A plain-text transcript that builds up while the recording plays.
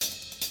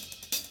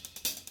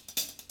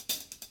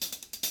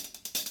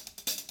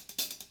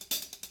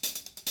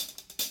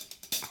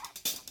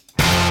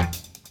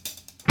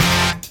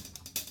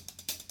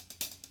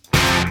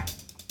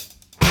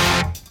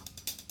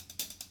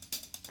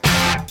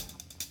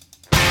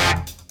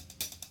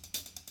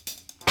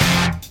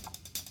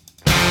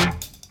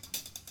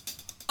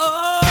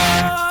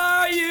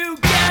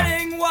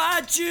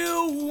what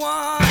you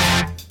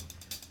want.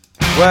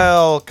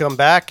 Welcome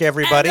back,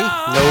 everybody.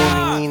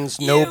 No means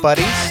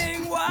nobodies.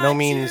 No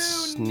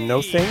means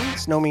no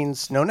things. No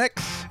means no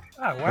necks.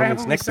 Why No haven't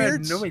means we said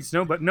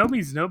neckbeards. no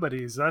means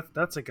nobodies?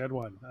 That's a good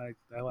one.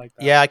 I like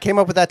that. Yeah, I came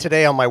up with that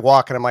today on my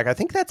walk, and I'm like, I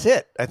think that's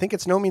it. I think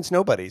it's no means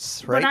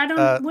nobodies, right? But I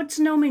don't. What's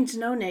no means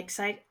no necks?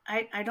 I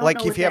don't like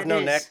know if what you have that no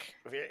is. neck.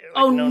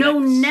 No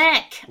necks.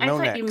 neck. I No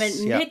thought you necks,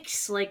 meant yeah.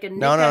 nicks, like a nick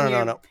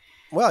No.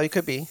 Well, it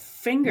could be.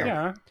 finger.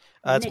 Yeah.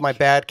 It's my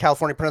bad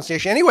California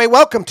pronunciation. Anyway,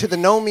 welcome to the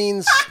No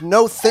Means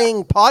No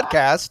Thing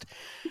podcast,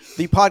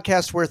 the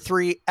podcast where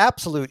three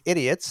absolute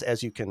idiots,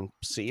 as you can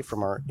see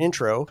from our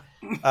intro,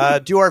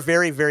 do our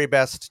very, very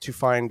best to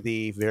find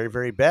the very,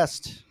 very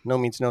best No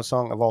Means No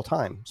song of all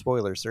time.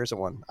 Spoilers, there isn't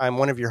one. I'm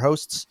one of your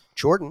hosts,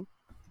 Jordan.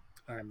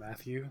 I'm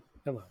Matthew.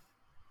 Hello.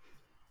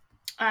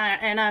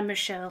 And I'm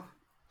Michelle.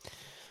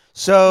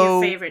 So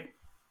Your favorite.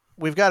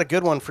 we've got a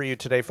good one for you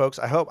today, folks.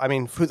 I hope. I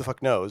mean, who the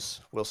fuck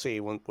knows? We'll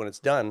see when it's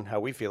done how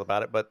we feel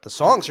about it. But the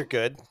songs are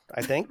good,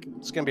 I think.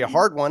 It's going to be a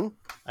hard one.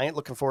 I ain't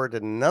looking forward to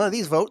none of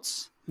these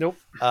votes. Nope.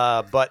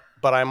 But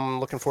I'm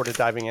looking forward to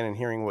diving in and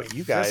hearing what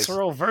you guys.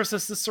 Visceral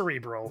versus the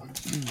cerebral.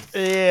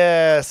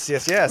 Yes.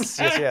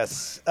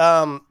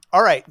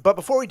 All right, but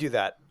before we do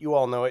that, you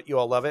all know it, you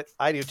all love it.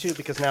 I do too,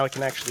 because now I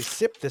can actually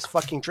sip this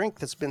fucking drink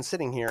that's been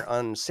sitting here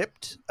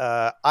unsipped.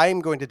 I'm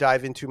going to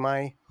dive into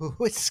my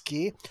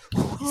whiskey,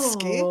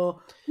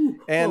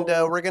 and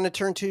we're going to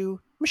turn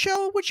to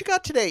Michelle. What you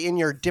got today in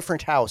your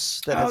different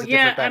house? That has a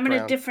different background? I'm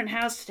in a different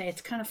house today.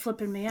 It's kind of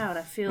flipping me out.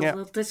 I feel a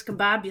little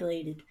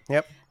discombobulated.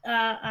 Yep.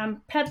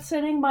 I'm pet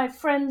sitting my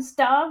friend's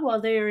dog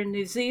while they are in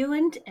New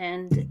Zealand,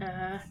 and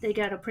they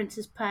got a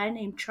Princess Pie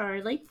named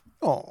Charlie.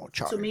 Oh,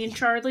 Charlie. So me and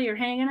Charlie are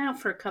hanging out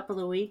for a couple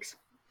of weeks.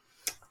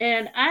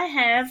 And I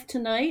have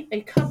tonight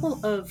a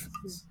couple of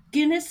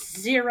Guinness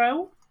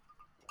Zero.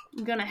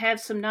 I'm going to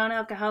have some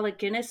non-alcoholic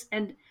Guinness.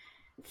 And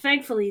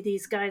thankfully,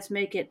 these guys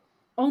make it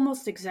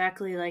almost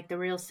exactly like the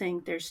real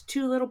thing. There's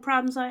two little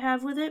problems I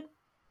have with it.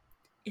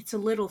 It's a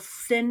little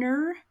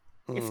thinner,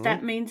 if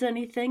that means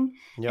anything.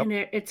 Yep. And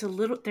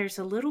there's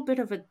a little bit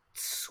of a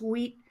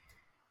sweet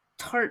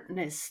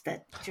tartness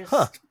that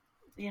just...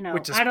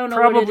 Which is I don't know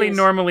probably what it is.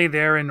 normally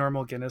there in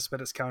normal Guinness,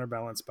 but it's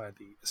counterbalanced by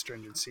the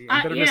astringency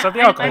and bitterness of the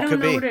I alcohol. don't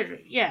know what it is.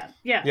 Yeah.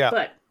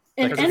 But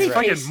in any it's case,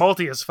 fucking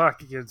malty as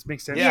fuck. It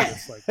makes sense. Yeah.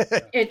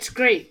 It's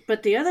great.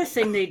 But the other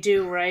thing they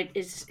do right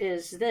is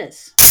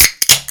this.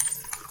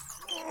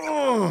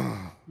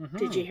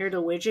 Did you hear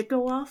the widget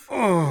go off?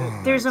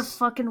 There's a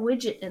fucking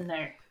widget in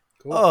there.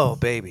 Cool. Oh,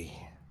 baby.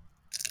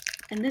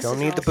 And this Don't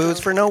is need the also,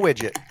 booze for no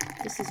widget.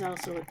 This is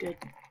also a good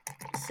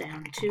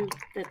sound too.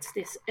 That's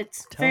this.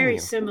 It's Telling very you.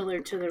 similar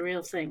to the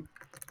real thing.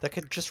 That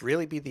could just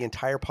really be the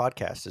entire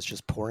podcast is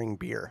just pouring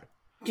beer.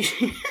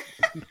 We'd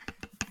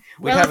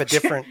have a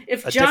different.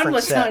 If a John different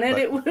was set, on it,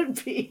 but- it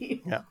would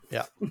be. Yeah.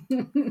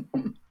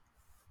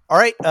 All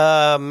right,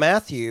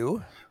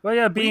 Matthew. Well,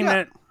 yeah, do you being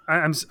got? that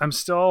I'm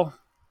still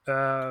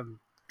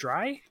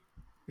dry.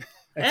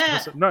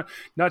 Not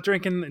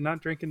drinking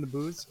the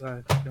booze.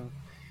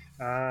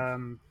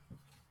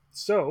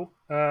 So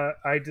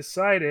I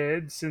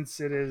decided, since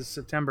it is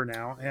September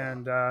now,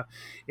 and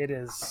it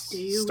is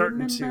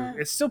starting to.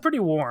 It's still pretty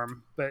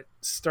warm, but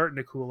starting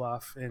to cool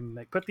off. And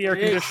like, put the air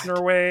conditioner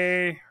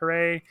away.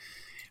 Hooray!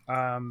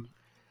 And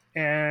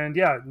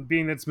yeah,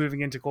 being that it's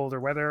moving into colder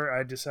weather,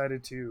 I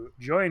decided to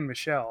join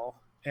Michelle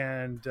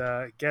and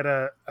get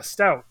a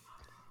stout.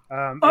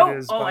 I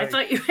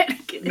thought you had a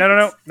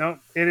Guinness. No.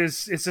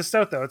 It's a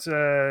stout though. It's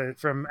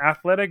from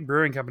Athletic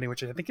Brewing Company,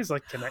 which I think is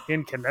like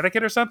in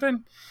Connecticut or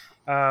something.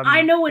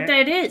 I know what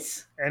that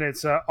is. And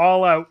it's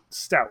all out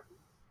stout.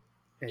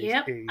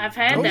 Yep, I've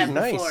had that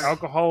nice. before.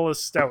 Alcohol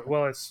is stout.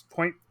 Well, it's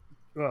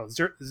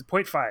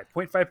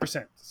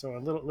 0.5%. So a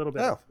little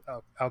bit of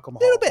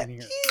alcohol in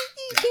here.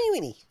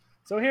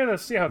 So here,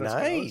 let's see how this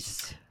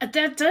goes.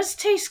 That does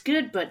taste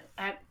good, but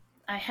I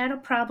had a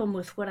problem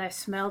with what I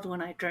smelled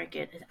when I drank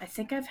it. I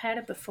think I've had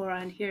it before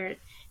on here. It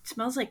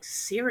smells like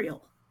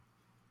cereal.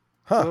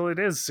 Huh. Well, it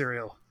is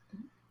cereal.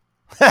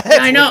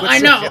 I know.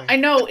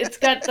 It's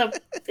got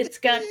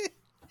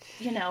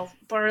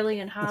barley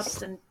and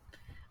hops, and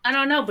I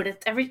don't know,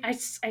 but I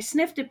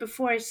sniffed it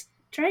before I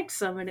drank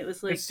some, and it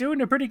was like It's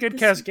doing a pretty good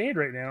cascade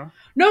right now.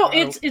 No,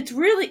 it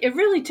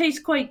really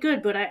tastes quite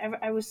good, but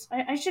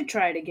I should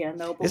try it again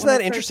though. But Isn't that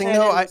interesting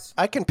though?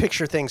 I can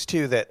picture things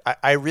too that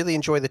I really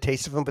enjoy the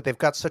taste of them, but they've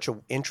got such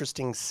an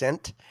interesting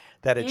scent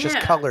that it just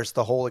colors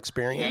the whole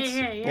experience.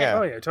 Yeah.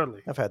 Oh yeah,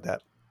 totally. I've had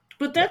that.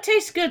 But that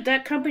tastes good.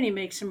 That company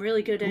makes some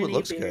really good Ooh, it NA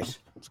looks beers. good.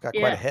 It's got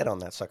quite a head on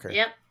that sucker.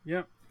 Yep.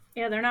 Yep.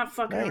 Yeah, they're not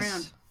fucking around.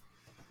 Nice.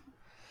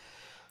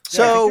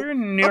 So I So think they're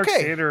in New York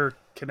State or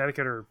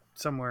Connecticut or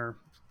somewhere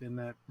in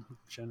that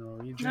general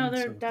region. No,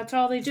 that's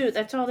all they do.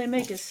 That's all they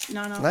make is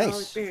non-alcoholic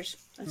Nice. beers.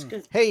 That's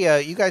good.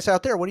 Hey, you guys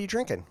out there, what are you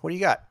drinking? What do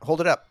you got?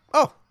 Hold it up.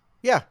 Oh,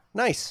 yeah,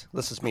 nice.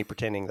 This is me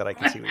pretending that I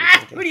can see what you're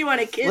drinking. What do you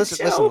want, a kid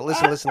Listen.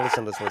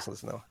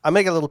 show? I'll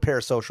make it a little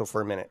parasocial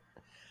for a minute.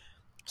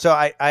 So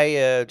I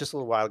just a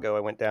little while ago, I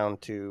went down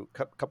to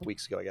a couple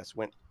weeks ago, I guess,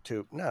 went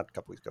not a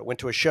couple weeks ago, went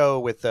to a show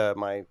with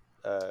my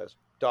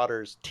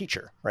daughter's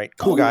teacher, right?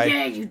 Cool Oh, guy.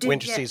 yeah, you did,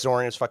 Went to yeah. see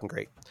Zoran. It was fucking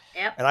great.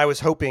 Yep. And I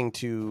was hoping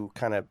to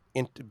kind of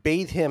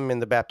bathe him in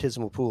the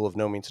baptismal pool of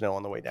No Means No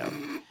on the way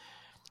down.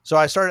 So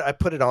I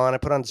put it on. I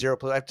put on 0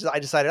 plus. I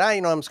decided,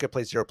 I'm just going to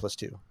play 0 plus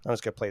 2. I'm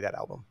just going to play that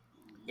album.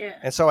 Yeah.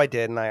 And so I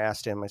did, and I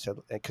asked him. I said,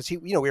 because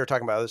we were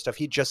talking about other stuff.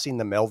 He'd just seen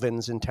the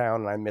Melvins in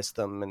town, and I missed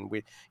them. And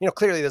we,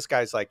 clearly this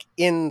guy's like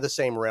in the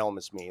same realm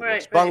as me.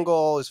 Right, This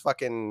Bungle is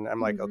fucking. I'm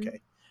like,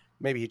 okay,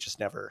 maybe he just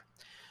never.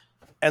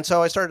 And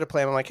so I started to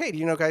play him. I'm like, hey, do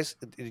you know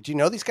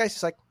these guys?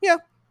 He's like, yeah,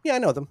 I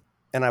know them.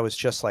 And I was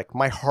just like,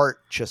 my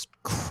heart just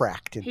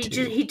cracked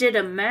into. He did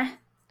a meh.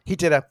 He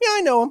did a, yeah,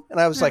 I know him. And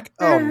I was like,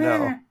 oh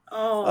no,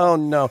 oh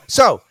no.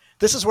 So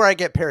this is where I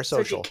get parasocial.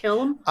 So did you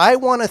kill him? I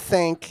want to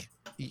thank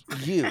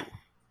you,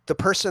 the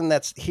person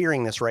that's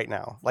hearing this right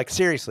now. Like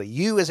seriously,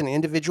 you as an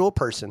individual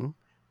person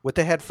with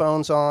the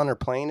headphones on or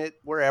playing it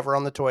wherever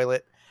on the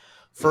toilet,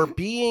 for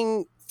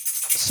being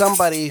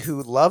somebody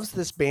who loves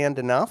this band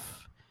enough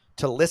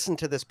to listen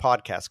to this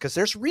podcast, because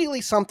there's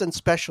really something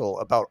special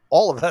about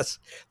all of us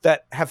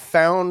that have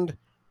found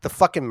the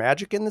fucking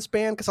magic in this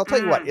band. Because I'll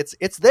tell you what,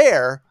 it's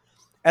there,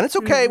 and it's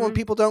okay when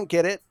people don't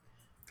get it,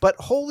 but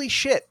holy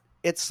shit,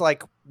 it's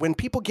like when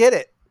people get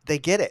it, they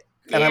get it.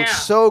 And I'm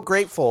so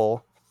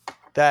grateful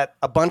that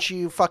a bunch of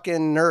you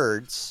fucking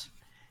nerds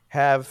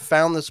have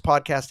found this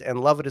podcast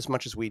and love it as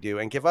much as we do,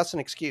 and give us an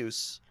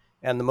excuse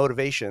and the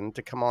motivation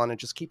to come on and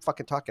just keep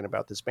fucking talking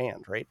about this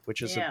band, right?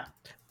 Which is a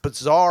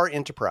bizarre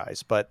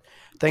enterprise, but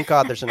thank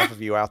God there's enough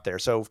of you out there.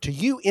 So to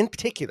you in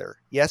particular,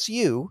 yes,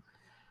 you,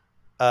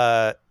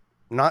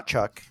 not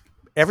Chuck,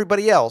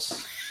 everybody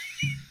else,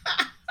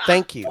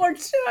 thank you Poor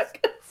Chuck.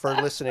 for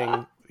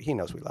listening. He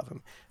knows we love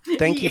him.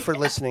 Thank you for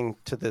listening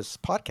to this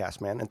podcast,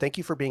 man. And thank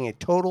you for being a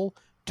total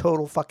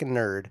fucking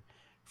nerd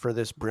for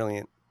this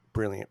brilliant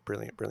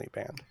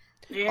band.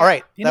 Yeah. All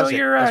right.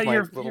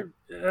 Your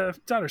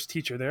daughter's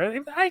teacher there.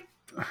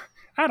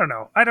 I don't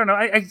know.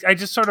 I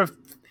just sort of,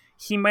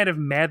 he might have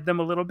mad them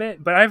a little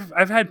bit, but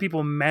I've had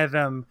people mad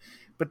them,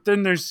 but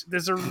then there's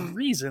a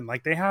reason.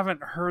 Like they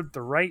haven't heard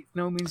the right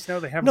No Means No.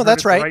 They haven't heard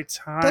that's it right. the right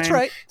time. That's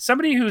right.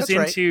 Somebody who's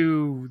That's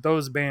into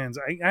those bands,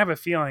 I have a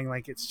feeling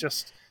like it's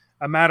just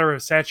a matter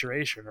of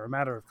saturation or a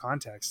matter of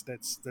context.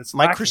 That's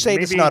my lacking.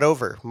 crusade is not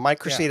over. My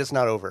crusade is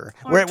not over.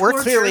 Or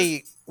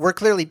We're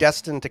clearly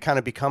destined to kind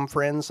of become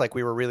friends. Like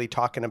we were really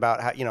talking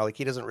about how, like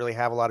he doesn't really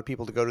have a lot of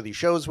people to go to these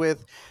shows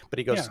with, but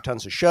he goes to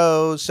tons of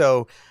shows.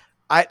 So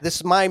this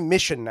is my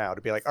mission now to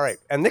be like, all right.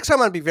 And next time I'm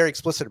going to be very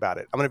explicit about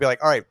it. I'm going to be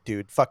like, all right,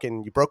 dude,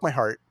 fucking, you broke my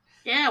heart.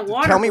 Yeah,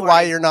 Tell me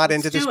why you're not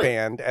into this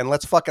band, and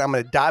let's fucking. I'm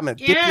gonna die. I'm gonna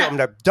dip you. I'm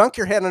gonna dunk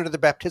your head under the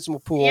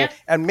baptismal pool,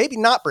 and maybe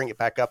not bring it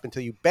back up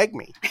until you beg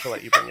me to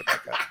let you bring it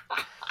back up.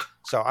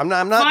 So I'm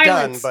not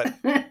Violence. done,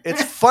 but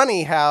it's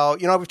funny how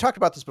we've talked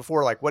about this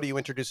before. Like, what do you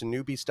introduce in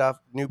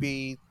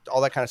newbie, all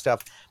that kind of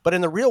stuff. But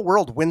in the real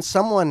world, when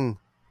someone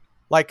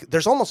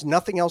there's almost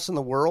nothing else in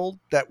the world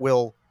that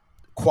will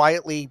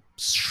quietly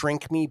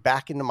shrink me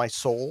back into my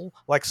soul,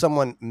 like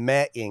someone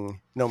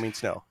meh-ing No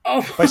Means No.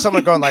 By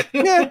someone going like,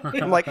 yeah.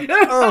 I'm like,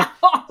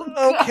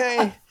 oh,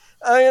 okay.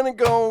 I'm going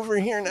to go over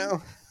here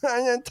now.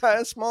 I'm going to tie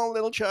a small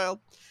little child.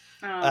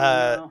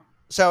 No.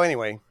 So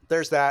anyway,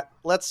 there's that.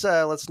 Let's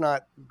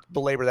not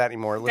belabor that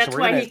anymore. Listen, That's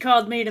why he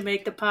called me to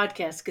make the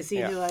podcast, because he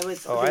knew I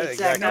was the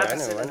exact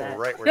opposite of that. I know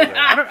right where you're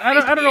at.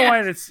 I don't know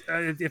why it's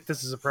if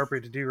this is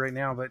appropriate to do right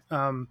now, but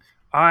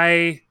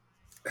I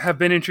have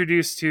been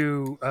introduced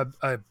to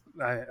a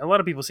lot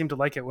of people seem to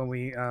like it when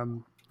we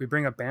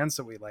bring up bands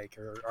that we like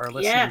or are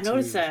listening to. Yeah,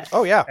 notice that.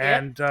 Oh yeah,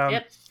 and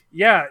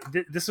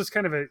this was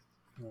kind of a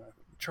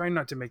trying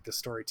not to make the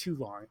story too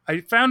long.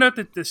 I found out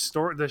that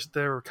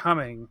they were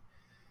coming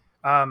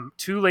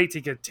too late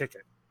to get a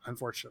ticket.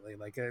 Unfortunately,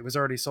 it was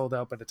already sold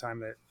out by the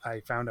time that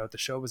I found out the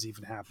show was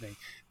even happening.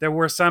 There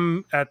were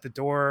some at the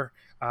door.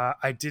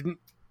 I didn't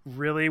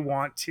really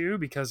want to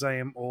because I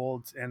am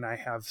old and I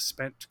have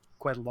spent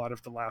quite a lot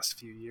of the last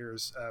few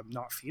years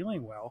not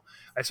feeling well.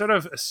 I sort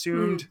of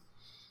assumed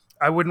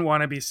I wouldn't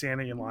want to be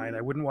standing in line. I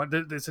wouldn't want.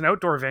 It's an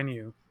outdoor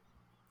venue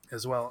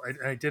as well.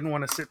 I didn't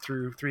want to sit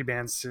through 3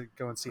 bands to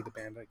go and see the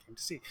band I came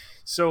to see.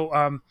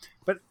 So,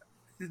 but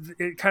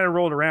it kind of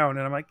rolled around,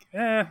 and I'm like,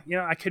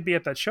 I could be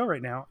at that show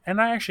right now, and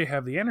I actually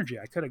have the energy.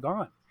 I could have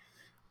gone.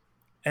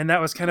 And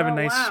that was kind of a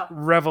nice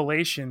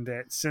revelation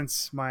that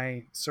since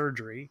my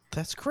surgery,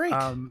 that's great.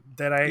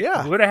 That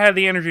I would have had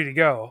the energy to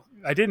go.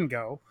 I didn't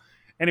go.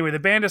 Anyway, the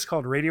band is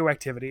called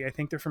Radioactivity. I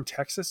think they're from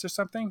Texas or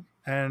something.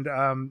 And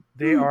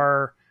they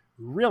are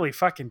really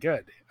fucking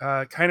good.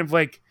 Kind of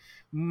like,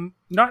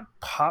 not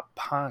pop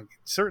punk,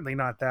 certainly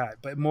not that,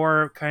 but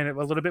more kind of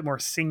a little bit more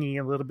singy,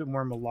 a little bit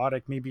more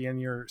melodic, maybe in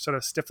your sort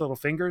of Stiff Little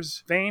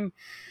Fingers vein.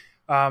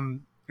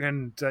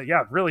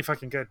 Really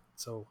fucking good.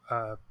 So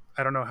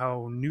I don't know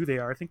how new they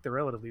are. I think they're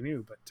relatively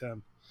new, but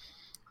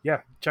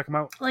check them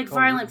out. Like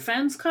Violent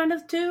Femmes kind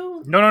of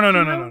too?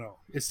 No.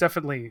 It's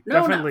definitely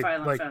not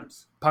Violent like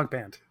Femmes. punk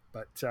band,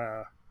 but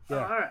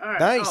Yeah. All right.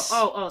 Nice.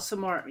 Oh, some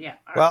more. Yeah.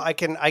 All Well,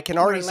 right. I can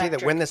already see that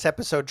electric. when this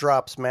episode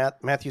drops,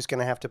 Matthew's going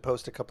to have to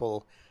post a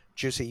couple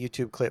juicy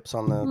YouTube clips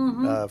on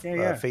the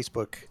Yeah.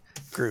 Facebook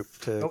group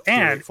to Oh,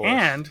 curate for us.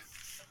 and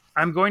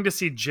I'm going to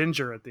see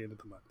Ginger at the end of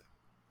the month.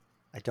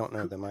 I don't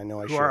know them. I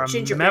know I Who are a should.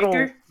 Ginger metal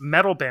Baker?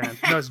 metal band.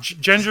 No, it's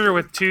Ginger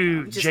with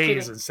two Just J's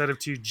kidding. instead of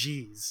two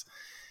G's.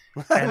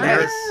 And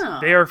Wow.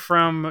 they are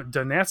from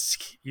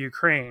Donetsk,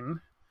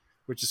 Ukraine,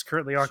 which is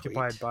currently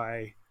occupied Sweet.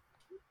 by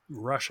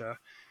Russia,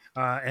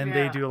 and Yeah.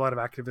 they do a lot of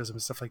activism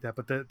and stuff like that.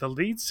 But the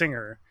lead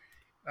singer,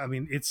 I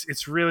mean,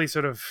 it's really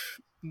sort of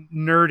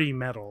nerdy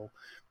metal,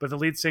 but the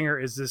lead singer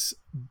is this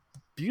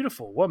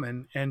beautiful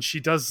woman, and she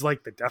does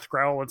like the death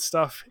growl and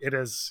stuff. It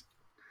is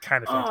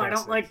kind of Oh, fantastic. I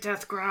don't like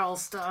death growl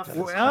stuff. That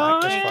is Well,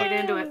 hot as Can't fuck. get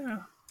into it.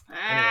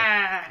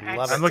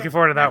 Love it. I'm looking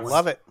forward to that one.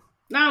 Love it.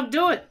 No,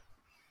 do it.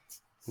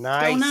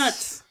 Nice. Go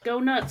nuts. Go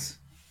nuts.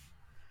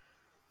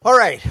 All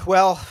right.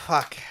 Well,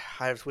 fuck.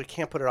 We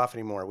can't put it off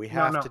anymore. We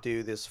have No. to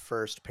do this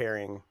first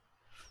pairing.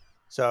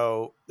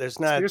 So there's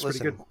not. Spear's pretty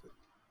Listen,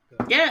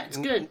 Yeah, it's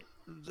good.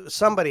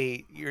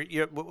 somebody,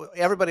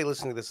 everybody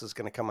listening to this is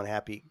going to come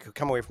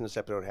away from this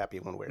episode happy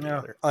one way or the No.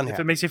 other. Unhappy. If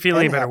it makes you feel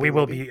any better, Unhappy we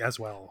will will be. be as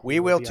well.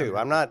 We will be too.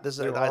 unhappy. I'm not. This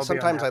is. We'll all be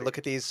Sometimes I unhappy. look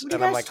at these What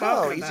and are I'm you like, guys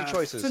oh, talking easy about?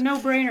 choices. It's a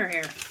no-brainer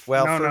here.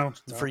 Well, No.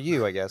 for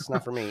you, I guess,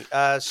 not for me.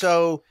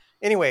 So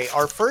anyway,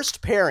 our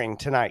first pairing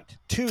tonight,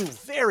 two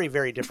very,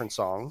 very different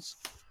songs.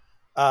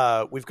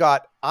 We've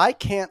got "I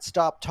Can't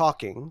Stop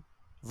Talking"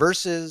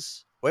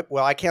 versus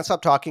 "I Can't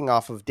Stop Talking"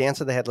 off of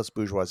 "Dance of the Headless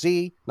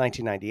Bourgeoisie,"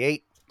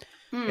 1998,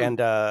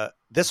 and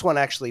this one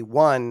actually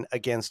won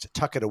against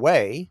 "Tuck It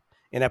Away"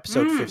 in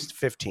episode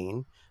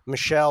 15.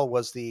 Michelle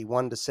was the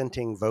one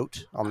dissenting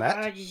vote on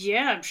that,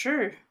 Yeah, I'm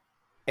sure.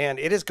 and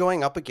it is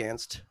going up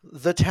against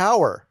 "The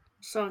Tower."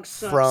 Song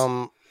sucks.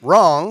 From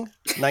Wrong,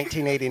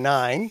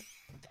 1989.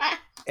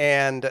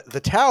 And The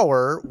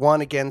Tower won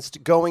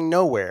against Going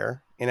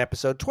Nowhere in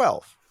episode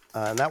 12.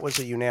 And that was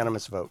a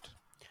unanimous vote.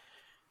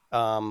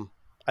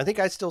 I think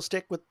I still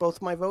stick with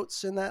both my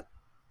votes in that.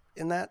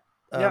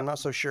 Yeah. I'm not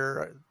so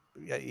sure.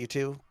 You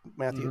too,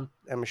 Matthew,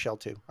 and Michelle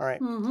too. All right.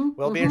 Mhm,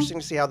 Well, it'll be interesting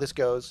to see how this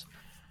goes.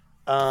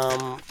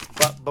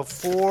 But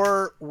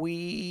before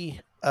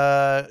we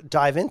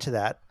dive into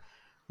that,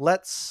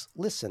 let's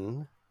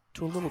listen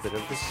to a little bit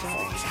of this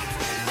song.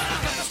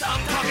 Stop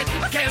talking,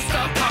 I can't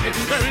stop talking.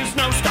 There is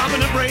no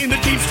stopping a brain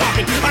that keeps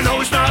talking. I know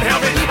it's not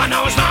healthy, I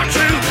know it's not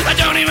true. I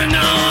don't even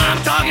know who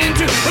I'm talking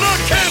to. But I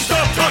can't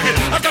stop talking.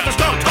 I've got to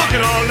stop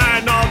talking all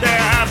night and all day.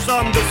 I have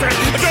something to say.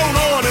 I go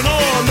on and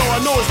on, though I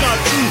know it's not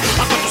true.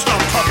 I've got to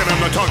stop talking, I'm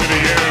not talking to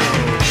you.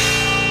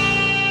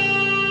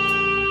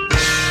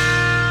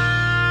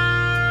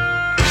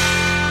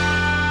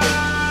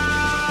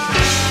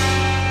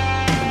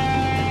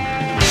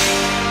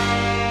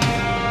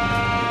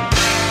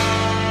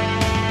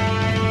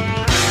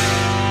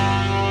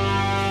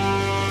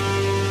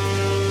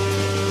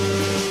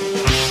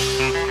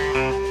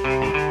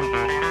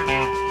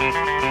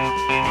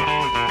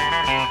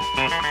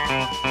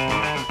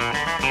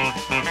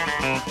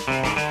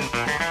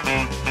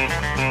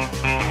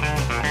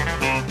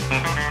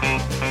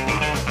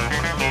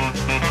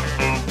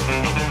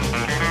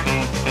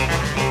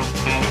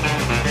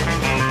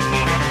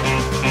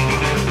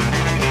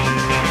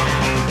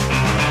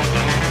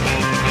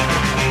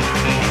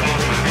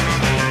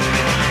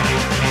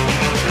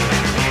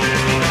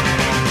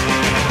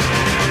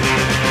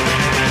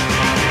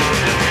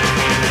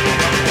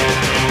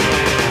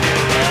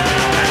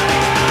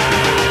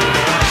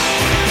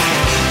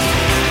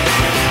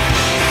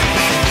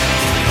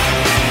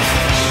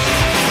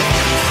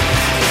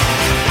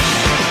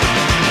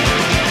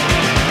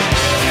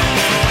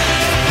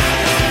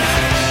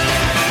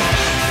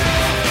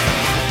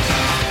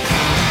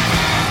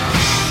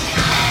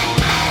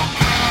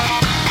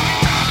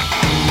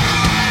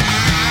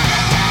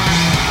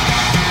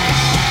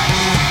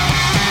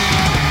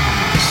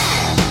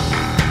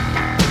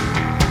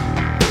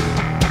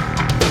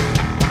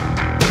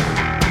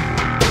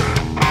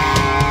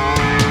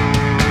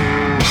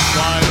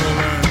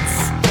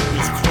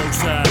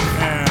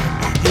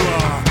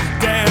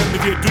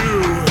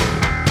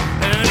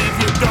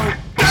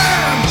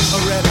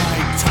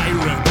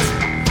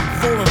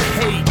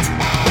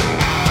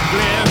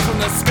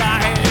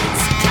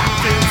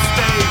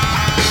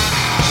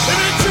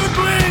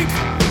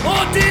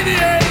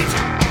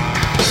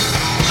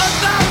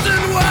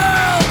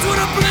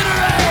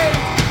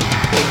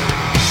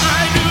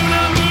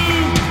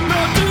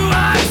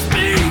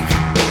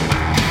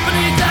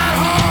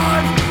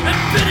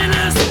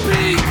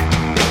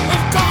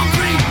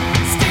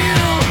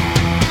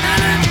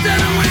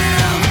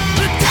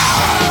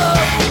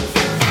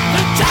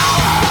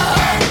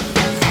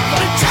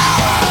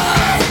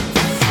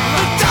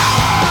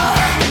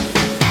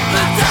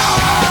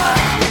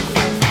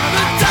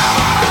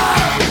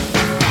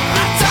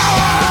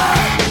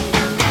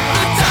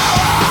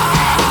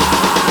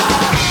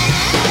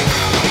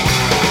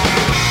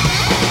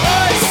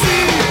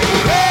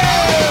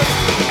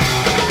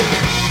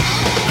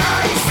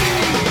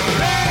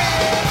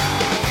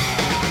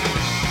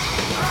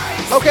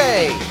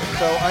 Okay,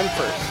 so I'm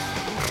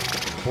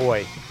first.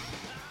 Boy.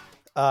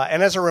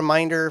 And as a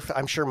reminder,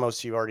 I'm sure most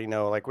of you already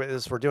know, like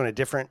we're doing a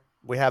different,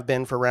 we have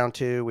been for round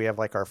 2. We have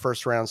like our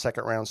first round,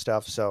 second round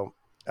stuff. So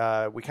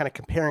we kind of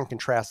compare and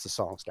contrast the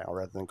songs now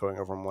rather than going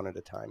over them one at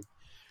a time.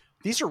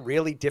 These are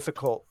really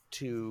difficult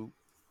to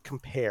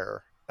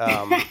compare.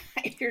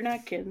 You're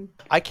not kidding.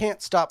 I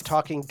Can't Stop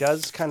Talking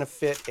does kind of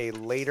fit a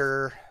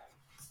later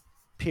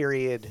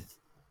period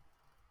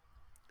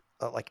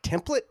like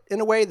template in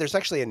a way. There's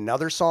actually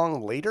another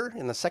song later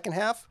in the second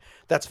half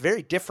that's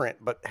very different,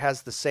 but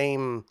has the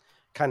same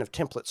kind of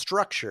template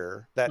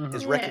structure that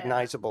is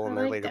recognizable in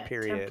their later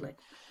period. Template.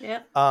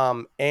 Yep.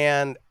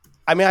 And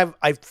I mean,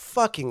 I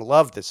fucking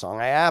love this song.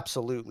 I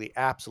absolutely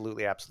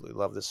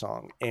love this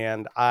song.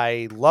 And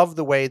I love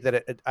the way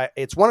that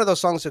it's one of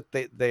those songs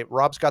that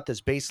Rob's got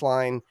this bass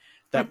line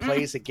that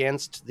plays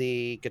against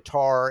the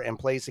guitar and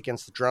plays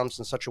against the drums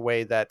in such a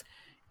way that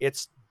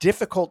it's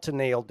difficult to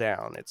nail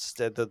down. It's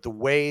the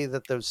way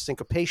that the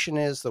syncopation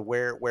is, the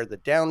where the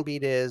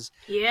downbeat is.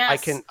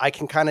 Yes. I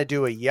can kind of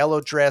do a yellow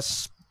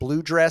dress,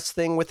 blue dress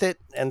thing with it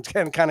and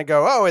can kind of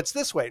go, oh, it's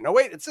this way. No,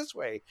 wait, it's this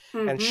way.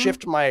 And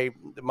shift my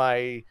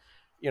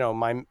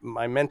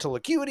mental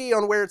acuity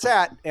on where it's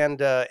at. And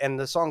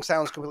the song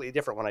sounds completely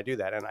different when I do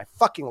that. And I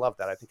fucking love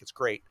that. I think it's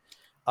great.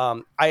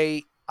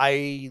 I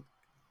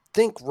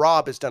think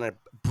Rob has done a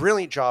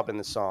brilliant job in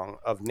the song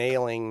of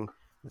nailing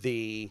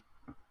the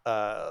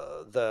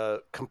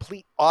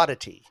complete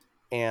oddity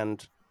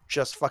and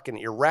just fucking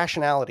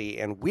irrationality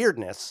and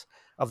weirdness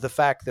of the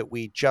fact that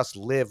we just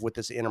live with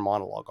this inner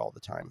monologue all the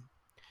time.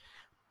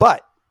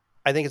 But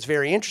I think it's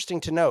very interesting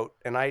to note,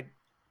 and I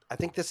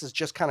think this has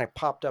just kind of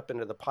popped up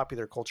into the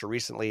popular culture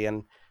recently,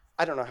 and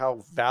I don't know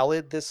how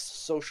valid this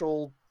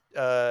social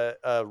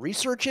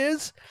research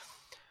is,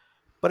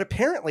 but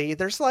apparently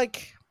there's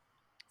like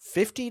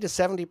 50 to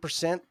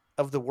 70%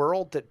 of the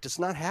world that does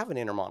not have an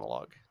inner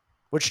monologue.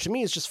 Which to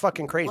me is just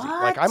fucking crazy.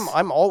 What? Like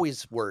I'm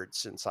always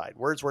words inside.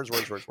 Words. Does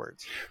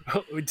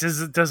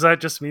that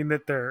just mean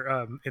that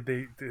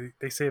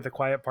they say the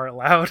quiet part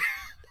loud?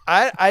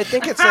 I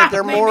think it's that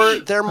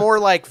they're more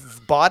like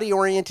body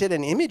oriented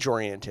and image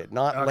oriented,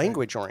 not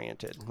language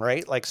oriented,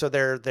 right? Like so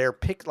they're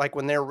picked like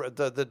when they're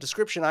the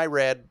description I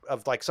read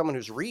of like someone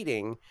who's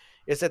reading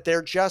is that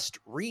they're just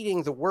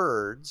reading the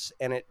words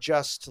and it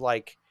just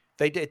like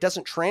it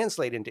doesn't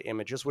translate into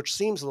images, which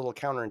seems a little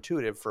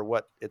counterintuitive for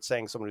what it's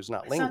saying someone who's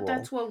not lingual. I thought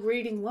that's what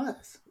reading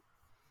was.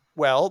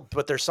 Well,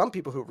 but there's some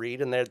people who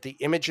read and the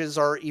images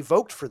are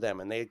evoked for them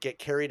and they get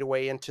carried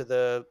away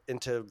into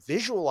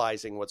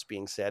visualizing what's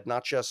being said,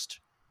 not just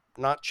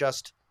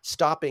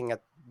stopping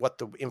at what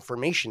the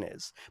information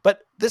is.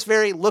 But this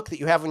very look that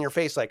you have on your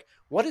face, like,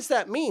 what does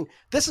that mean?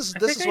 This is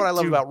what I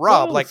love about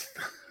Rob. Like,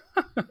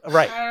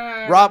 right.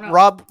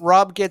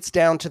 Rob gets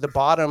down to the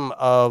bottom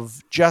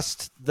of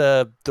just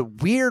the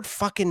weird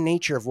fucking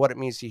nature of what it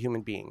means to a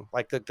human being.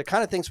 Like the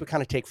kind of things we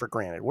kind of take for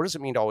granted. What does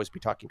it mean to always be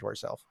talking to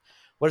ourselves?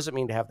 What does it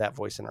mean to have that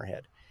voice in our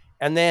head?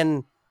 And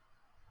then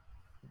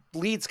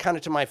leads kind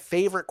of to my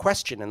favorite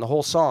question in the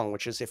whole song,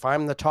 which is if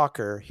I'm the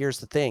talker, here's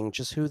the thing,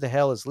 just who the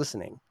hell is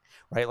listening?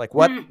 Right? Like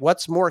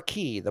what's more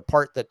key, the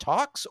part that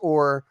talks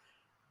or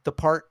the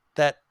part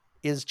that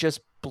is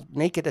just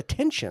naked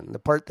attention, the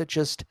part that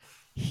just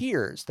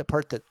hears, the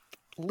part that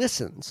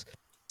listens,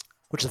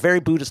 which is a very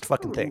Buddhist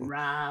fucking thing.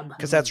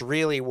 Because that's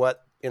really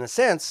what, in a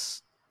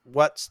sense,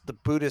 what the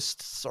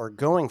Buddhists are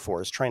going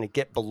for is trying to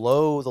get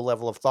below the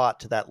level of thought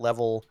to that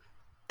level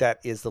that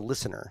is the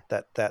listener,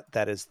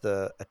 that is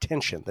the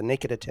attention, the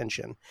naked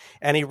attention.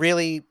 And he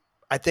really,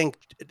 I think,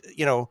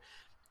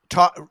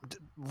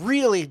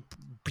 really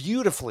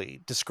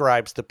beautifully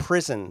describes the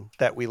prison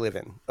that we live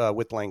in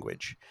with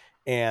language.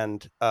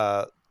 And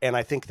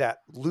I think that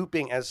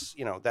looping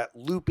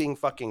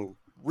fucking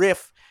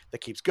riff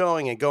that keeps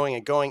going and going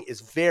and going is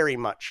very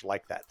much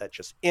like that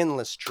just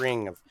endless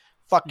string of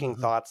fucking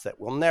thoughts that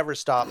will never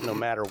stop no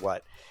matter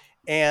what.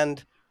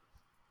 And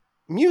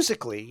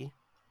musically,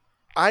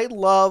 I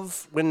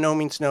love when No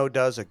Means No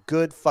does a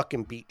good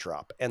fucking beat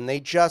drop, and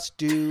they just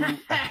do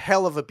a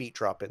hell of a beat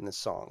drop in this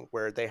song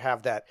where they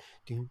have that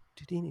and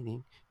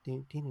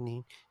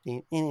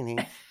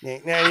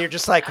you're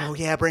just like, oh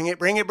yeah, bring it.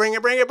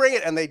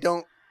 And they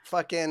don't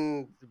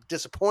fucking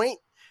disappoint.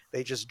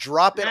 They just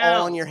drop it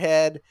all on your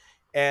head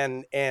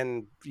and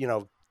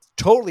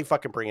totally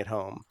fucking bring it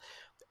home.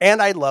 And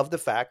I love the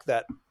fact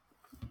that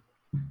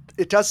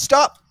it does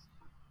stop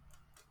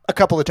a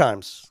couple of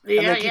times and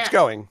then keeps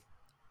going.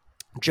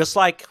 Just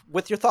like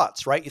with your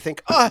thoughts, right? You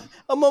think, a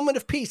moment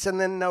of peace, and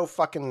then nope,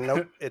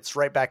 it's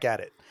right back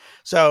at it.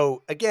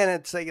 So again,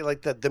 it's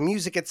like the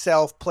music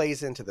itself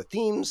plays into the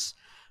themes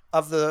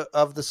of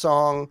the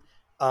song.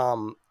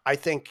 I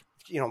think,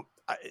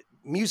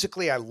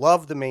 musically, I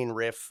love the main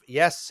riff.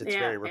 Yes, it's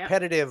very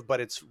repetitive,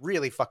 but it's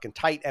really fucking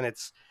tight and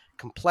it's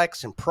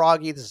complex and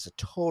proggy. This is a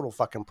total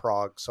fucking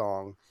prog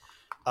song.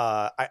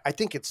 I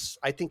think it's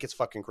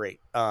fucking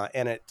great.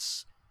 And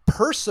it's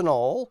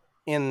personal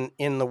in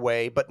the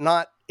way, but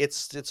not,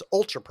 it's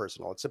ultra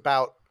personal. It's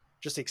about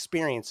just the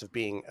experience of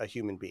being a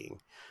human being,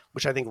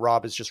 which I think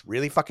Rob is just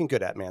really fucking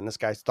good at, man. This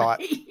guy's thought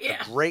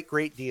Yeah. a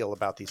great deal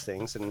about these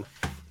things, and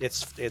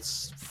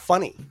it's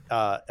funny.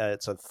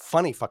 It's a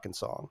funny fucking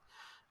song.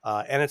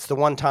 And it's the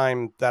one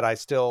time that I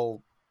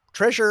still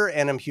treasure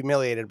and am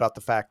humiliated about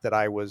the fact that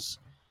I was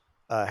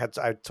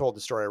I told the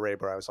story already,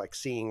 but I was like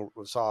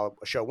saw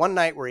a show one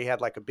night where he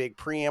had like a big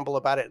preamble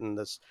about it, and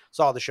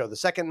saw the show the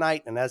second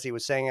night, and as he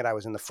was saying it, I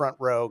was in the front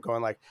row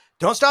going like,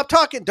 "Don't stop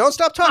talking, don't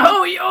stop talking."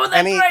 Oh,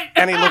 that's right.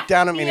 And he looked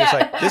down at me and he was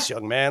Yeah. like, "This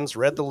young man's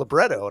read the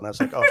libretto," and I was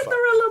like, "Oh fuck,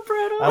 The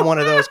libretto. I'm one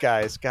of those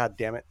guys." God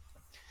damn it.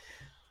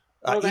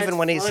 Oh, that's Even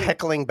when he's funny.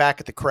 heckling back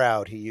at the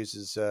crowd, he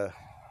uses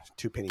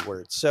two-penny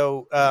words.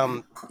 So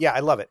yeah, I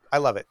love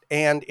it.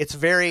 And it's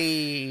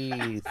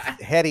very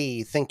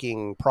heady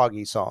thinking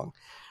proggy song.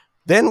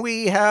 Then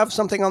we have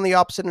something on the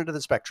opposite end of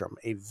the spectrum,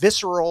 a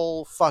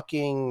visceral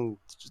fucking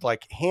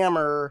like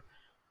hammer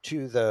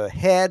to the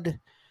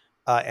head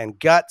and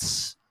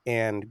guts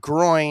and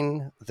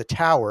groin, the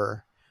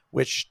Tower,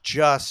 which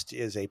just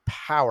is a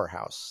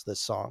powerhouse, this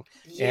song.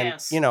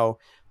 Yes. And,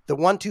 the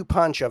 1-2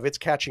 punch of It's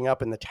Catching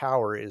Up in the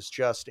Tower is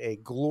just a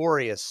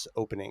glorious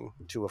opening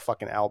to a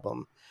fucking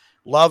album.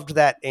 Loved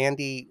that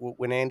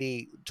when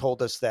Andy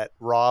told us that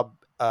Rob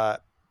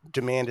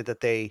demanded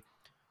that they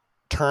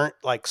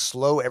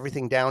slow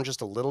everything down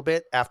just a little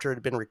bit after it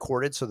had been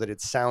recorded so that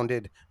it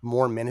sounded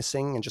more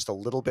menacing and just a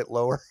little bit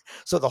lower.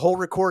 So the whole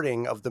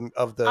recording of the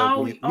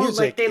music,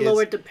 like they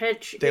lowered the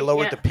pitch. They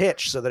lowered the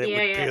pitch so that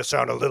it would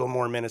sound a little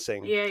more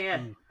menacing.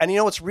 Yeah. And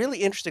what's really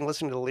interesting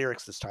listening to the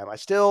lyrics this time,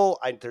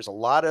 there's a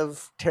lot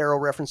of tarot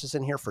references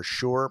in here for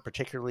sure,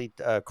 particularly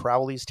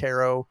Crowley's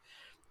tarot.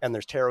 And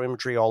there's tarot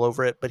imagery all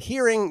over it. But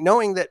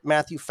knowing that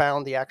Matthew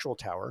found the actual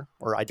tower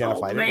or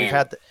identified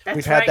it,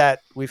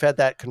 we've had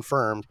that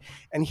confirmed.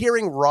 And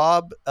hearing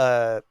Rob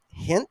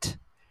hint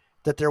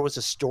that there was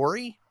a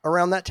story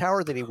around that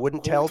tower that he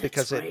wouldn't tell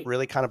because it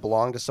really kind of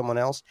belonged to someone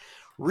else,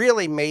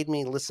 really made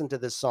me listen to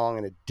this song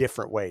in a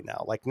different way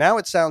now. Like now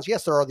it sounds,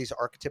 yes, there are these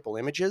archetypal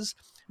images,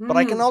 but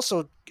I can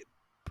also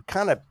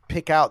kind of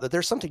pick out that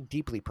there's something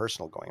deeply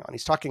personal going on.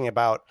 He's talking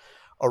about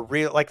a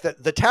real, like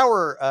the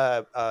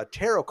Tower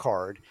tarot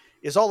card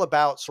is all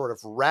about sort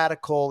of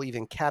radical,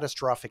 even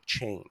catastrophic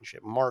change.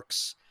 It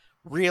marks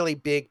really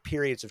big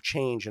periods of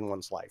change in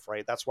one's life,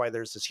 right? That's why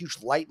there's this huge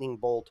lightning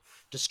bolt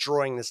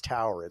destroying this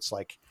tower. It's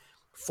like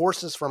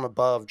forces from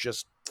above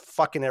just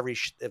fucking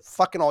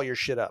all your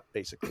shit up,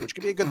 basically, which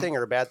could be a good thing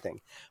or a bad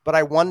thing. But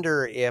I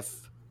wonder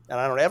if, and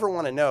I don't ever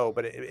want to know,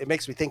 but it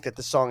makes me think that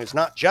this song is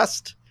not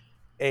just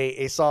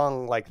a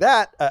song like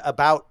that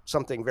about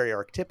something very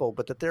archetypal,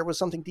 but that there was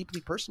something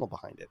deeply personal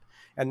behind it.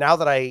 And now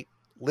that I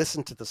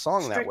listen to the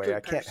song that way,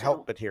 I can't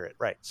help but hear it.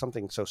 Right.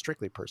 Something so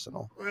strictly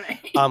personal,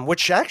 right.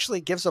 Which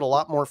actually gives it a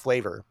lot more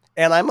flavor.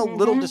 And I'm a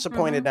little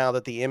disappointed now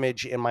that the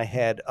image in my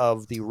head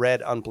of the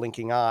red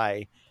unblinking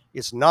eye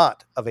is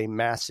not of a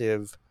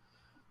massive,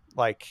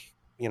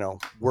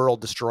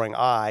 world destroying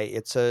eye.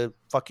 It's a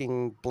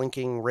fucking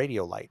blinking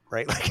radio light,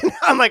 right? Like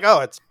I'm like, oh,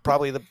 it's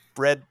probably the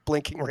red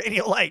blinking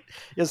radio light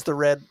is the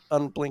red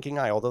unblinking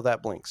eye, although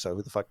that blinks. So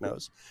who the fuck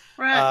knows?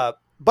 Right.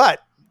 But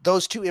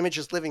those two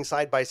images living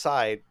side by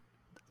side,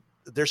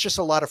 there's just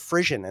a lot of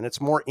frisson, and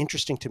it's more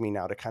interesting to me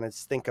now to kind of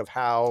think of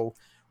how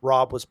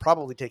Rob was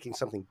probably taking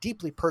something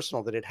deeply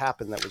personal that had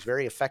happened that was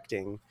very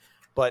affecting,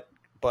 but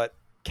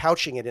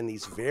couching it in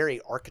these very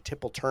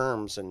archetypal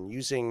terms and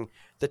using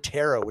the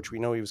tarot, which we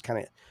know he was kind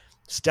of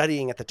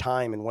studying at the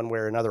time in one way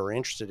or another or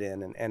interested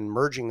in, and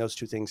merging those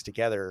two things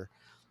together.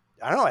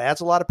 I don't know. It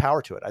adds a lot of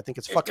power to it. I think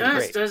it's fucking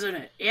great, doesn't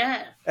it?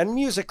 Yeah. And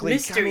musically,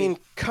 Mystery. I mean,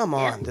 come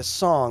on, this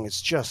song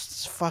is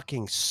just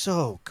fucking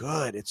so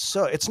good.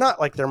 It's not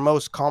like their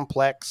most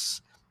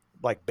complex,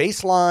 like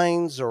bass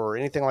lines or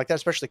anything like that,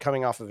 especially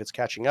coming off of It's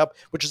Catching Up,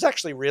 which is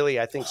actually really,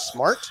 I think,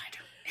 smart.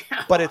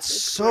 But it's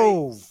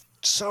so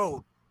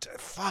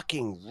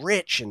fucking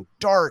rich and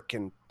dark,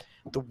 and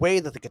the way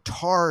that the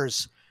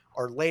guitars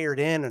are layered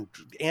in, and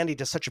Andy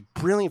does such a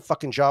brilliant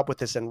fucking job with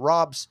this, and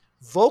Rob's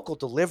vocal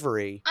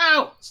delivery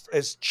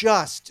is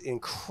just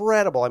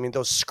incredible. I mean,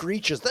 those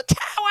screeches, the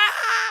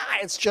tower,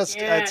 it's just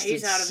it's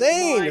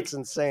insane. It's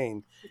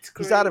insane.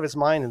 He's out of his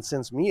mind and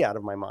sends me out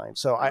of my mind.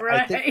 So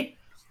I think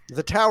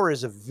the Tower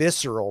is a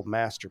visceral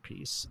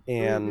masterpiece,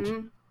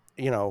 and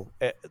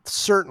it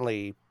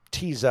certainly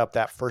tees up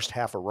that first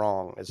half of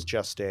Wrong as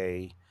just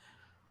an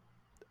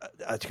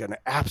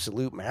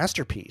absolute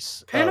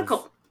masterpiece.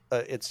 Pinnacle.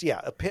 It's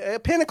a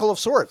pinnacle of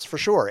sorts for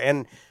sure,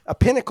 and a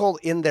pinnacle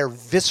in their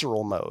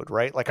visceral mode,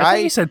 right? Like I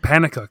think you said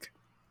Panacook.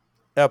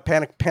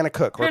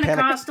 Panacook or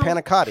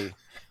Panicotti.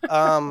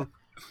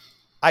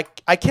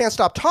 I Can't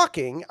Stop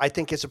Talking, I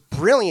think, is a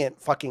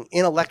brilliant fucking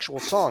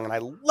intellectual song, and I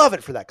love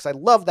it for that because I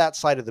love that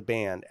side of the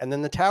band. And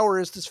then The Tower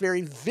is this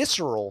very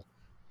visceral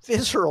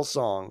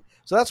song,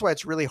 so that's why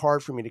it's really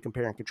hard for me to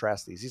compare and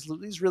contrast these.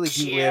 These really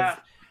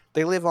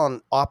do live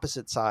on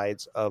opposite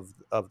sides of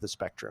the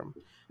spectrum.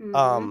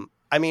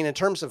 I mean, in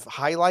terms of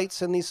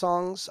highlights in these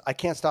songs, I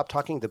Can't Stop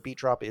Talking, the beat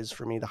drop is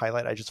for me the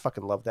highlight. I just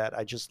fucking love that.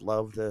 I just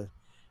love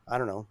I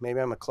don't know. Maybe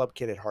I'm a club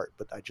kid at heart,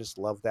 but I just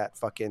love that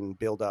fucking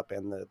build up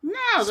and the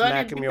No,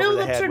 smacking me over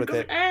the head with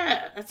it.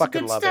 That's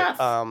Fucking good love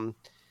stuff.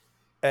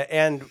 it.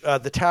 And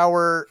the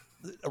Tower,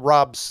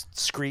 Rob's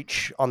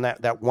screech on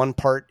that one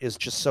part is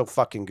just so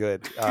fucking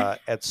good.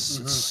 It's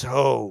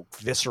so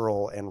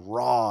visceral and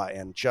raw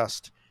and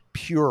just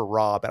pure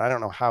Rob. And I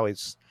don't know how he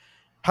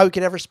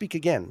could ever speak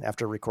again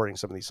after recording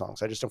some of these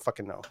songs. I just don't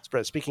fucking know.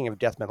 Speaking of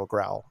death metal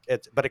growl,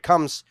 but it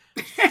comes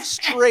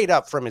straight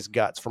up from his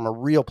guts, from a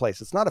real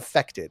place. It's not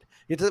affected.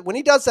 When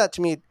he does that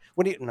to me,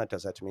 he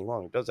does that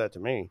to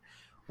me.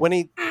 When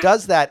he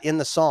does that in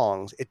the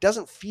songs, it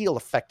doesn't feel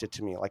affected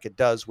to me like it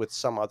does with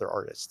some other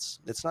artists.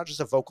 It's not just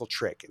a vocal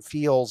trick. It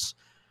feels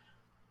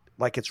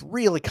like it's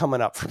really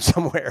coming up from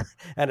somewhere,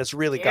 and it's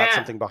really got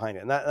something behind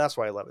it. And that's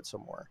why I love it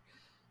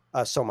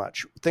so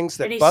much. Things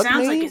that and he bug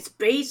sounds me, like his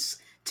bass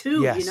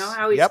too. Yes. You know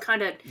how he's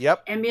kind of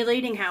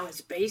emulating how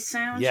his bass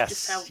sounds. Yes,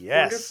 just how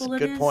wonderful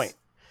it is. Good point.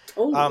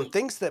 Totally.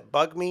 Things that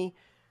bug me.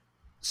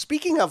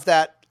 Speaking of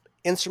that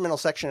instrumental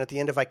section at the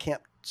end of I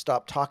Can't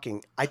Stop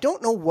Talking, I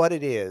don't know what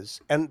it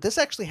is, and this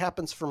actually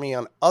happens for me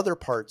on other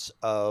parts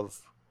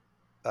of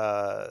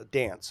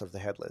Dance of the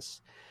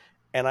Headless,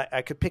 and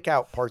I could pick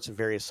out parts of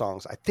various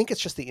songs. I think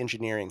it's just the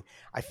engineering.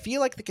 I feel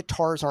like the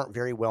guitars aren't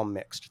very well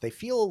mixed. They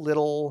feel a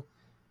little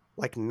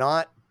like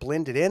not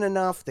blended in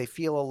enough. They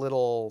feel a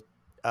little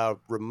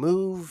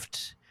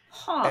removed.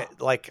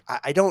 Like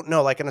I don't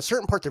know, like in a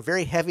certain part they're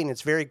very heavy and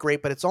it's very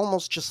great, but it's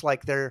almost just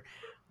like they're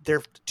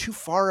too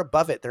far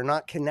above it. They're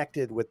not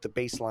connected with the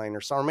bass line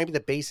or maybe the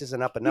bass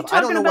isn't up enough.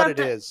 I don't know what it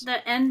is.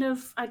 The end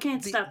of I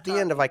Can't Stop Talking. The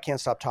end of I Can't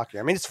Stop Talking.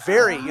 I mean, it's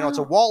very, it's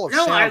a wall of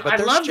sound. But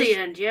I love the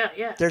end.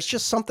 Yeah. There's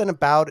just something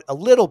about it, a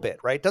little bit,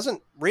 right? It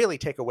doesn't really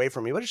take away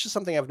from me, but it's just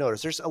something I've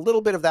noticed. There's a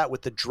little bit of that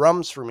with the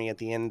drums for me at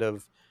the end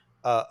of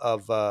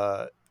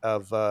The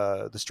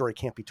Story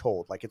Can't Be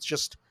Told. Like it's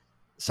just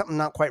something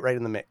not quite right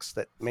in the mix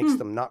that makes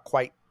them not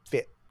quite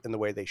fit in the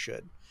way they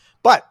should.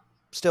 But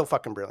still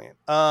fucking brilliant.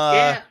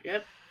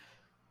 Yep.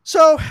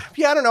 So,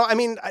 I don't know. I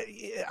mean,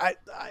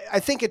 I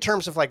think in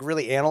terms of like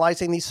really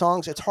analyzing these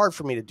songs, it's hard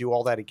for me to do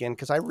all that again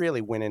because I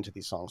really went into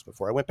these songs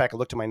before. I went back and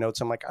looked at my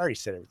notes. I'm like, I already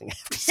said everything I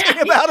have to say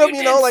about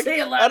them. Like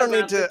I don't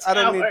need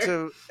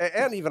to.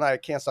 And even I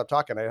Can't Stop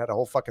Talking. I had a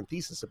whole fucking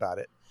thesis about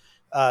it.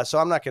 So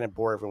I'm not going to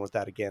bore everyone with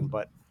that again.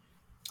 But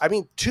I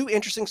mean, two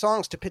interesting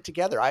songs to put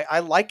together. I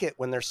like it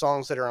when there's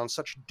songs that are on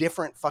such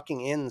different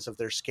fucking ends of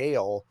their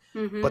scale,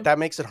 but that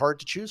makes it hard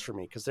to choose for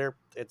me because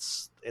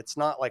it's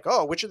not like,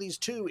 oh, which of these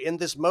two in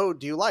this mode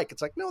do you like?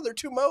 It's like, no, they're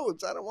two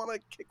modes. I don't want to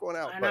kick one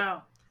out. I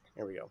know.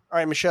 Here we go. All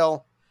right,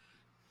 Michelle,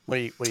 what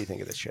do you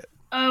think of this shit?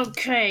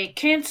 Okay,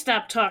 Can't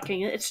Stop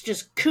Talking. It's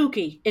just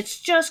kooky. It's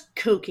just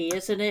kooky,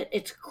 isn't it?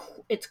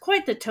 It's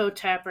quite the toe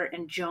tapper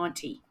and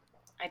jaunty.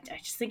 I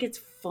just think it's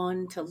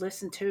fun to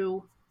listen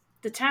to.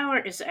 The Tower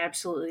is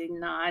absolutely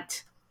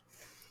not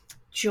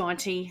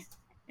jaunty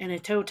and a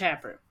toe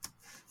tapper.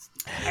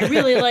 I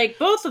really like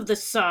both of the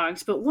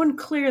songs, but one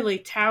clearly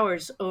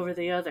towers over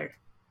the other.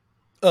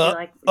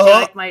 Like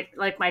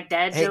my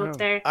dad joke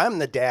there. I'm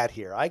the dad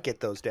here. I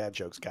get those dad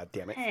jokes. God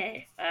damn it.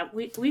 Hey,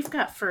 we've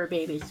got fur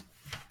babies.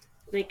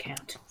 They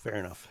count. Fair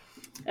enough.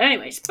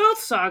 Anyways, both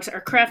songs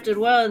are crafted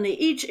well, and they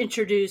each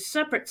introduce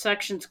separate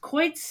sections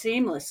quite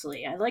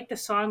seamlessly. I like the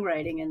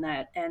songwriting in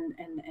that, and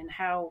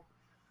how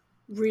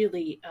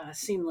really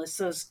seamless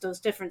those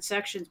different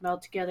sections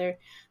meld together.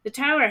 The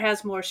Tower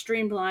has more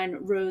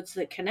streamlined roads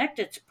that connect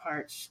its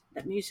parts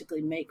that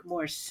musically make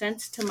more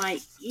sense to my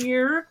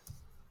ear.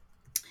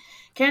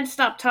 Can't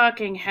Stop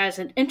Talking has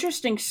an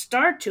interesting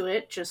start to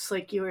it, just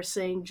like you were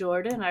saying,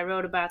 Jordan. I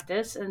wrote about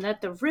this, and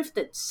that the riff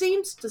that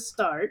seems to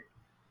start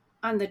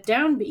on the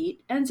downbeat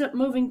ends up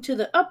moving to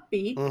the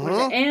upbeat or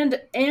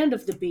the and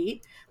of the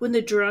beat when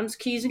the drums,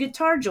 keys, and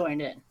guitar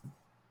join in.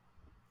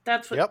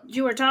 That's what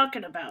you were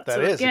talking about.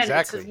 That is,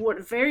 exactly.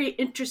 It's very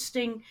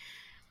interesting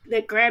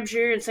that grabs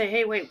your ear and say,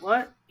 hey, wait,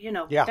 what?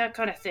 That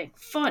kind of thing.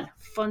 Fun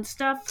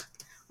stuff.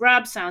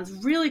 Rob sounds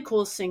really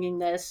cool singing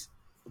this.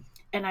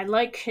 And I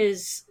like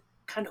his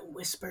kind of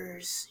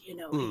whispers, he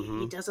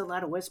does a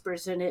lot of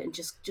whispers in it and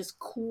just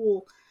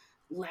cool,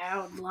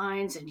 loud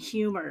lines and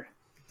humor.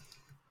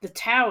 The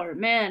Tower,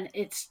 man,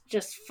 it's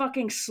just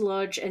fucking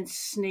sludge and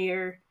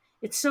snare.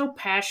 It's so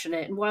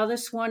passionate, and while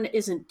this one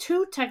isn't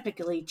too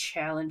technically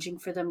challenging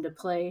for them to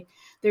play,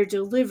 their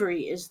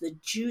delivery is the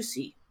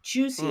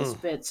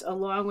juiciest bits,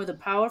 along with the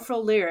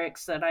powerful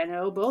lyrics that I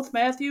know both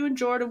Matthew and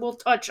Jordan will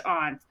touch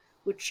on,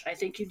 which I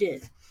think you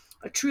did.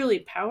 A truly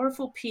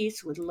powerful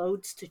piece with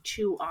loads to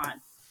chew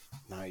on.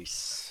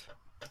 Nice.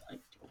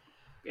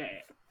 Yeah.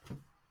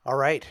 All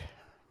right,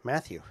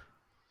 Matthew.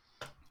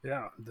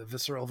 Yeah, the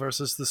visceral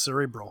versus the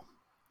cerebral.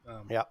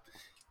 I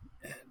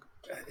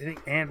think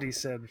Andy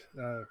said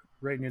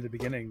right near the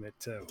beginning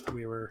that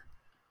we were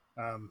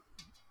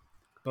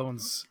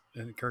Bones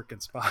and Kirk and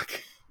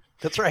Spock.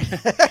 That's right.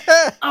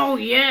 Oh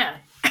yeah.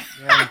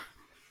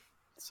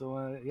 So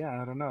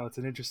I don't know. It's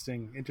an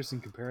interesting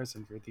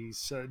comparison for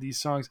these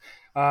songs.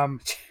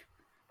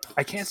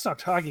 I Can't Stop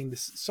Talking.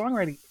 This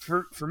songwriting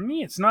for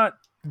me, it's not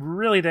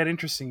really that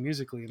interesting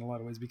musically in a lot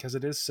of ways because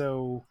it is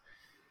so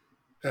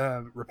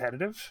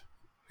repetitive.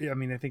 I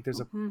mean, I think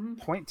there's a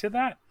point to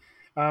that.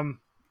 I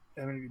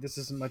mean, this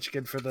isn't much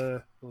good for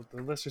the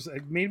listeners.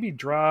 It made me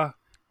draw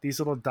these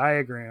little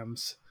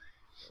diagrams.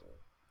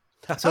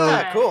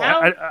 So cool.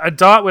 A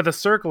dot with a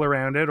circle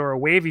around it or a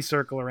wavy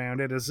circle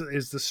around it is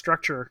the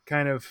structure,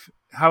 kind of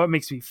how it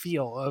makes me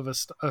feel of a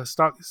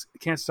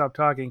can't stop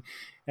talking,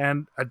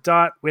 and a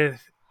dot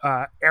with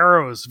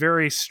arrows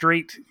very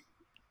straight,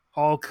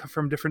 all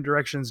from different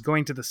directions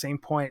going to the same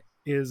point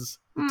is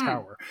the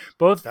tower.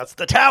 That's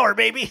the tower,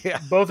 baby.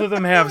 Both of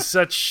them have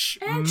such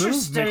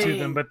movement to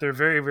them, but they're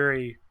very,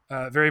 very,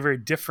 very, very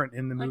different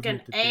in the like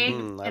movement. Like an egg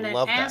and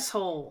an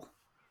asshole.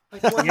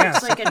 Like one yeah,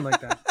 looks like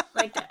like that.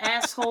 Like the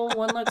asshole,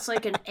 one looks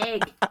like an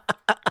egg.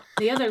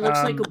 The other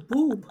looks like a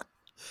boob.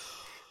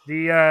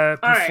 The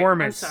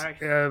performance right,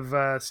 of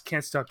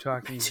Can't Stop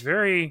Talking is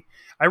very...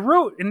 I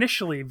wrote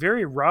initially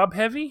very Rob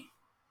heavy,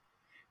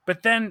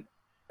 but then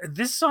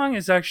this song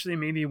is actually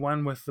maybe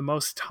one with the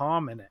most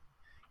Tom in it.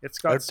 It's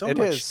got so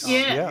much Tom.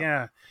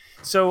 Yeah.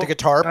 So the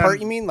guitar part,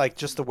 you mean, like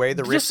just the way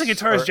the riffs just the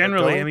guitars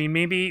generally. going? I mean,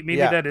 maybe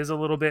that is a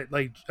little bit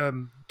like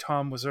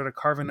Tom was sort of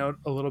carving out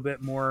a little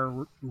bit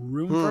more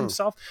room for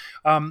himself.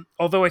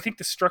 Although I think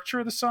the structure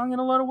of the song, in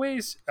a lot of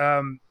ways,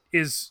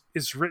 is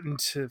written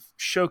to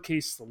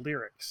showcase the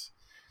lyrics.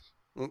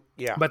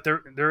 Yeah, but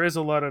there is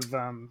a lot of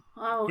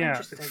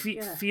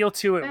feel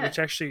to it, which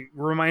actually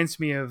reminds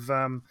me of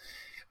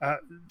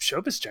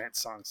Showbiz Giant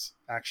songs,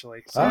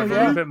 actually. So a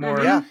little bit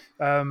more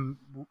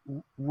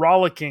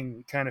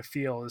rollicking kind of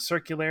feel, the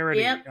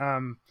circularity. Yep.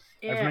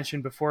 I've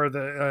mentioned before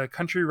the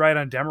Country Ride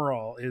on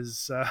Demerol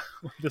is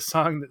the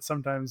song that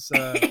sometimes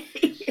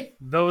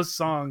those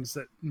songs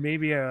that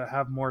maybe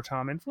have more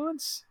Tom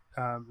influence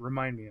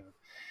remind me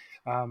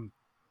of.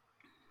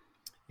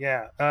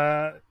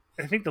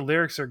 I think the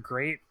lyrics are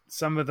great.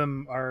 Some of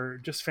them are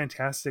just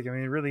fantastic. I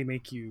mean, they really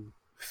make you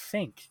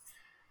think.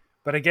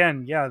 But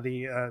again,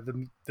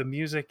 the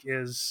music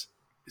is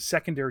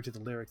secondary to the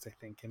lyrics, I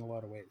think, in a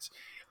lot of ways.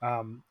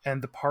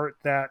 And the part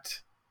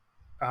that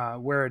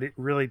where it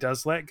really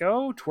does let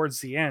go towards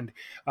the end,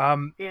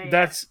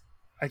 that's,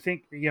 I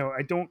think,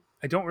 I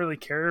don't really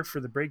care for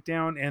the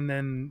breakdown and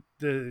then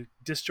the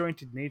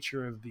disjointed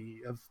nature of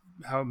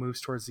how it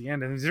moves towards the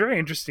end. And it's very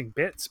interesting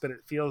bits, but it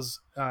feels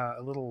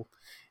a little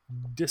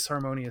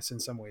disharmonious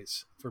in some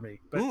ways for me.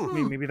 But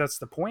maybe that's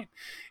the point.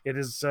 It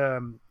is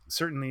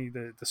certainly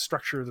the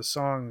structure of the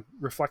song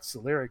reflects the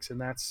lyrics, and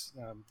that's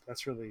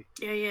really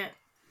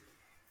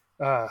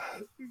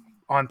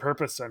on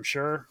purpose, I'm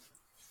sure.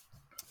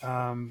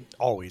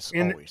 Always.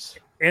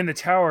 In the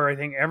tower, I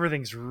think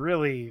everything's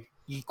really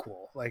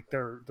equal. Like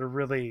they're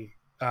really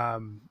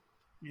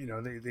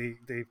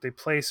they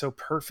play so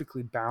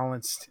perfectly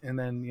balanced, and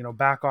then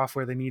back off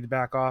where they need to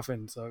back off,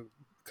 and so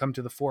come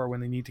to the fore when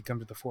they need to come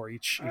to the fore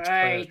each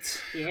player.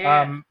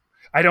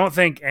 I don't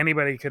think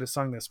anybody could have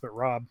sung this but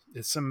Rob.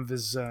 It's some of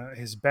his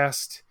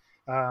best.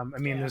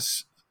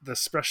 There's the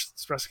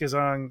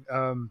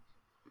Sprechgesang,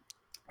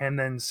 and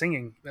then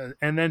singing,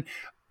 and then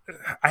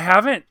I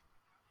haven't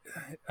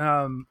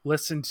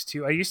listened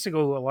to. I used to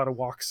go a lot of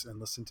walks and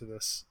listen to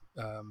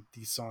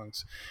these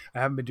songs.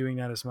 I haven't been doing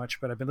that as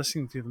much, but I've been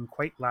listening to them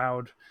quite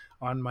loud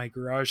on my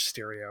garage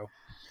stereo.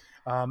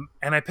 And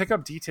I pick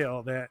up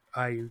detail that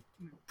I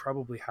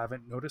probably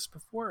haven't noticed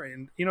before.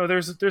 And,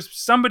 there's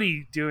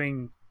somebody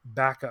doing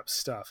backup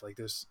stuff, like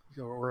there's,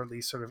 or at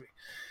least sort of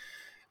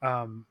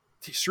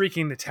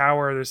streaking the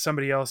tower. There's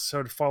somebody else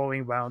sort of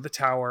following around the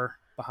tower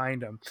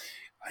behind him.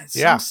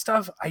 Some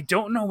stuff, I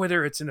don't know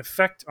whether it's an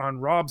effect on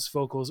Rob's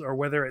vocals or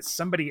whether it's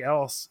somebody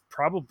else,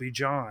 probably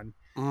John,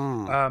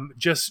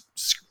 just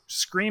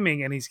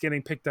screaming, and he's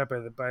getting picked up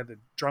by the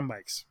drum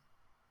mics.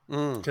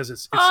 Because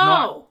it's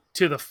not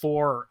to the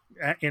fore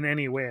in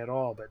any way at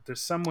all, but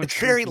there's someone. It's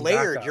very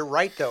layered. You're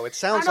right, though. It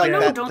sounds like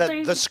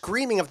the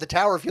screaming of the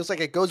tower feels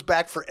like it goes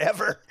back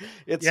forever.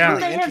 It's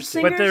really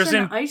interesting. But there's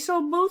an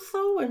ISO booth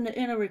though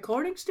in a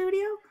recording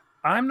studio.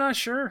 I'm not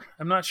sure.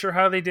 I'm not sure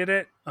how they did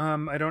it.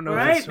 I don't know.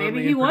 Right?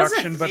 Maybe he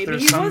wasn't. But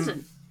there's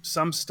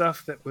some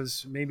stuff that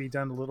was maybe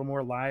done a little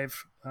more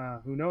live.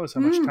 Who knows how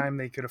much time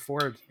they could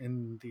afford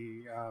in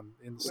the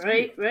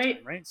studio,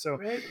 right? So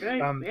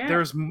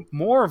there's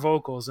more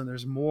vocals and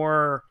there's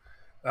more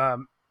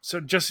so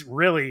just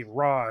really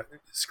raw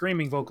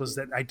screaming vocals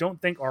that I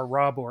don't think are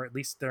Rob, or at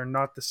least they're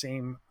not the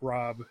same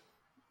Rob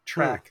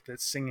track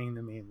that's singing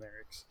the main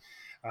lyrics,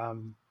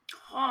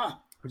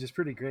 which is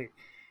pretty great.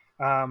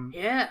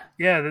 The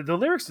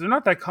lyrics, they're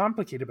not that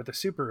complicated, but they're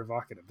super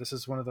evocative. This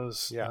is one of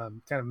those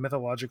kind of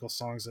mythological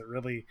songs that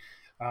really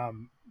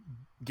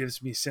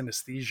gives me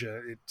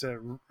synesthesia.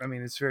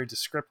 It's very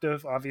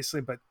descriptive,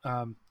 obviously, but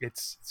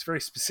it's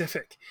very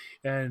specific,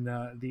 and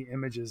the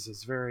images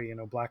is very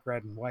black,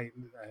 red, and white,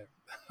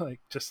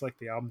 just like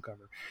the album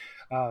cover.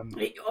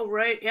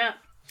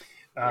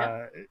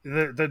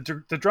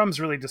 The drums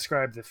really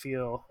describe the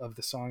feel of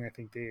the song. I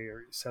think they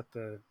set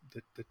the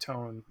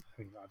tone.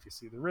 I mean,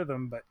 obviously the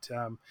rhythm, but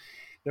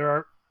there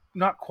are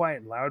not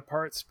quiet, loud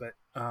parts, but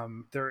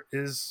there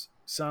is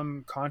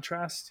some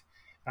contrast,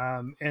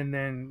 and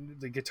then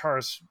the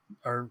guitars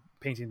are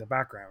painting the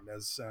background,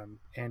 as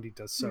Andy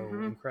does so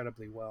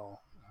incredibly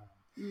well.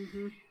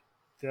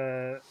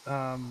 The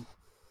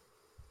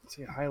let's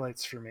see,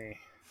 highlights for me,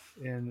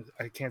 and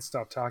I Can't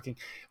Stop Talking.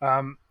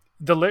 Some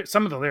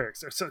of the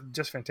lyrics are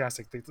just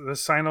fantastic. The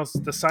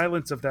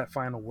silence of that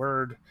final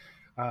word,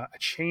 a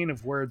chain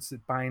of words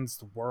that binds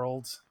the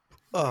world.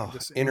 Oh,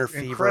 Just inner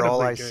fever,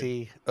 all I good.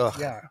 see. Ugh,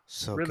 Yeah,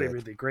 so really, good.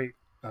 really great,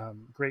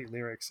 great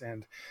lyrics,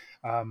 and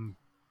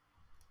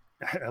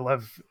I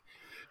love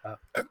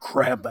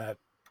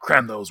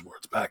Cram those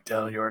words back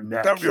down your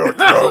neck.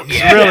 Oh, it's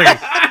yeah. really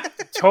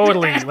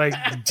totally like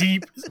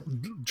deep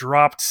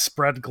dropped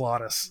spread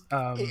glottis.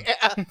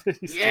 Yeah.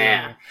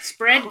 Yeah,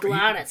 spread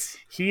glottis.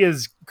 He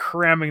is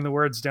cramming the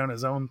words down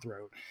his own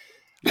throat.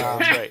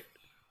 That's right.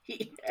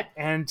 Yeah.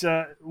 And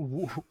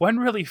one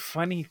really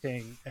funny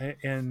thing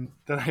and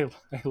that I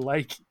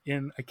like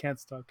in I Can't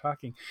Stop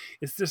Talking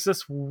is there's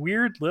this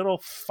weird little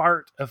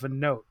fart of a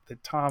note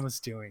that Tom is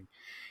doing.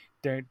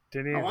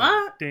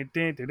 What? And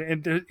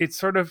it's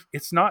sort of,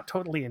 it's not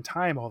totally in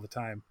time all the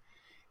time.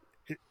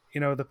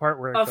 The part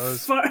where it goes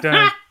it's sort of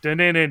Yeah,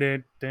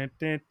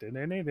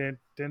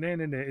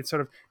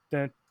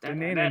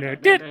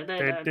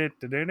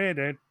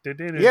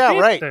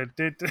 right.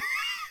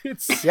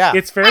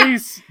 It's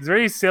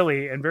very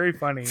silly and very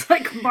funny. It's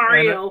like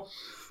Mario. And,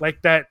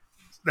 like that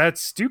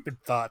stupid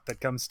thought that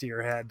comes to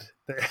your head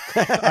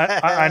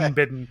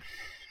unbidden.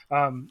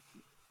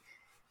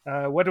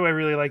 What do I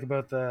really like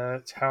about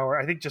the Tower?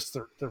 I think just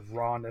the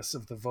rawness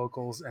of the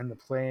vocals and the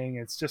playing.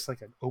 It's just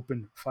like an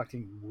open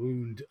fucking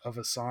wound of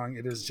a song.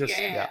 It is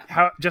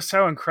just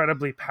how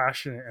incredibly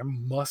passionate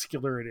and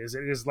muscular it is.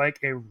 It is like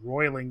a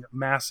roiling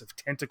mass of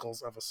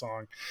tentacles of a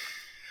song.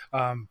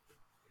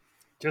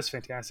 Just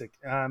fantastic.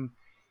 And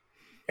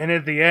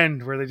at the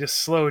end where they just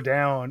slow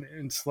down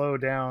and slow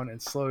down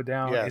and slow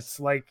down, it's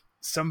like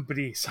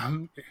somebody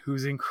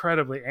who's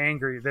incredibly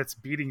angry that's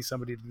beating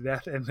somebody to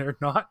death, and they're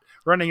not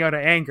running out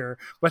of anger,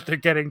 but they're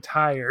getting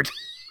tired.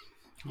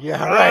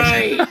 Yeah,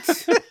 right.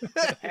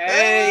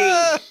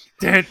 Hey.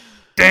 Dun,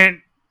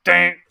 dun,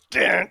 dun,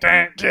 dun,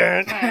 dun,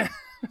 dun.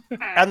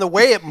 And the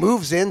way it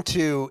moves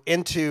into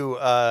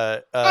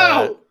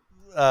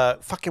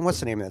fucking what's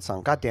the name of that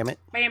song? God damn it.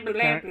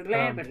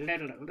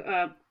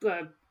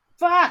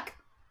 Fuck.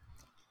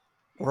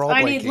 We're all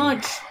I blanking. Need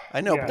Lunch. I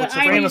know, Yeah. but what's I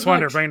the Need Brainless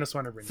Wonder. Brainless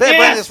Wonder.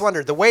 Brainless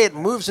Wonder. The way it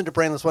moves into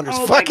Brainless Wonder is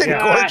Oh my fucking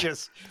God.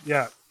 gorgeous.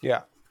 Yeah.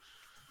 Yeah.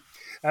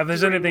 If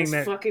there's anything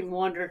that fucking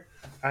wonder.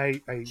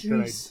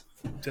 that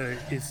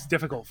is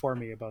difficult for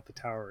me about the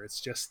Tower,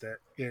 it's just that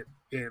it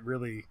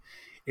really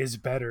is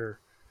better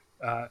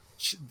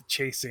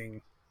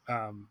chasing.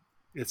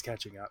 It's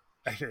catching up,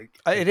 I think.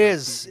 It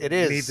is.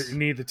 You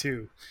need the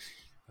two.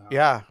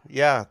 Yeah.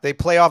 They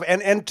play off,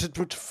 and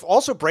to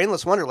also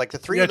Brainless Wonder, like the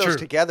three of those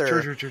together.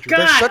 True. God,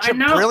 There's such I a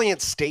know.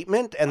 brilliant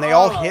statement, and they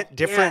all hit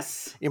different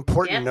yes.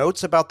 important Yep.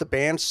 notes about the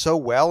band so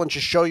well, and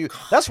just show you.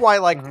 That's why,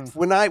 like,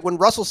 when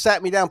Russell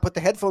sat me down, put the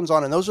headphones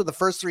on, and those are the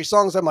first three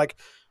songs, I'm like,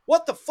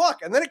 what the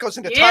fuck? And then it goes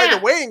into Tired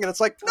of Waiting, and it's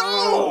like,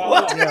 no,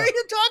 what are you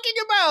talking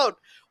about?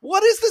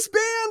 What is this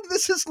band?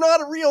 This is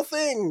not a real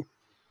thing.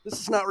 This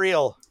is not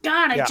real.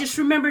 God, I just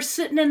remember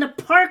sitting in the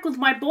park with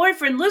my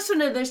boyfriend,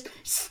 listening to this,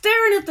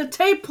 staring at the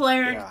tape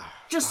player,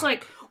 just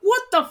like,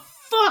 what the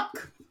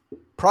fuck?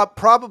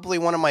 Probably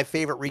one of my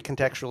favorite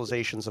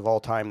recontextualizations of all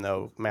time,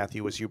 though,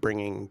 Matthew, was you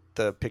bringing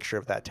the picture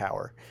of that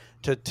tower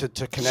to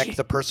connect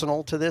the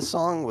personal to this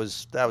song.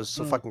 That was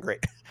so fucking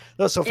great.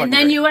 That was so fucking And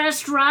then great. you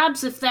asked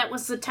Robs if that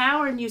was the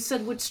Tower, and you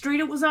said what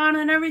street it was on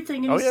and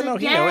everything, and he said,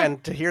 he knew.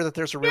 And to hear that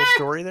there's a real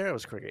story there, it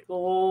was great.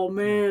 Oh,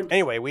 man.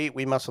 Anyway,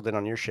 we muscled in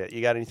on your shit.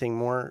 You got anything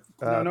more,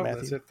 No,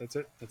 Matthew? that's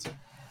it.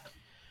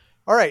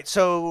 All right,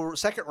 so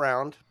second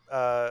round.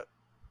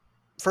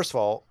 First of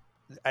all,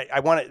 I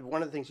wanted,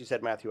 one of the things you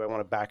said, Matthew, I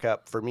want to back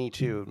up. For me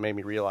too, it made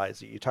me realize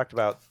that you talked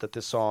about that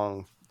this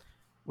song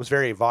was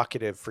very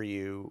evocative for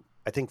you.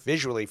 I think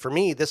visually, for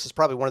me, this is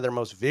probably one of their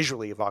most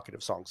visually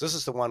evocative songs. This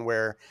is the one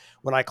where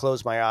when I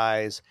close my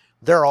eyes,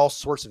 there are all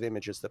sorts of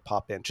images that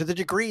pop in, to the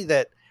degree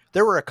that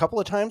there were a couple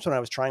of times when I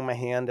was trying my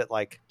hand at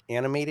like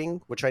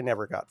animating, which I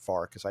never got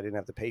far because I didn't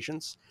have the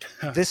patience.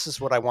 This is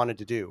what I wanted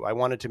to do. I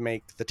wanted to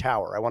make the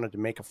Tower. I wanted to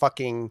make a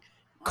fucking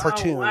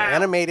cartoon,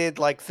 animated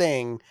like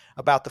thing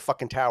about the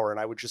fucking Tower, and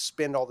I would just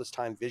spend all this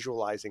time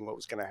visualizing what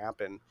was going to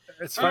happen.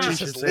 It's It funny you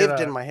just should say lived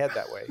that. in my head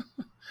that way.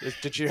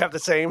 Did you have the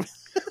same?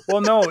 Well,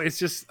 no, it's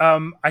just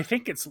I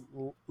think it's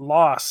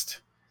lost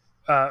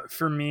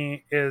for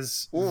me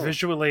is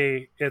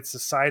visually it's a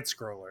side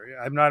scroller.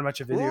 I'm not much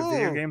of a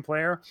video game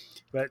player,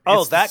 but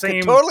it's that the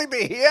same, could totally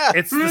be. Yeah,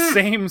 it's the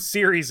same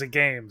series of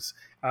games.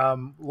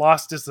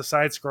 Lost is the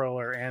side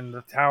scroller, and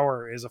the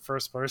Tower is a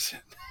first person.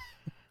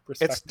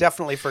 It's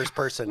definitely first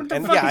person. What the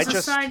And fuck yeah, is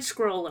a side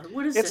scroller?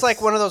 What is it's this?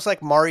 like one of those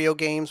like Mario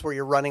games where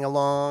you're running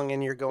along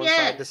and you're going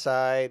side to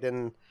side,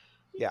 and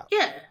Yeah.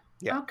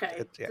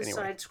 Okay. Anyway.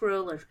 Side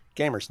scroller.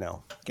 Gamers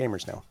know.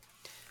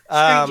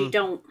 Strange you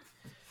don't.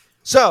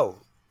 So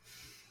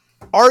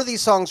Are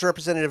these songs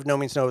representative of No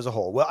Means No as a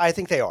whole? Well, I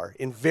think they are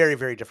in very,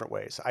 very different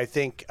ways. I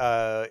think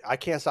I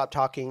Can't Stop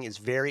Talking is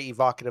very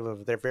evocative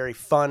of their very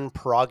fun,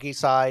 proggy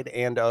side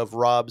and of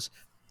Rob's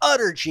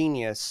utter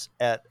genius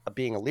at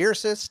being a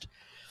lyricist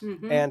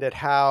and at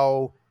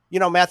how,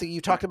 Matthew,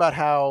 you talked about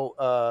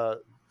how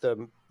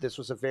this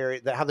was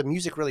how the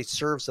music really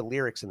serves the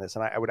lyrics in this.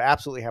 And I would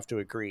absolutely have to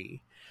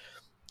agree.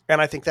 And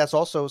I think that's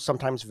also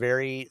sometimes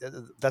very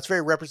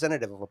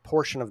representative of a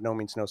portion of No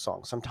Means No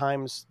song.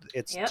 Sometimes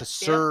it's to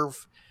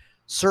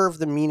serve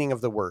the meaning of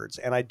the words.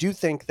 And I do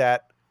think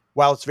that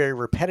while it's very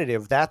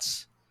repetitive, that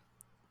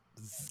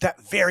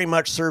very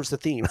much serves the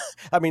theme.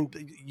 I mean,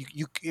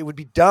 it would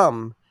be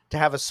dumb to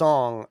have a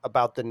song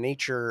about the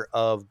nature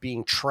of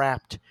being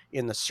trapped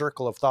in the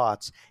circle of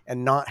thoughts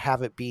and not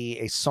have it be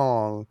a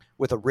song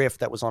with a riff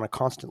that was on a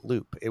constant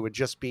loop. It would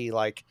just be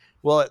like,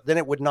 well, then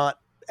it would not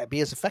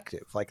be as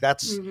effective. Like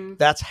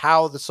that's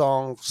how the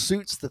song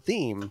suits the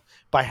theme,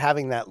 by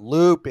having that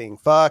looping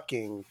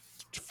fucking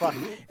fuck.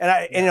 And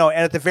and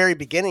at the very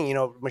beginning,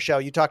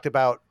 Michelle, you talked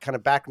about kind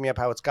of backing me up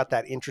how it's got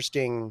that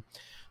interesting,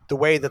 the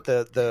way that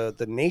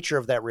the nature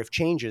of that riff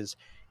changes.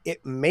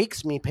 It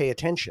makes me pay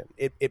attention.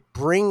 It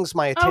brings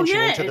my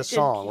attention into the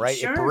song, right?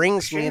 It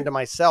brings me into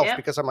myself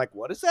because I'm like,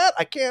 what is that?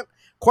 I can't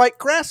quite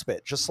grasp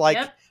it. Just like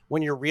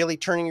when you're really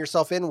turning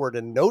yourself inward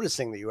and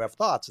noticing that you have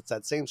thoughts, it's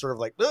that same sort of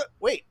like,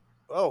 wait,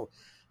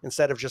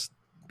 instead of just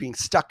being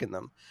stuck in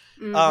them.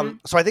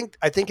 So I think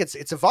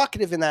it's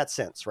evocative in that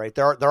sense, right?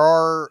 There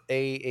are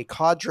a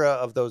cadre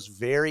of those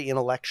very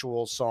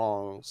intellectual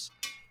songs,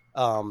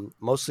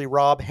 mostly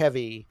Rob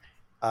heavy,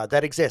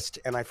 that exist,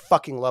 and I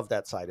fucking love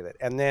that side of it.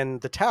 And then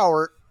the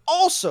Tower,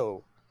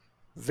 also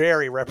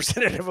very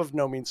representative of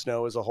No Means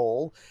No as a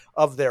whole,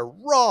 of their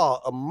raw,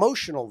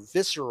 emotional,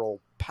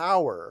 visceral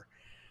power,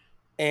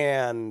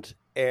 and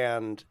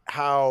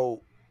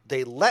how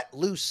they let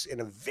loose in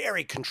a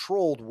very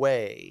controlled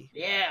way.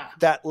 Yeah.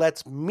 That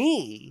lets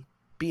me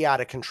be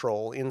out of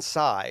control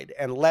inside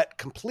and let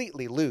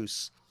completely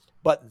loose,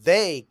 but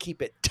they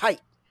keep it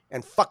tight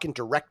and fucking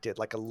directed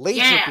like a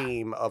laser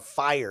beam of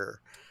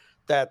fire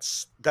that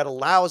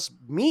allows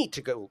me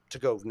to go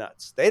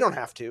nuts. They don't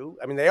have to.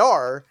 I mean, they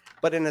are,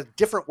 but in a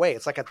different way.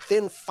 It's like a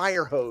thin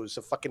fire hose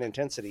of fucking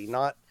intensity,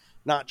 not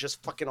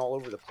just fucking all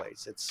over the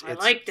place. I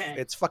like that.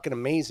 It's fucking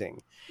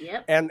amazing.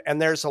 Yep. And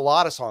there's a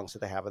lot of songs that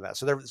they have in that.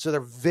 So they're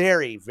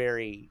very,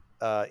 very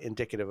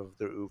indicative of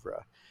the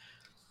oeuvre.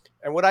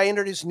 And would I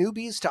introduce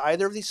newbies to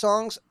either of these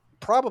songs?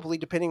 Probably,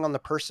 depending on the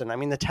person. I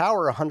mean, the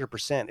Tower,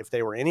 100%. If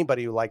they were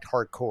anybody who liked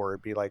hardcore,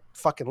 it'd be like,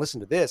 fucking listen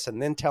to this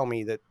and then tell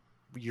me that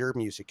your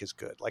music is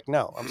good. Like,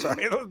 no, I'm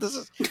sorry.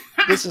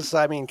 This is.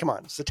 I mean, come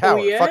on, it's the Tower.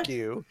 Oh, yeah? Fuck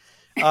you.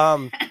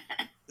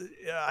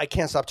 I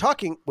Can't Stop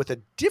Talking with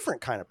a different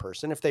kind of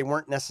person. If they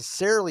weren't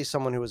necessarily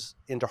someone who was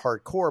into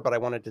hardcore, but I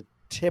wanted to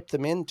tip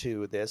them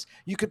into this,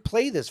 you could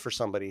play this for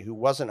somebody who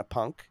wasn't a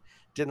punk,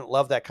 didn't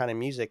love that kind of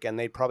music, and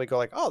they'd probably go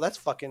like, oh, that's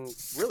fucking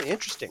really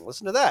interesting.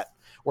 Listen to that.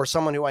 Or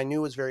someone who I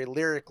knew was very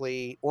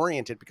lyrically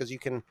oriented, because you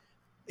can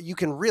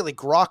really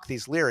grok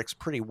these lyrics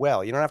pretty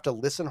well. You don't have to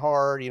listen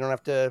hard. You don't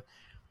have to,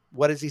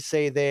 what does he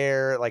say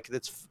there? Like,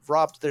 it's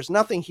Rob, there's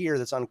nothing here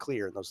that's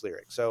unclear in those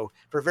lyrics. So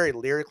for a very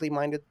lyrically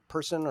minded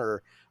person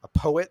or a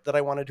poet that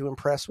I wanted to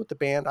impress with the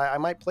band, I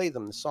might play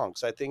them the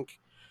songs. I think,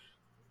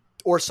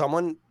 or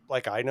someone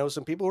like, I know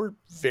some people who are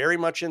very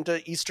much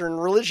into Eastern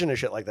religion and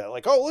shit like that.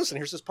 Like, oh, listen,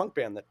 here's this punk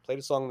band that played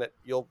a song that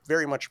you'll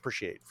very much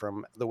appreciate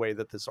from the way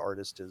that this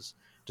artist is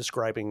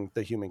describing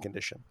the human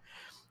condition.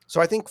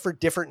 So I think for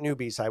different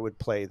newbies, I would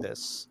play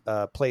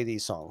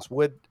these songs.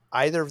 Would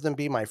either of them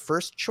be my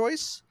first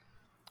choice?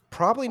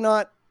 Probably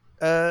not.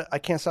 I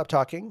Can't Stop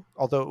Talking,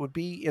 although it would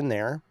be in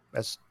there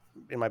as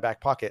in my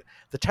back pocket.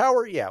 The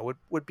Tower,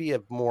 would be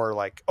a more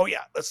like, oh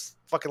yeah, let's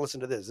fucking listen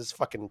to this. This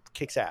fucking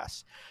kicks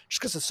ass.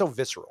 Just because it's so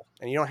visceral,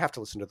 and you don't have to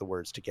listen to the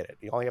words to get it.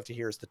 All you have to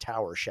hear is the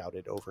Tower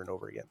shouted over and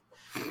over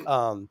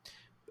again.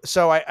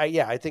 So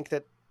I think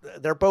that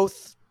they're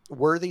both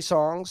worthy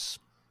songs.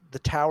 The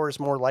Tower is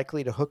more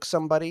likely to hook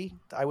somebody,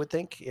 I would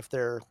think, if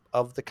they're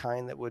of the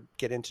kind that would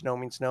get into No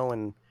Means No,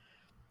 and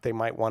they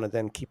might want to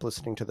then keep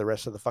listening to the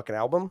rest of the fucking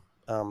album,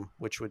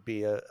 which would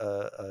be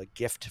a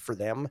gift for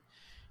them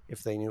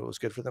if they knew it was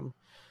good for them.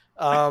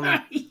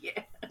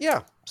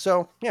 Yeah.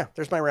 So, yeah,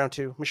 there's my round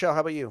two. Michelle,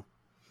 how about you?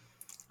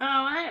 Oh,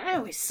 I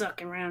always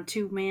suck in round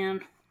two,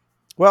 man.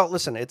 Well,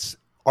 listen,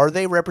 are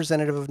they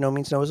representative of No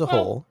Means No as a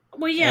whole?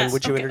 Well, yes. And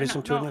would you introduce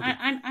them to a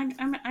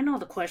newbie? I know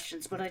the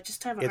questions, but I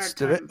just have a hard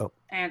time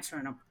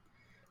answering them.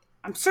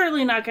 I'm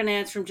certainly not going to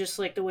answer them just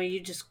like the way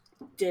you just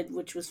did,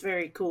 which was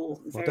very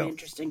cool and very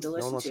interesting to listen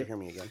to. No one wants to hear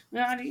me again.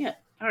 Not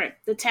yet. All right.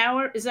 The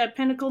Tower, is that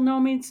pinnacle No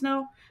Means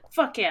No?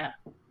 Fuck yeah.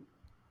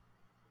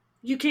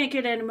 You can't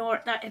get any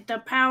more.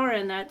 The power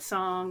in that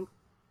song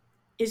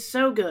is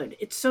so good.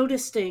 It's so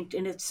distinct,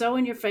 and it's so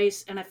in your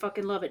face, and I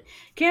fucking love it.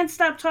 Can't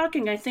Stop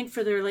Talking, I think,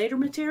 for their later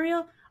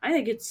material, I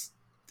think it's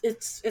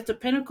a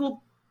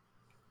pinnacle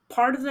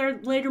part of their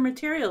later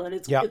material, and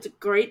it's a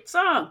great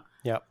song.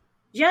 Yep.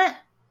 Yeah.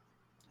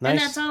 Nice. And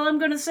that's all I'm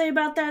going to say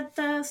about that.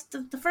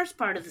 The first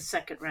part of the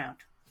second round.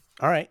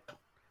 All right.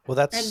 Well,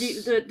 that's And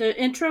the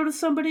intro to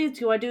somebody.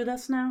 Do I do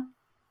this now?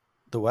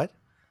 the what?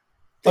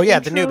 The The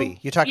intro? newbie.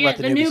 You talked about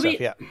the newbie stuff.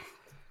 Yeah.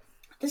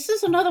 This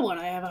is another one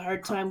I have a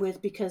hard time with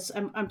because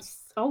I'm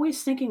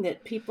always thinking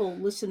that people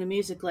listen to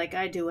music like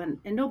I do, and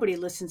nobody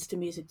listens to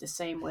music the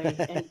same way.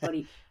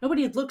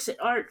 Nobody looks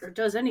at art or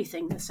does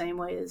anything the same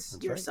way as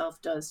That's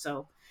yourself does.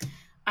 So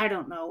I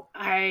don't know.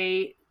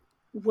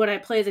 Would I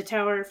play the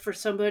Tower for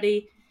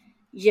somebody?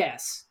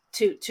 Yes.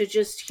 To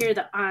just hear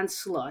the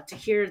onslaught, to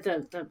hear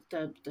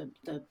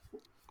the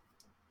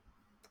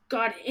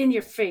God in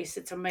your face,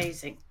 it's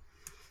amazing.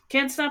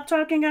 Can't stop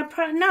talking.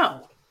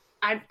 No.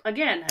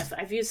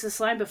 I've used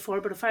this line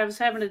before, but if I was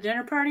having a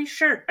dinner party,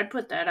 sure, I'd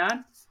put that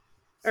on,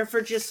 or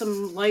for just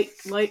some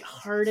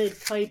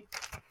light-hearted type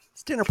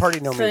It's dinner party,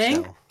 no thing.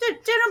 means no.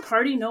 Dinner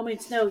party, no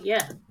means no.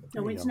 Yeah,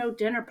 no you means go. no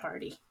dinner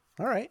party.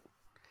 All right.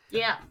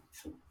 Yeah.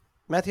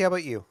 Matthew, how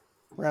about you?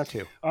 Round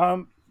 2.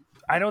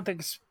 I don't think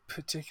it's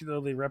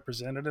particularly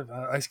representative.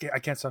 I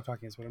can't stop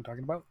talking is what I'm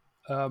talking about.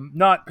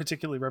 Not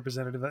particularly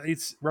representative.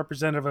 It's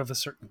representative of a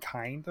certain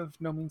kind of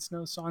No Means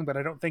No song, but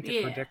I don't think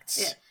it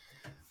predicts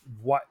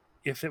what,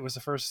 if it was the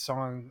first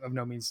song of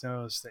No Means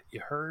No's that you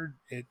heard,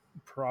 it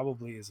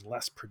probably is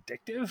less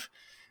predictive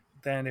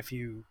than if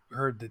you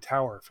heard The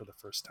Tower for the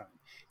first time.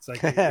 It's like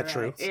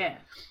True. Yeah.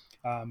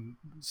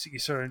 So you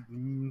sort of,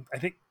 I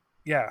think,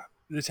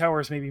 The Tower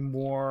is maybe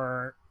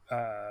more.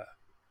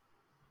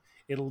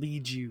 It'll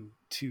lead you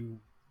to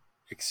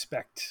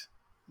expect.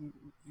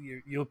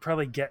 You'll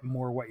probably get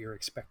more what you're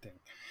expecting,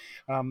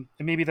 and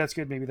maybe that's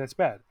good, maybe that's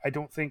bad. I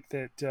don't think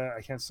that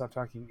I Can't Stop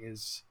Talking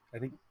is. I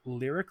think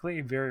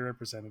lyrically very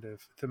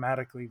representative,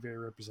 thematically very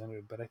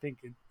representative, but I think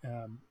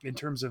in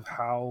terms of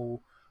how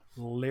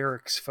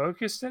lyrics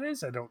focused it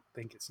is, I don't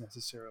think it's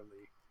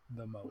necessarily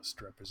the most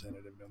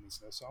representative No Means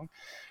No song.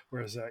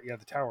 Whereas,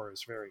 The Tower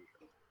is very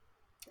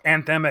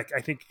anthemic.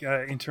 I think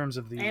in terms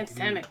of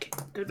Anthemic.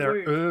 Good their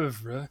word.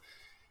 oeuvre,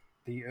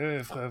 the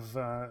oeuvre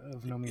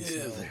of No Means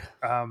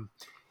No.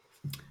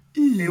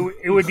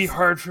 It would be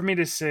hard for me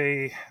to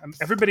say.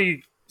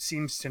 Everybody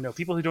seems to know.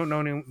 People who don't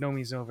know No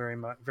Means No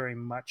very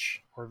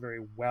much or very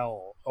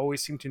well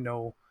always seem to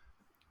know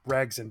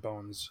Rags and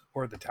Bones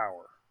or The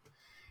Tower,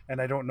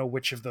 and I don't know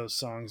which of those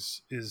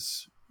songs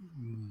is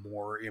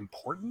more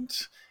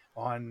important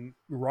on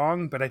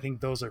Wrong, but I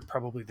think those are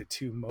probably the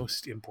two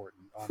most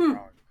important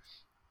on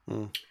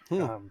Wrong.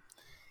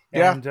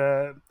 And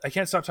I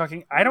Can't Stop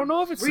Talking. I don't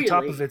know if it's the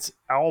top of its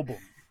album,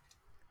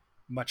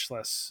 much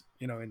less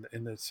in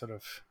the sort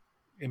of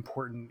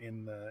important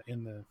in the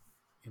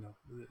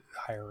the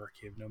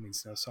hierarchy of No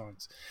Means No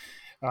songs.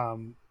 I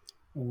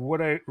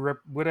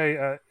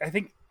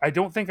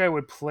don't think I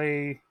would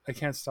play I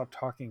Can't Stop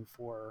Talking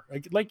for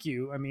like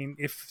you. I mean,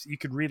 if you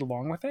could read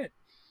along with it,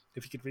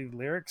 if you could read the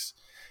lyrics,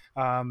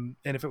 and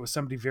if it was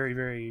somebody very,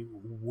 very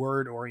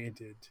word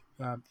oriented,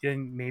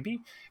 then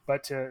maybe.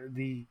 But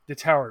the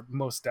Tower,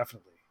 most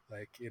definitely,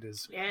 like it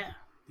is. Yeah.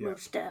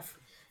 Most def.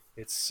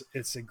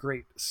 It's a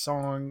great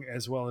song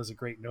as well as a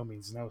great No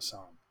Means No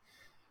song.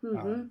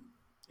 Mm-hmm.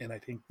 And I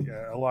think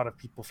a lot of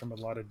people from a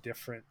lot of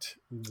different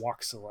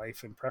walks of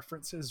life and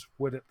preferences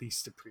would at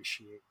least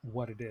appreciate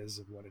what it is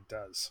and what it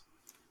does.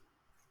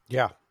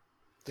 Yeah.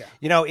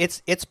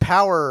 Its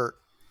power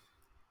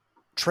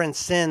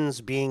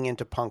transcends being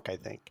into punk. I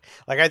think.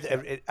 Like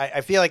I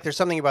feel like there's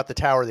something about the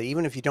Tower that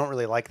even if you don't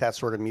really like that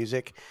sort of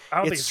music, I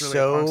don't think it's really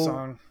a punk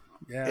song.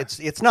 Yeah.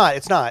 It's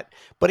not.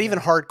 But even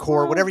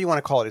hardcore, whatever you want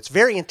to call it, it's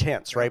very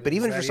intense, right? But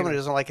even if you're someone who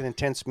doesn't like an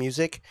intense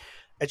music,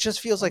 it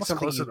just feels like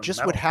something you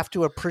just would have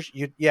to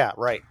appreciate. Yeah,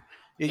 right.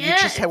 You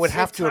just would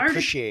have to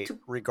appreciate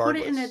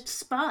regardless. Put it in its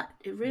spot.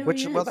 It really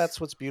is. Well, that's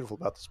what's beautiful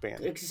about this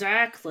band.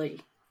 Exactly.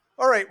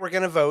 All right, we're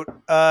gonna vote.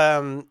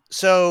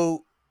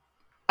 So,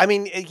 I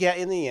mean, yeah,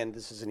 in the end,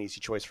 this is an easy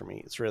choice for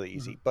me. It's really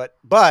easy, but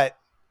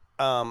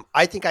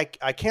I think I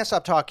Can't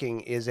Stop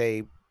Talking is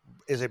a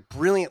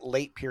brilliant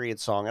late period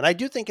song, and I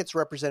do think it's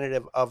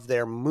representative of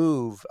their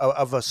move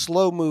of a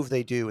slow move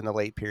they do in the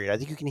late period. I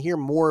think you can hear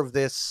more of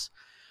this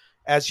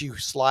as you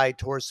slide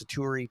towards the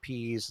tour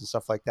EPs and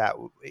stuff like that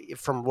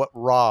from what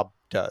Rob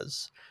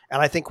does.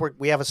 And I think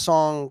we have a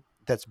song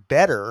that's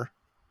better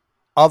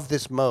of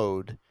this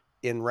mode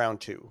in round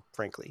 2,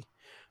 frankly,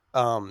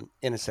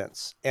 in a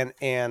sense. And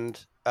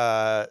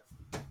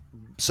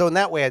so in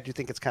that way, I do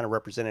think it's kind of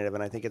representative,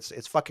 and I think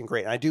it's fucking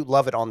great. And I do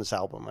love it on this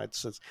album.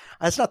 It's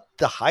not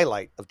the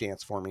highlight of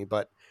dance for me,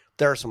 but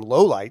there are some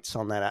lowlights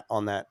on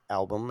that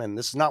album, and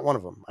this is not one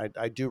of them.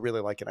 I do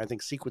really like it. I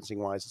think sequencing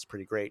wise, it's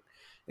pretty great.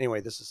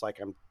 Anyway, this is like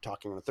I'm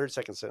talking in a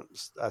 30-second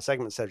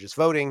segment instead of just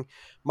voting.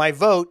 My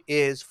vote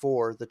is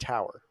for The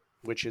Tower,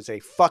 which is a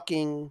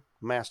fucking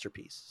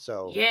masterpiece.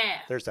 So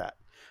there's that.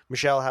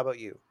 Michelle, how about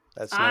you?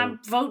 I'm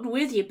voting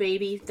with you,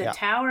 baby. The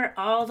Tower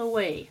all the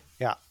way.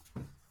 Yeah.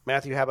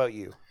 Matthew, how about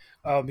you?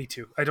 Oh, me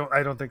too. I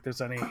don't think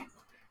there's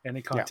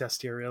any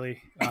contest here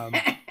really.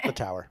 The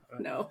Tower.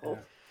 No.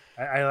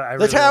 I the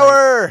really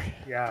Tower.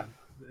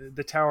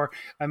 The Tower.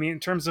 I mean, in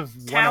terms of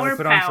what I Tower would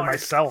put on for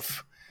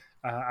myself,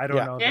 I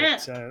don't know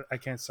that I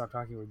Can't Stop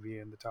Talking would be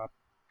in the top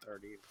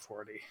 30 to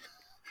 40.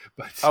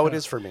 But it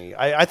is for me.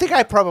 I think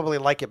I probably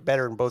like it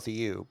better than both of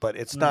you, but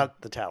it's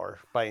not the Tower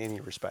by any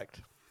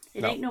respect.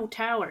 It ain't no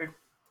Tower.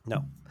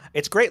 No.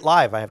 It's great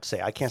live, I have to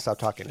say. I can't stop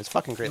talking. It's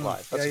fucking great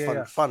live. That's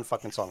a fun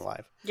fucking song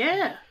live.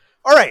 Yeah.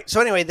 All right. So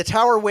anyway, the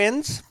Tower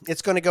wins.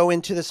 It's going to go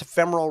into this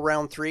ephemeral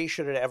round 3,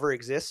 should it ever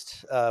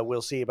exist.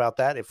 We'll see about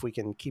that if we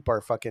can keep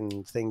our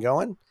fucking thing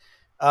going.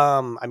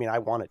 I mean, I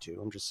want it to.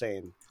 I'm just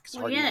saying. It's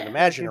hard to even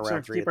imagine a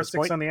round 3 keep at our this sticks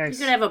point. on the You ice.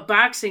 could have a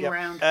boxing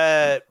round.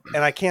 And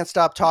I Can't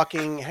Stop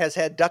Talking has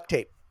had duct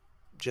tape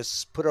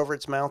just put over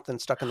its mouth and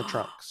stuck in the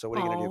trunk. So what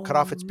are you going to do? Cut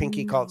off its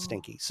pinky, call it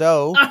stinky.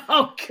 So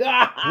Oh,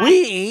 God.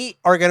 we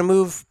are going to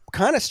move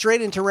kind of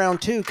straight into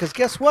round 2 because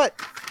guess what?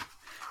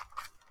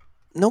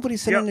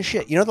 Nobody's sending the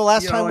shit. You know the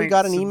last time we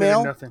got an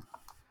email? Nothing.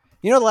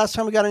 You know the last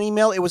time we got an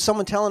email? It was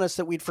someone telling us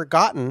that we'd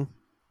forgotten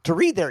to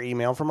read their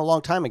email from a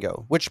long time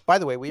ago, which, by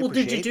the way, we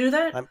appreciate. Did you do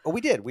that? We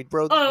did. We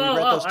read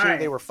those too. Right.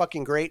 They were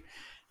fucking great.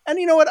 And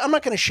you know what? I'm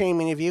not going to shame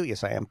any of you.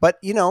 Yes, I am. But,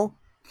 you know,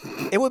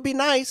 it would be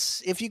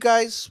nice if you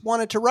guys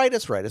wanted to write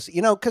us,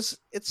 you know, because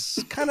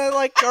it's kind of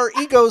like our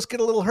egos get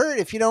a little hurt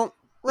if you don't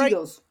write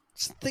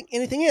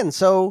anything in.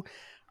 So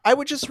I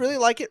would just really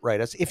like it,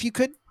 write us. If you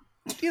could,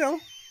 you know,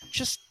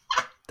 just,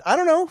 I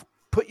don't know,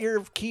 put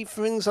your key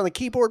things on the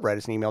keyboard, write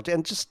us an email,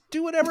 and just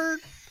do whatever.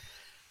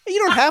 You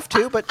don't have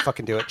to, but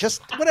fucking do it.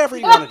 Just whatever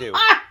you want to do.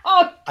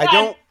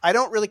 I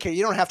don't really care.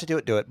 You don't have to do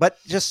it, but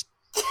just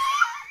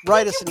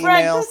write us an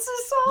email.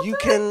 You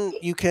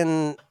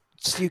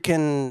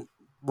can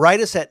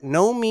write us at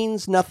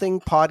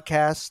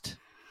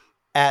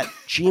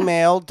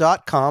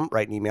nomeansnothingpodcast@gmail.com.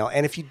 Write an email.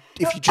 And if you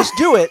just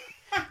do it,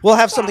 we'll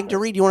have something to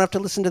read. You won't have to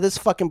listen to this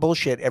fucking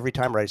bullshit every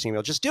time. Write us an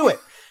email. Just do it.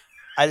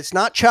 It's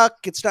not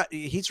Chuck.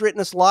 He's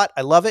written us a lot.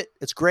 I love it.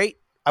 It's great.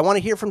 I want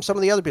to hear from some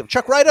of the other people.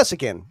 Chuck, write us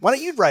again. Why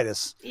don't you write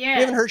us? Yeah. We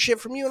haven't heard shit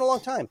from you in a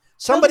long time.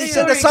 Somebody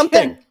send us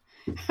something.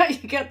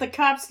 You got the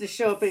cops to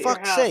show up at your house.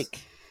 Fuck's sake.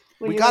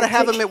 We got to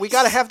have them. We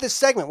got to have this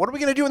segment. What are we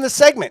going to do in this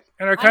segment?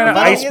 And our kind of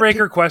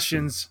icebreaker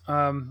questions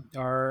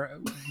are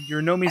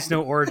your no means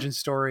no origin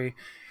story.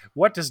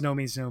 What does no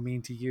means no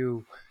mean to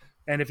you?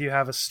 And if you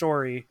have a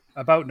story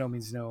about no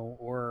means no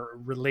or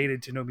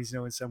related to no means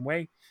no in some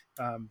way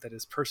that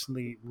is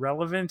personally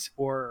relevant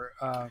or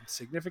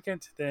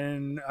significant,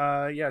 then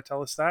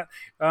tell us that.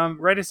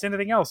 Write us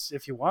anything else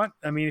if you want.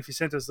 I mean, if you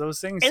sent us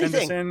those things, send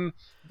us in.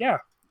 Yeah.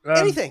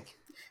 Anything.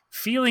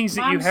 Feelings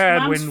that you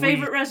had when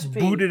we recipe.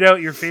 booted out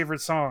your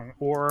favorite song,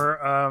 or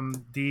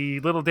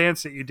the little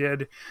dance that you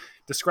did.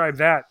 Describe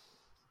that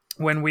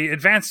when we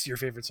advanced your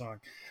favorite song.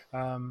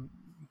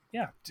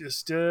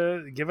 Just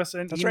give us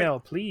an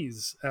email,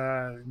 please.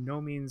 No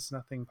means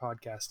nothing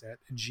podcast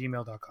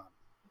 @gmail.com.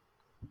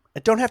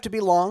 It don't have to be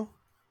long,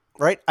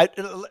 right?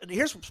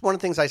 Here's one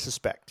of the things I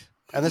suspect,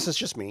 and this is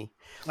just me.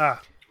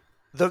 The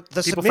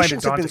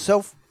submissions have been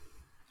so.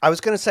 I was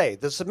going to say,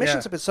 the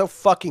submissions have been so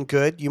fucking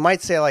good. You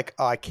might say like,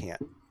 oh, I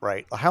can't,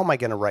 right? How am I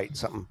going to write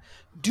something?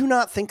 Do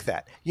not think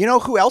that. You know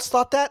who else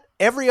thought that?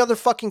 Every other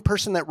fucking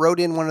person that wrote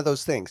in one of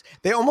those things.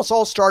 They almost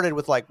all started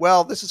with like,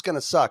 well, this is going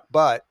to suck,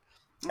 but,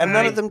 and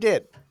none of them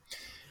did.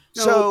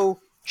 No. So,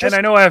 and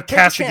I know I have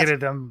castigated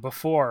them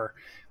before,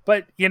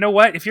 but you know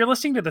what? If you're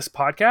listening to this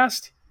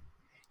podcast,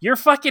 your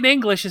fucking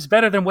English is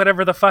better than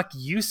whatever the fuck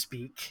you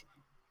speak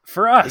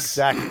for us.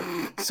 Exactly.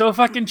 So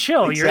fucking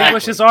chill. Exactly. Your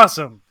English is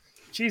awesome.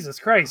 Jesus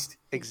Christ.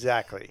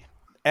 Exactly.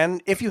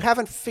 And if you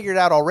haven't figured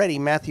out already,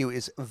 Matthew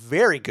is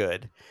very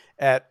good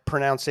at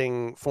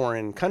pronouncing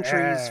foreign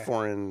countries,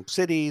 foreign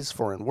cities,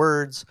 foreign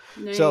words.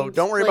 Names, so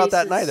don't worry about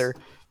that neither.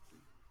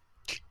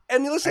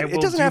 And listen,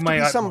 it doesn't have to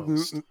be some...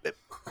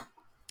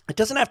 It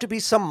doesn't have to be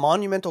some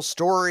monumental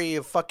story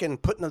of fucking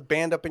putting a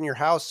band up in your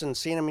house and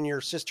seeing them in your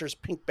sister's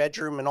pink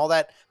bedroom and all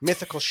that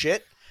mythical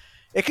shit.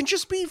 It can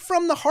just be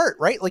from the heart,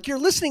 right? Like you're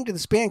listening to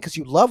this band because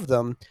you love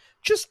them.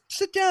 Just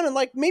sit down and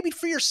like maybe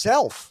for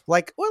yourself,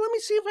 like, well, let me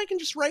see if I can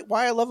just write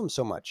why I love them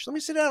so much. Let me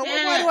sit down.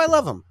 Why do I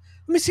love them?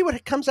 Let me see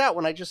what comes out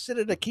when I just sit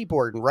at a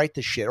keyboard and write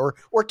this shit, or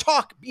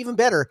talk, even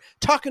better,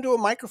 talk into a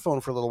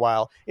microphone for a little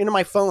while into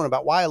my phone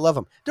about why I love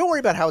them. Don't worry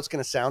about how it's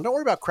going to sound. Don't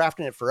worry about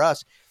crafting it for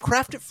us.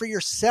 Craft it for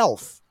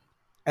yourself,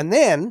 and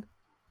then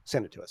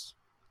send it to us.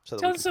 So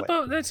tell us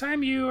about the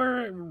time you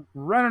were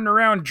running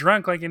around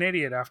drunk like an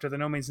idiot after the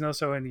No Means No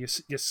So, and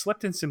you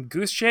slipped in some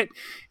goose shit,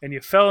 and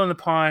you fell in the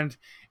pond,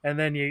 and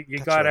then you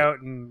got out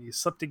and you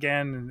slipped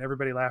again, and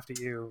everybody laughed at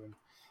you. And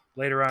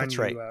later on,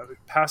 you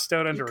passed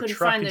out under a truck and shit yourself.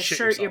 Couldn't find the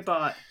shirt you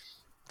bought.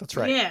 That's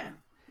right. Yeah.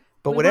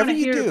 But whatever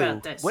you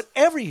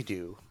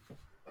do,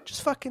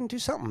 just fucking do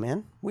something,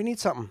 man. We need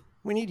something.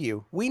 We need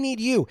you. We need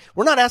you.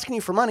 We're not asking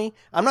you for money.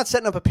 I'm not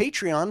setting up a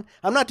Patreon.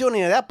 I'm not doing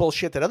any of that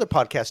bullshit that other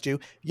podcasts do.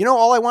 You know,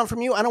 all I want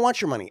from you, I don't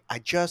want your money. I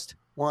just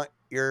want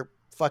your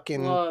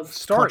fucking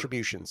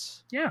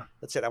contributions. Yeah.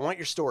 That's it. I want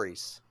your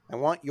stories. I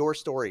want your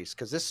stories,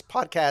 because this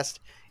podcast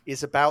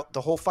is about the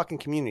whole fucking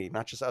community,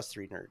 not just us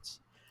three nerds.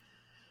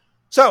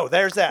 So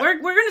there's that. We're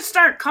going to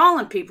start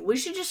calling people. We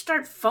should just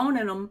start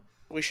phoning them.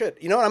 We should.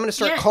 You know what? I'm going to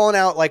start calling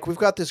out, like, we've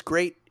got this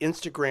great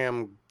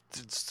Instagram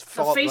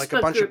like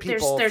a bunch of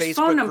people, there's Facebook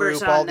phone numbers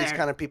group, all on these there.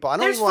 kind of people. I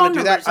don't There's even want to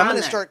phone do that. numbers I'm on going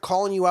to there. start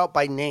calling you out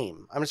by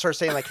name. I'm going to start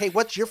saying like, hey,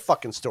 what's your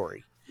fucking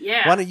story?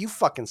 Yeah. Why don't you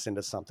fucking send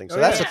us something? So Oh,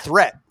 that's yeah. a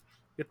threat.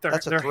 Get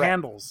That's a their threat.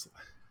 handles.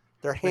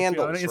 Their Like, on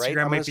handles, right? Instagram I'm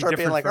might going be to start being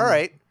different like, from all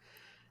right.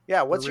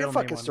 Yeah, what's your real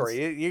fucking name on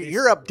story? this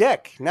You're up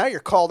deck. Now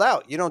you're called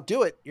out. You don't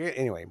do it.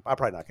 Anyway, I'm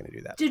probably not going to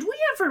do that. Did we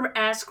ever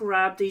ask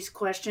Rob these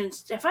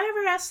questions? Have I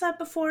ever asked that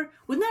before?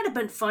 Wouldn't that have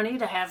been funny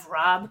to have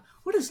Rob?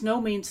 What does no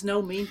means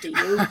no mean to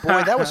you?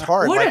 Boy, that was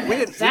hard. Wouldn't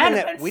we that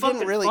have been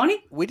fucking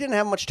funny? We didn't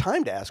have much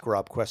time to ask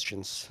Rob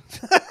questions.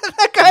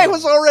 That guy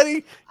was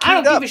already I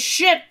don't queued up. give a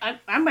shit.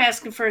 I'm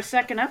asking for a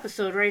second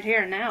episode right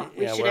here now.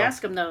 We should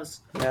ask him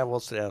those. Yeah, we'll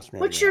ask him.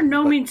 What's your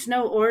no means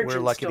no origin We're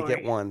lucky story? to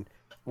get one.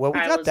 Well,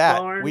 we I got was that.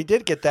 born. We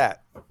did get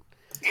that.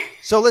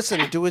 So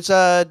listen,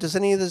 does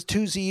any of the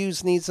two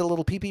ZUs needs a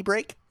little pee-pee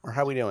break? Or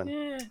how we doing?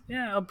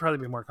 Yeah, I'll probably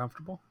be more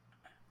comfortable.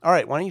 All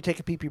right, why don't you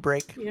take a pee-pee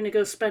break? You're gonna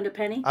go spend a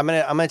penny? I'm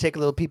gonna take a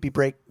little pee-pee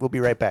break. We'll be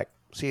right back.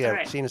 See you. All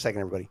right. See you in a second,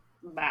 everybody.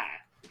 Bye.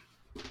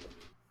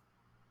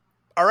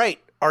 All right,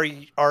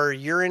 our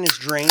urine is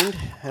drained,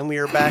 and we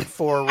are back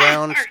for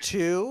round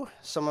 2.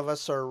 Some of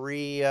us are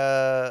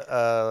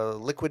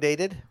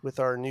liquidated with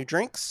our new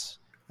drinks.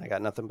 I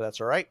got nothing, but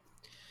that's all right.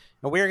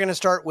 And we are going to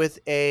start with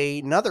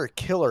another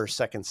killer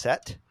second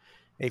set,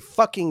 a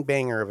fucking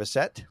banger of a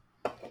set.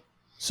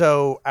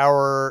 So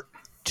our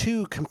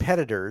two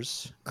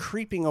competitors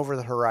creeping over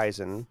the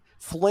horizon,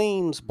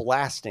 flames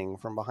blasting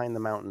from behind the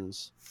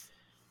mountains.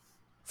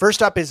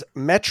 First up is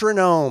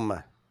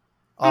Metronome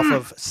off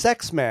of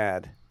Sex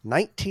Mad,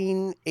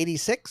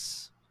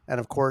 1986. And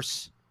of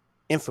course,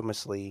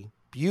 infamously,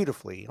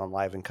 beautifully on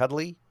Live and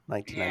Cuddly,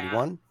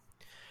 1991.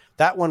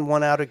 That one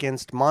won out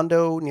against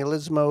Mondo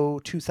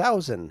Nihilismo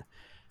 2000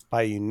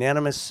 by a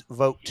unanimous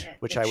vote,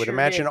 which I would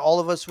imagine all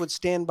of us would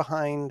stand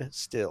behind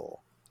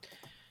still.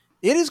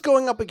 It is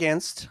going up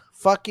against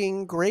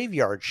fucking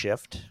Graveyard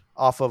Shift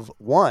off of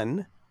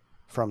One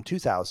from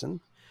 2000.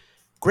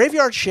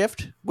 Graveyard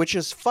Shift, which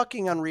is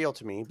fucking unreal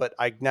to me, but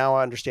I now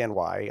understand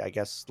why, I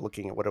guess,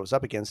 looking at what it was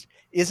up against,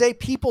 is a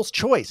people's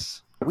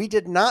choice. We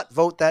did not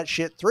vote that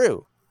shit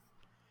through.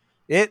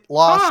 It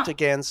lost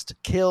against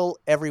Kill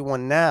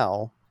Everyone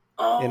Now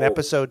in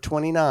episode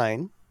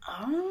 29.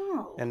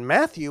 And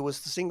Matthew was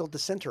the single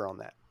dissenter on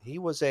that. He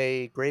was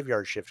a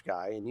Graveyard Shift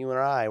guy, and you and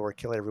I were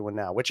Kill Everyone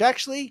Now, which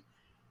actually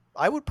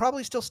I would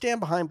probably still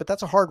stand behind, but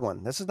that's a hard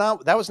one.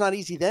 That was not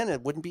easy then.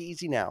 It wouldn't be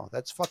easy now.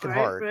 That's fucking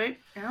hard. Right,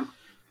 yeah.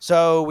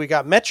 So we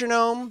got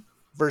Metronome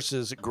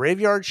versus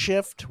Graveyard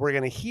Shift. We're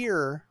going to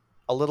hear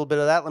a little bit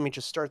of that. Let me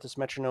just start this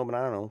metronome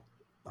at,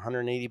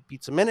 180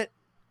 beats a minute.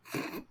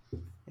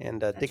 And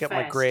dig up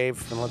my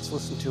grave, and let's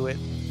listen to it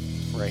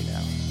right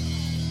now.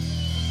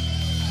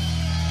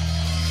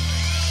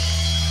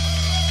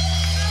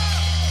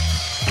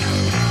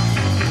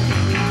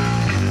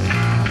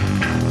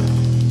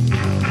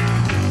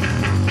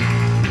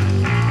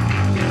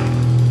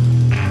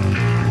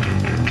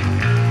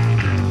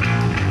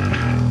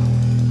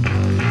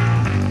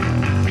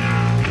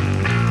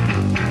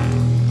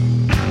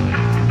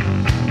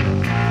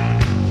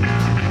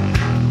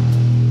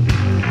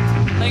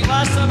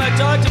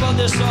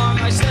 This song,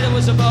 I said it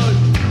was about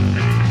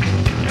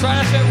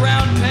trying to fit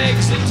round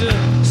pegs into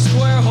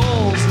square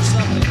holes or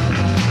something like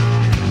that.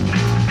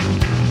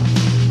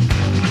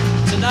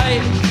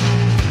 Tonight,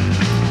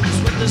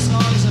 what the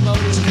song's about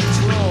is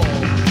control.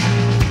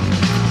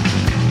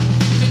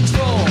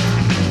 Control.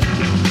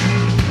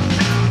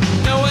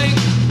 Knowing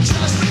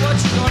just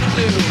what you're gonna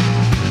do.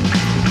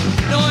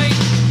 Knowing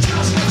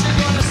just what you're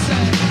gonna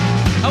say.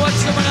 And what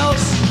someone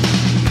else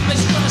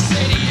is gonna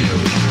say to you.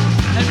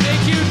 And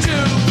make you do.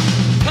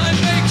 I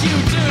make you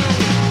do,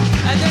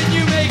 and then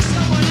you make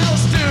someone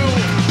else do,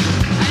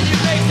 and you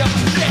make them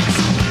fit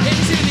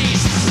into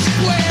these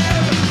square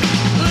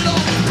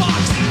little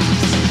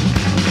boxes,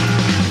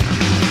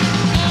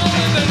 all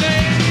in the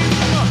name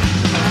of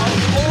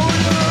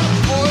order,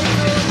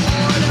 order,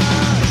 order,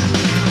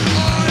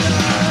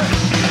 order.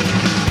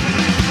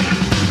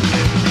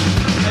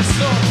 It's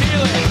so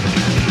appealing.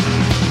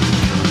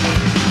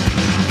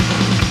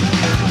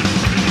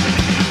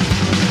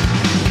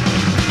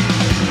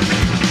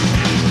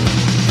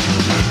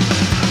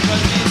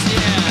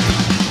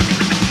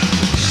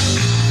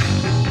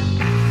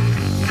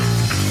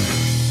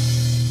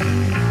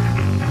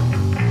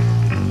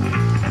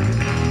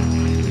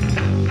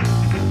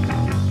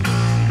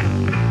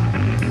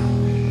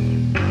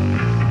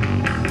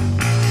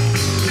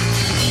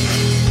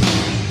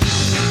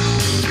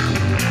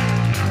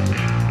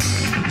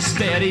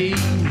 Steady.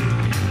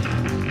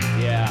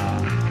 Yeah.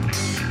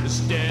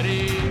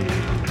 Steady.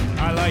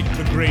 I like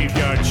the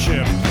Graveyard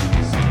Shift.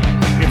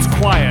 It's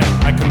quiet.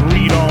 I can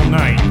read all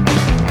night.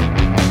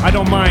 I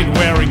don't mind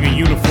wearing a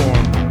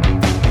uniform.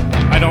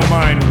 I don't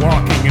mind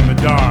walking in the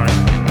dark.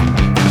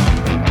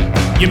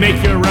 You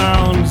make your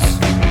rounds.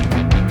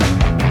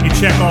 You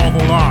check all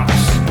the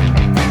locks.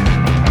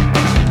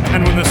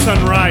 And when the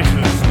sun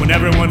rises, when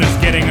everyone is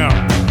getting up,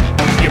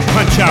 you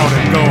punch out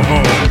and go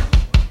home.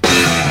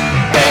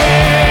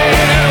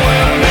 There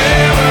will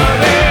never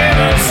be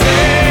the same.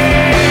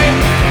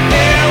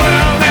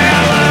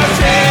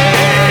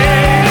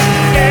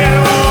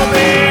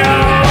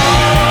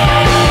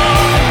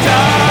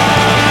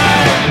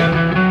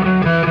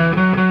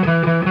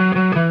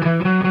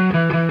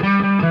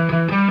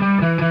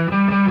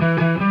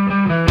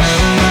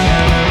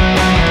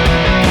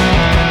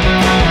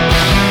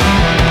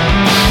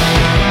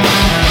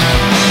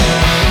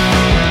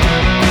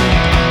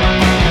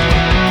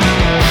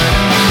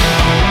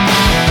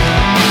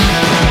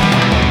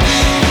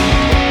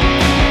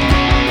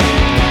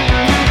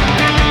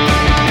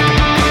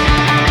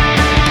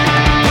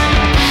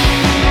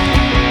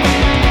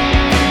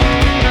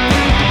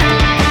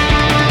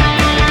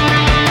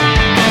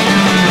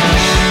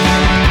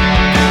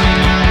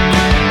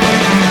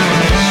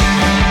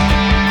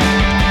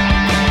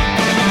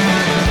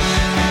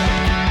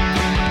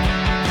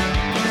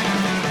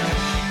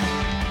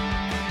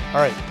 All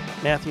right,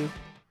 Matthew,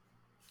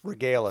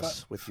 regale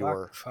us with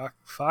your... Fuck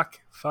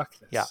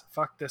this. Yeah.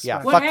 Fuck this Yeah,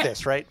 one. What fuck hap-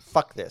 this, right?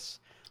 Fuck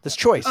this. This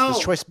choice. This Oh.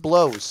 choice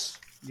blows.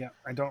 Yeah,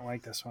 I don't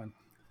like this one.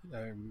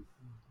 No.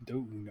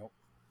 Nope.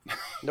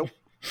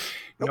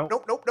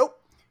 Nope. Nope.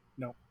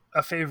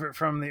 A favorite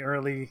from the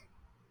early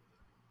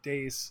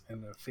days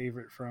and a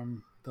favorite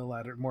from the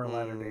latter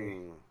day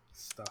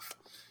stuff.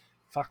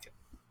 Fuck it.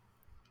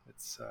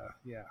 It's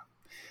yeah.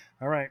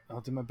 All right,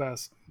 I'll do my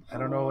best. I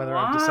don't know whether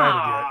I've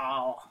decided yet.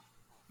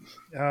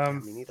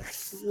 Me neither.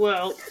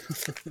 Well,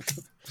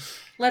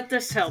 let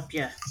this help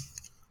you.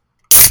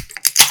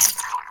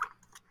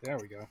 There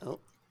we go. Oh,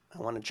 I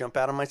want to jump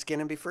out of my skin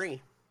and be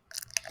free.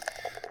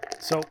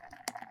 So,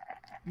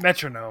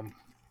 Metronome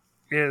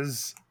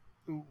is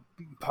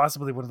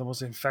possibly one of the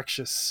most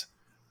infectious.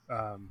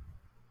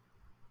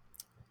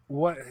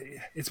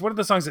 It's one of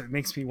the songs that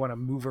makes me want to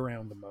move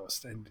around the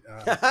most, and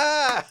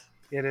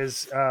it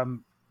is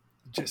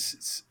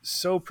just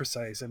so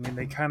precise. I mean,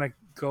 they kind of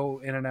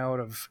go in and out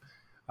of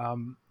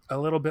a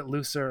little bit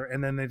looser,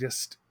 and then they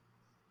just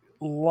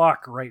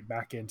lock right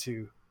back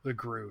into the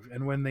groove.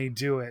 And when they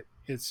do it,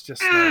 it's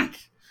just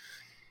like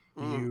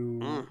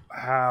you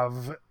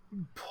have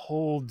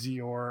pulled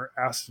your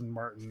Aston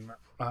Martin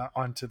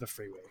onto the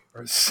freeway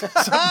or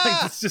something.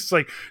 It's just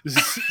like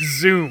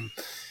zoom.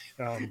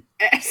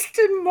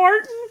 Aston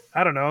Martin?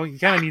 I don't know. You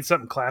kind of need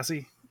something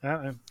classy.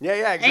 Yeah,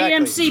 exactly.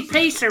 AMC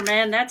Pacer,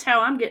 man. That's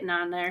how I'm getting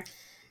on there.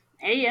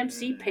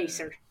 AMC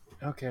Pacer.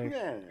 Okay.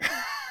 Yeah.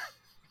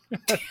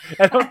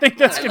 I don't think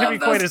that's I going to be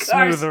love quite those as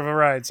cars. smooth of a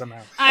ride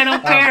somehow. I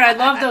don't care. I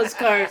love those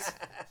cars.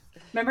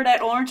 Remember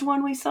that orange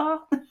one we saw?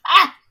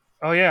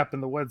 Oh yeah, up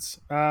in the woods.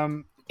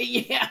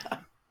 Yeah.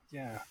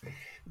 Yeah.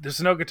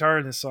 There's no guitar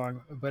in this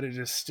song, but it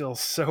is still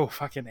so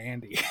fucking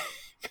Andy.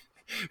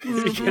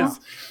 Because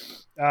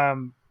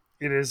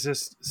it is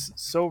just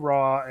so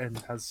raw and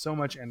has so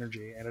much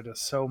energy, and it is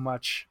so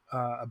much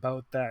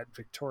about that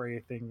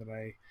Victoria thing that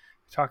I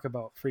talk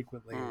about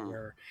frequently,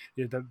 where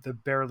the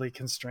barely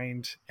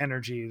constrained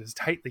energy is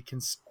tightly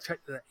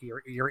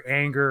your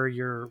anger,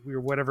 your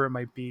whatever it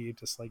might be,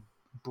 just like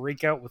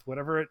break out with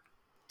whatever it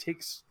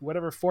takes,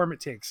 whatever form it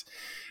takes,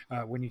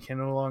 when you can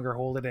no longer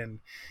hold it in.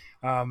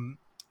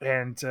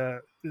 And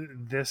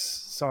this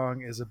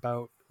song is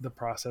about the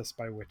process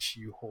by which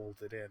you hold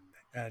it in,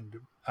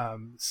 and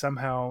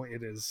somehow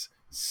it is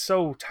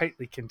so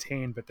tightly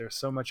contained, but there's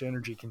so much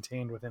energy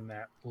contained within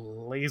that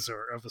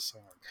laser of a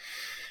song.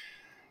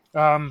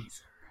 I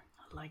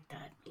like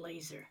that.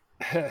 Laser.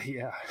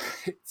 Yeah,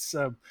 it's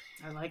I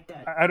like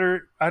that.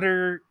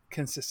 utter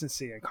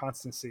consistency and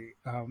constancy,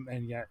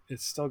 and yet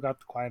it's still got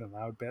the quiet and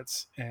loud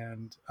bits,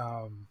 and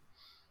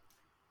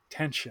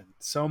tension,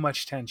 so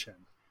much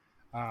tension.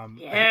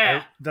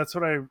 That's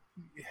what I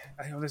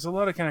know. There's a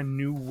lot of kind of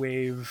new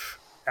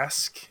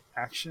wave-esque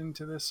action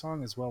to this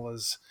song, as well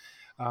as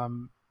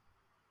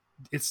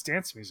it's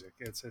dance music.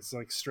 It's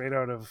like straight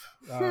out of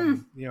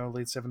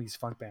late 70s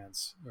funk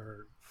bands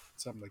or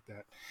something like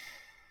that.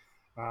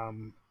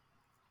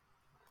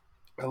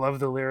 I love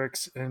the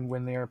lyrics, and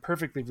when they are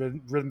perfectly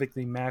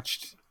rhythmically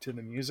matched to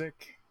the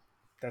music,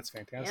 that's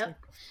fantastic. Yep.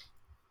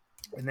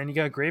 And then you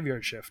got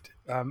Graveyard Shift.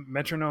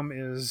 Metronome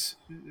is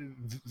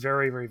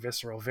very, very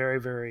visceral, very,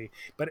 very,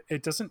 but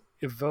it doesn't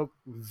evoke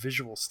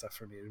visual stuff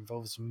for me. It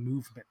involves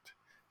movement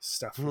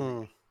stuff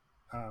for me.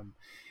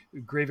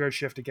 Graveyard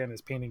Shift, again,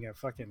 is painting a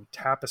fucking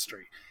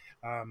tapestry.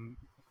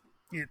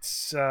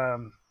 It's I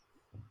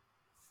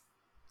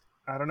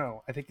don't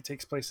know. I think it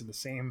takes place in the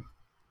same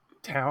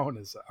town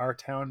as our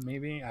town,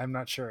 maybe. I'm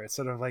not sure. It's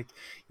sort of like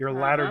your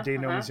latter day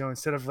Noah's Zone.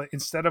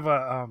 Instead of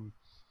a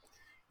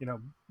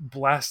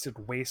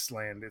blasted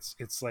wasteland,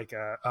 it's like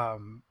a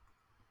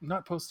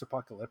not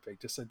post-apocalyptic,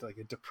 just like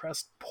a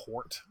depressed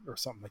port or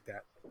something like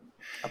that.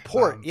 A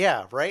port,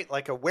 yeah, right?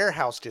 Like a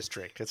warehouse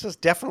district. It's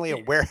just definitely a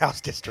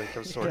warehouse district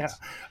of sorts. Yeah,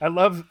 I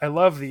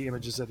love the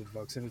images that it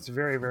evokes, and it's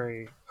very,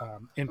 very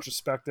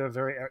introspective,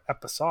 very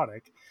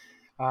episodic.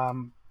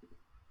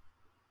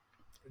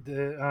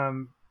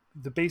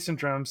 The bass and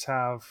drums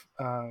have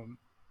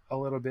a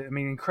little bit,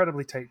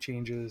 incredibly tight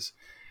changes.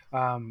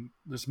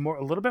 There's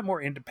a little bit more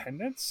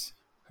independence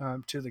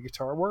to the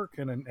guitar work,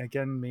 and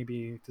again,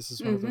 maybe this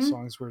is one of those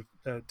songs where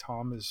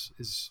Tom is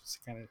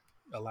kind of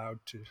allowed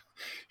to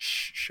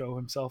show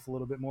himself a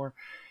little bit more.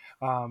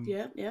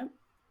 Yeah.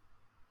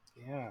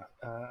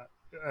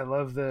 I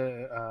love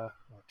the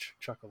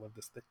Chuck. I love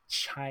this, the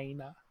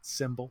China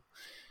symbol.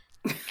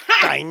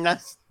 China.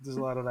 There's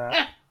a lot of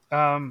that.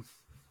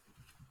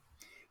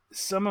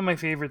 Some of my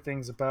favorite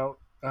things about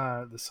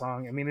the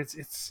song,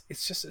 it's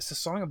a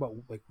song about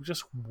like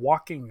just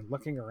walking and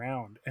looking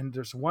around, and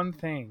there's one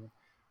thing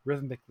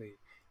rhythmically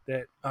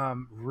that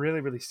really,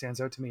 really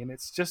stands out to me, and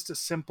it's just a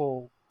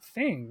simple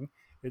thing.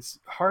 It's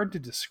hard to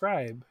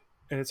describe,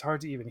 and it's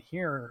hard to even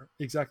hear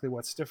exactly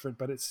what's different,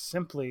 but it's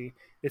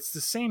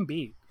the same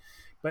beat,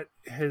 but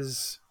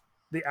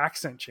the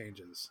accent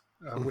changes.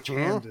 Which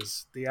hand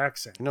is the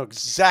accent? I know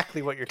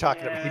exactly what you're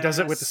talking about. He does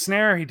it with the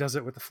snare. He does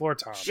it with the floor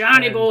tom.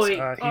 Johnny boy.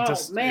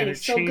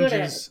 He's so good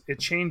at it. It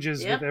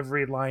changes with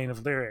every line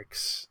of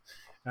lyrics,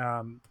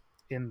 in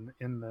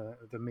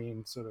the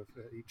main sort of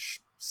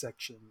each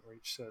section or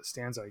each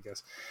stanza, I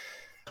guess.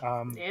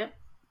 Yep.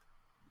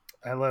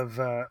 I love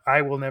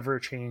I will never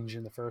change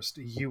in the first.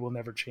 You will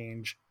never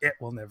change. It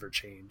will never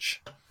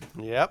change.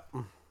 Yep.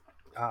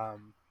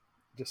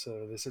 Just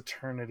this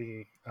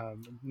eternity.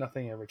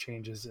 Nothing ever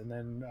changes. And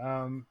then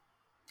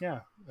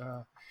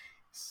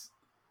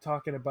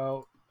talking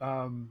about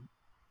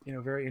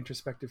very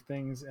introspective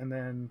things, and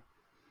then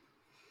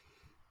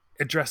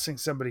addressing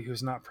somebody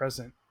who's not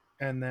present.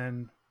 And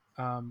then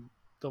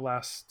the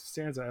last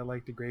stanza, I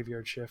like the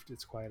graveyard shift.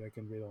 It's quiet, I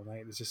can read all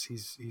night. It's just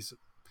he's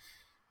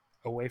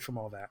away from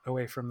all that,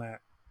 away from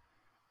that.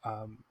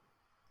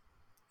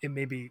 It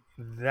may be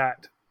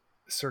that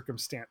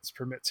circumstance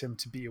permits him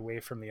to be away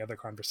from the other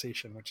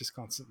conversation, which is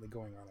constantly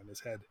going on in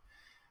his head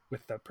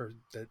with that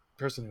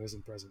person who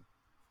isn't present.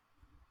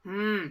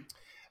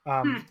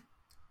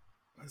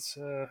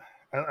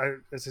 I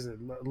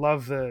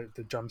love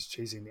the drums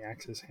chasing the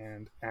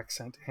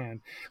accent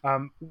hand.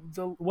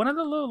 One of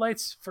the low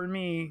lights for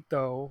me,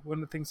 though, one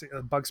of the things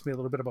that bugs me a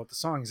little bit about the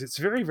song is it's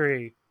very,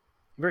 very,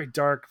 very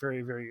dark,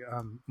 very, very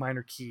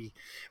minor key,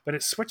 but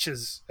it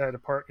switches at a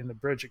part in the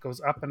bridge. It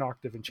goes up an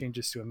octave and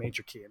changes to a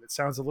major key, and it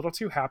sounds a little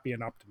too happy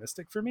and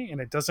optimistic for me,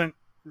 and it doesn't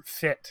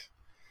fit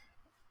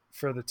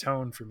for the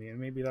tone for me. And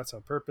maybe that's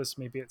on purpose.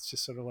 Maybe it's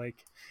just sort of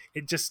like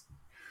it just.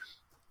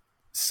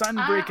 Sun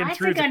breaking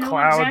through the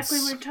clouds exactly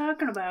what you're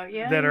talking about.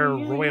 Yeah, that are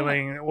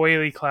roiling,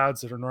 oily clouds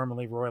that are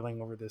normally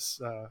roiling over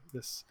this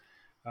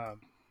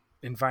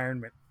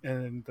environment,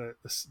 and the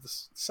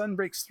sun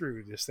breaks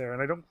through just there,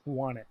 and I don't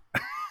want it.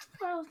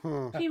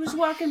 Well, he was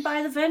walking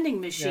by the vending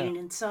machine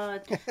and saw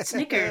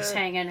Snickers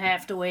hanging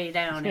half the way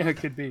down. Yeah, it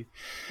could be.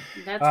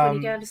 That's when he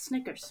got his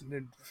Snickers.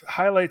 The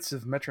highlights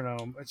of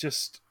Metronome,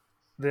 just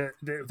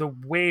the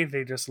way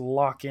they just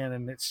lock in,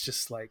 and it's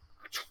just like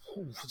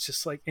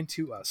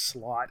into a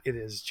slot. It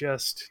is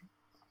just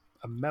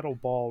a metal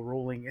ball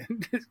rolling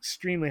in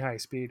extremely high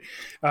speed.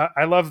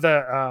 I love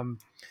the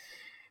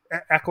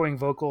echoing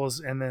vocals,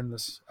 and then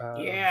this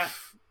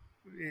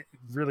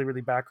really,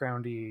 really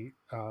backgroundy,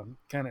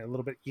 kind of a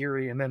little bit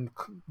eerie, and then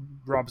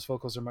Rob's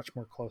vocals are much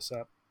more close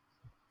up.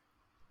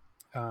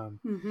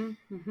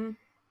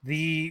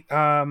 The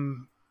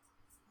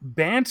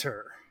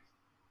banter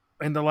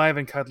in the live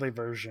and cuddly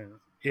version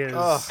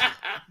is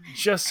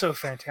just so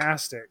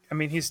fantastic. I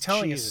mean, he's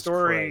telling a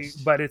story,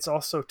 Christ. but it's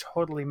also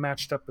totally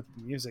matched up with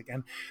the music,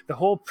 and the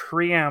whole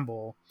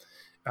preamble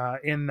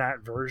in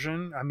that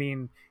version. I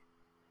mean,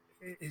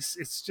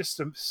 it's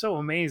just so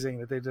amazing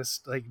that they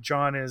just like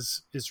John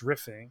is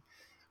riffing,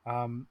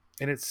 and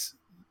it's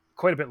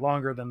quite a bit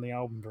longer than the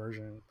album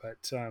version.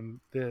 But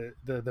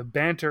the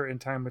banter in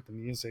time with the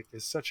music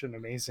is such an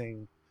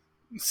amazing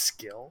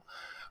skill.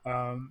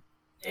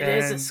 It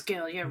is a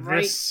skill. You're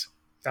right.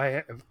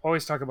 I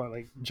always talk about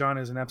like John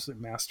is an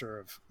absolute master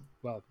of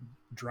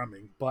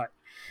drumming, but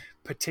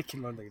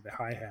particularly the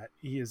hi-hat.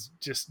 He is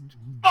just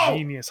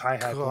genius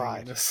hi-hat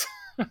playing in this.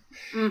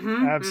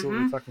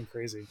 Absolutely fucking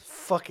crazy.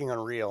 Fucking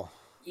unreal.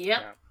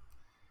 Yep.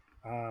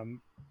 Yeah.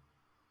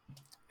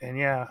 And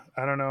yeah,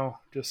 I don't know,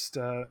 just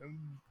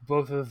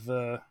both of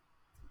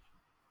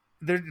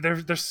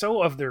they're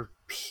so of their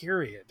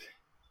period.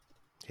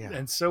 Yeah.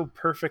 And so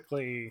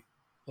perfectly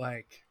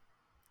like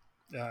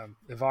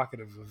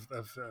evocative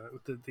of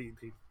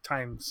the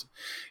times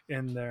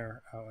in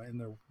their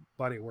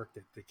body of work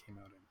that they came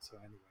out in. So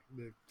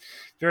anyway,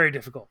 very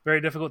difficult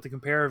to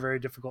compare, very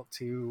difficult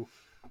to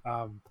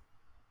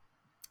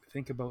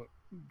think about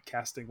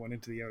casting one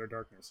into the outer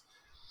darkness.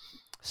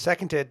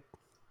 Seconded.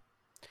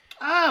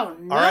 Oh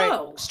no! All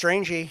right,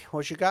 Strangey,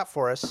 what you got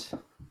for us?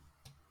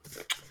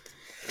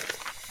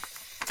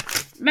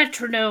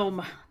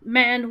 Metronome,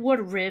 man, what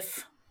a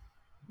riff!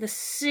 The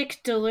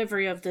sick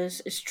delivery of this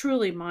is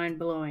truly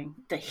mind-blowing.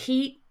 The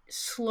heat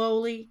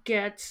slowly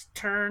gets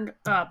turned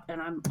up,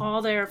 and I'm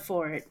all there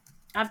for it.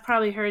 I've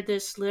probably heard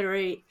this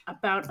literally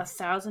about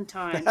 1,000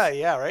 times.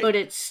 Yeah, right? But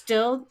it's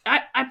still...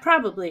 I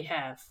probably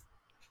have.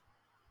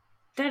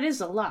 That is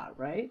a lot,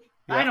 right?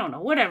 Yeah. I don't know.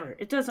 Whatever.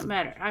 It doesn't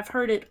matter. I've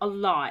heard it a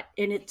lot,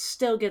 and it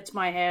still gets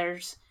my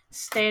hairs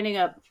standing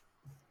up.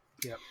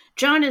 Yep.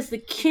 John is the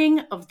king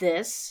of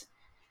this.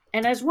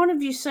 And as one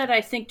of you said,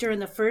 I think during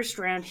the first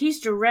round, he's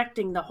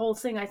directing the whole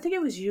thing. I think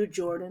it was you,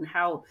 Jordan,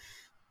 how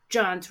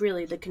John's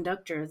really the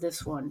conductor of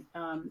this one.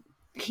 And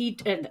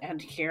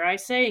here I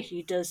say,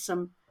 he does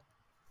some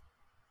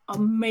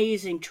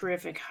amazing,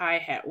 terrific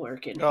hi-hat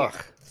work in here.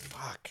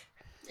 Fuck.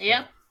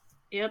 Yep.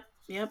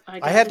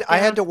 I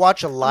had to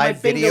watch a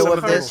live video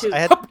of this.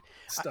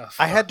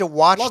 I had to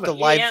watch the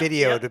live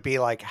video to be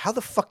like, how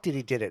the fuck did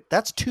he did it?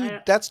 That's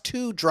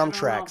two drum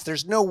tracks.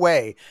 There's no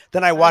way.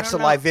 Then I watched the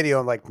live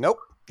video. I'm like, nope.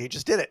 He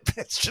just did it.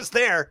 It's just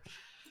there.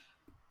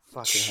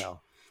 Fucking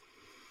hell.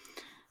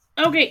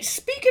 Okay,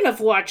 speaking of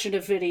watching a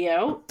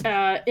video,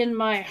 in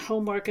my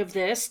homework of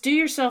this, do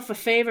yourself a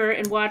favor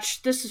and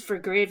watch, this is for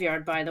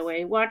Graveyard, by the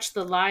way, watch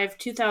the live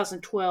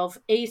 2012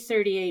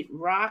 A38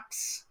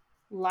 Rocks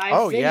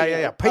live video.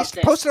 Yeah. of this.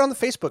 Post it on the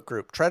Facebook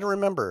group. Try to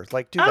remember.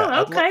 Like, do that.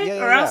 Oh, okay.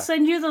 Yeah, Or I'll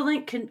send you the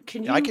link.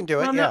 Can you? I can do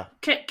it, well, yeah.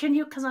 No, can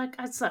you? Because I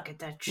suck at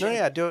that shit. No,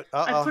 yeah, do it.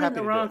 I I'll put in happy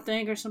the to wrong do it.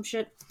 thing or some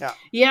shit. Yeah.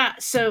 Yeah.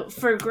 So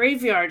for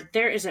Graveyard,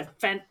 there is a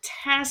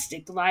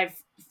fantastic live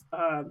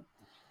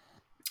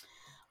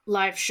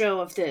show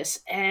of this,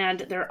 and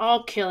they're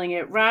all killing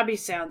it. Robbie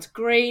sounds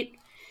great,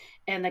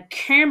 and the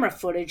camera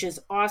footage is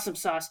awesome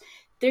sauce.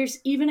 There's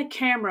even a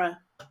camera.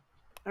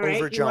 All right,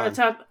 Over you want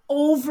John. to talk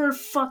over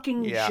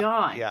fucking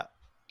John? Yeah.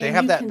 They And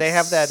have you that. can They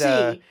have that.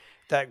 see-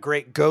 That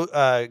great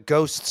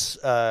ghosts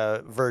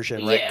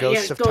version, right?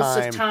 Ghosts of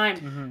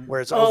Time, where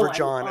it's over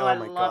John. Oh, I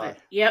my love god!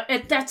 it.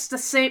 Yep, that's the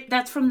same.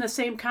 That's from the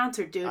same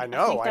concert, dude. I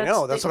know.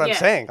 That's what I'm yeah.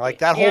 saying. Like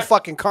that whole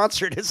fucking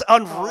concert is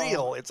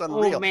unreal. It's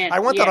unreal. man, I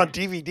want that yeah. on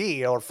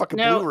DVD or fucking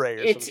No, Blu-ray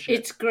or it's some shit.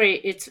 it's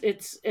great.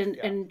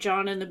 And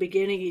John in the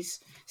beginning, he's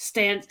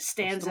stands It's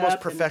up. the most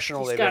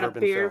professional and they've he's got ever a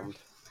been beer. filmed.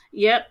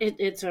 Yep,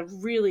 it's a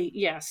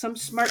really some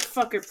smart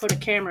fucker put a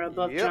camera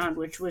above John,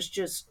 which was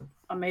just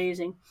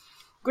amazing.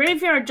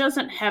 Graveyard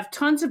doesn't have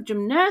tons of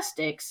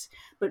gymnastics,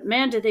 but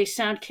man, did they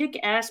sound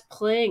kick-ass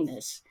playing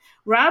this.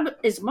 Rob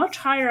is much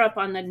higher up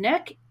on the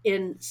neck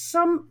in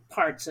some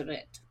parts of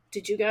it.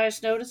 Did you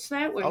guys notice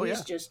that? Where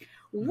he's just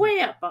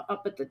way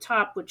up at the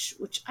top, which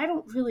I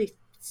don't really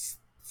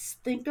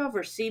think of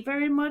or see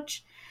very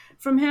much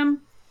from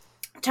him.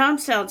 Tom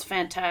sounds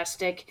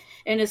fantastic,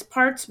 and his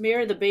parts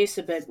mirror the bass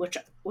a bit,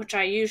 which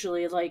I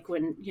usually like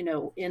when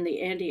in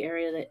the Andy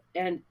area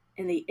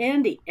in the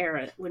Andy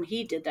era when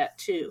he did that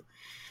too.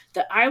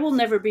 The I Will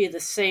Never Be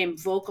the Same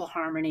vocal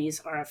harmonies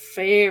are a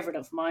favorite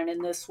of mine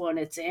in this one.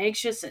 It's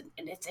anxious and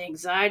it's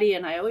anxiety,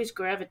 and I always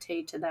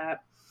gravitate to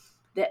that.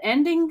 The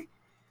ending,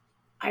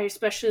 I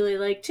especially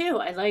like too.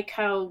 I like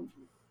how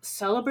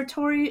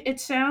celebratory it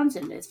sounds,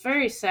 and it's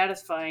very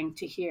satisfying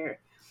to hear.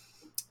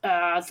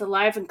 The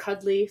Live and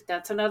Cuddly,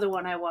 that's another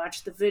one I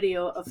watched. The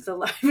video of the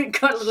Live and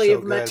Cuddly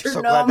of Metronome.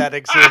 So glad that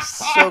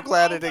exists. So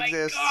glad it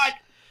exists.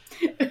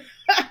 God.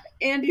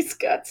 Andy's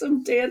got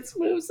some dance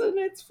moves, and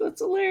it's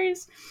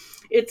hilarious.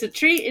 It's a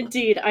treat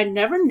indeed. I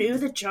never knew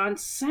that John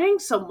sang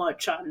so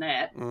much on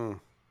that.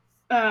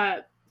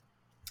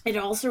 It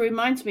also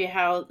reminds me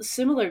how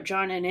similar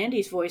John and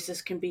Andy's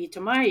voices can be to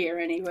my ear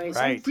anyways.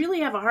 Right. I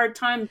really have a hard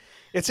time.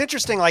 It's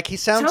interesting. Like he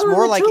sounds Telling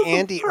more the like two of them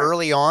Andy apart.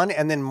 early on,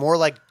 and then more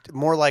like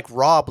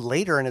Rob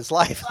later in his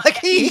life. Like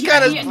he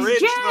kind of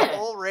bridged the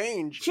whole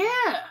range. Yeah.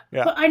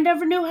 Yeah. But I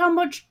never knew how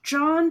much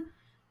John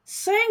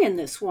sang in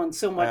this one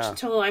so much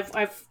until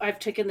I've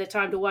taken the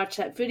time to watch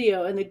that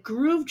video, and the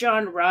groove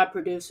John and Rob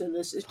produced in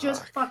this is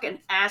just fucking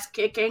ass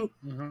kicking.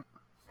 Mm-hmm.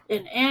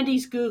 And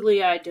Andy's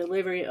googly eyed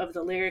delivery of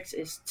the lyrics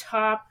is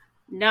top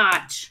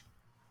notch.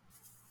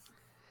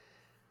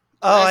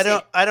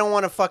 Oh, I don't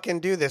want to fucking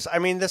do this. I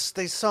mean,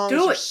 these songs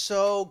are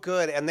so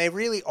good, and they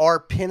really are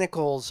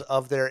pinnacles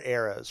of their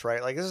eras,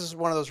 right? Like this is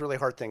one of those really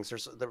hard things.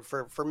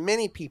 For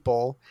many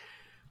people,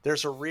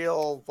 there's a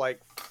real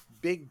like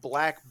big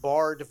black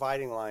bar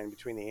dividing line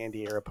between the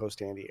Andy era,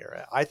 post Andy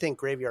era. I think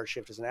Graveyard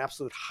Shift is an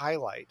absolute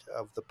highlight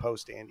of the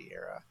post Andy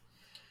era,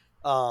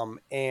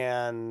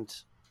 and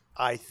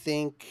I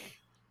think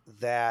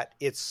that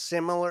it's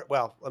similar.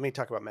 Well, let me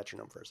talk about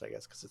Metronome first, I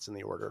guess, because it's in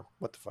the order.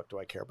 What the fuck do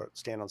I care about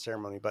Stand on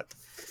Ceremony? But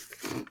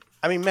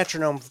I mean,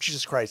 Metronome,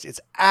 Jesus Christ, it's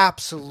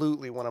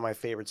absolutely one of my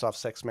favorites off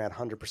Sex Mad,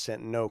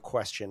 100%, no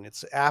question.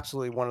 It's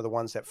absolutely one of the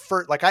ones that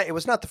first, like, it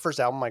was not the first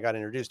album I got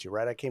introduced to,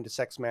 right? I came to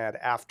Sex Mad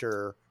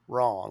after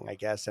Wrong, I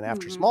guess, and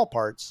after Small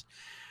Parts.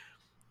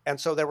 And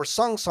so there were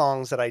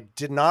songs that I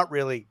did not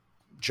really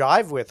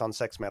jive with on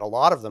Sex Mad. A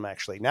lot of them,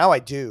 actually. Now I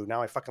do.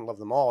 Now I fucking love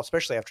them all,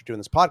 especially after doing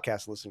this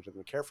podcast and listening to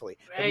them carefully.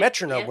 But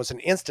Metronome was an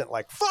instant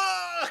like,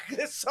 fuck,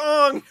 this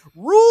song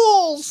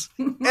rules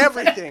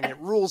everything. It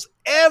rules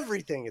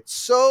everything. It's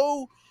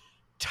so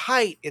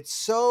tight. It's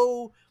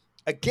so,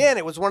 again,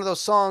 it was one of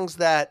those songs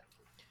that,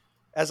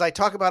 as I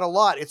talk about a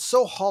lot, it's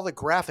so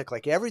holographic.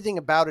 Like everything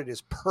about it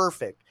is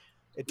perfect.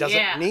 It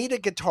doesn't need a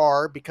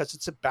guitar because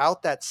it's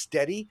about that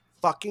steady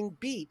fucking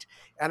beat,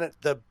 and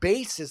the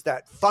bass is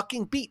that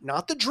fucking beat,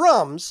 not the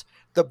drums.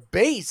 The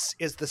bass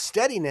is the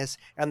steadiness,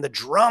 and the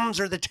drums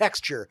are the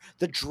texture.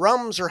 The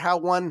drums are how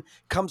one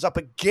comes up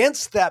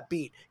against that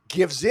beat,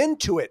 gives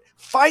into it,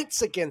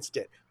 fights against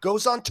it,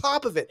 goes on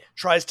top of it,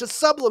 tries to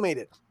sublimate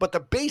it. But the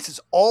bass is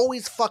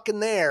always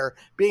fucking there,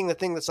 being the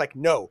thing that's like,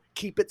 no,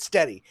 keep it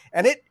steady.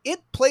 And it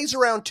plays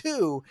around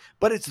too,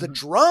 but it's the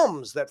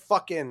drums that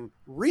fucking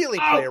really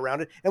play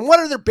around it. And what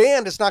other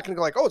band is not going to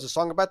go like, oh, it's a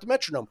song about the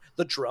metronome?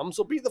 The drums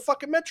will be the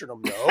fucking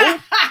metronome. No.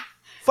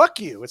 Fuck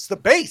you. It's the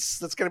bass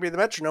that's going to be the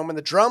metronome, and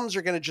the drums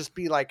are going to just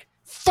be like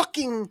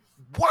fucking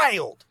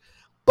wild.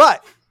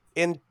 But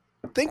in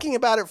thinking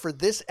about it for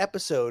this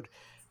episode,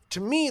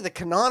 to me, the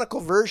canonical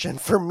version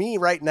for me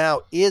right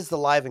now is the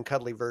Live and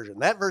Cuddly version.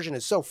 That version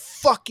is so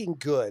fucking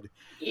good.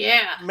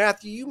 Yeah.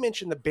 Matthew, you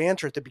mentioned the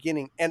banter at the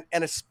beginning, and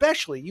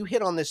especially, you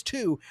hit on this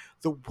too,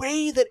 the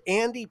way that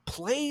Andy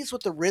plays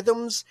with the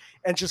rhythms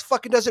and just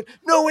fucking does it,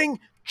 knowing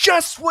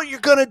just what you're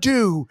going to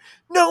do,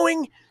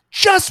 knowing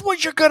just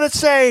what you're gonna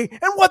say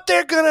and what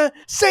they're gonna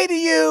say to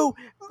you,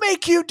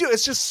 make you do.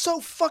 It's just so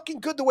fucking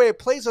good the way it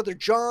plays under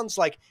John's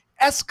like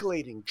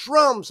escalating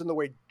drums and the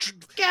way he's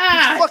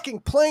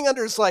fucking playing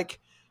under is like,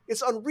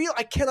 it's unreal.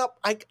 I cannot.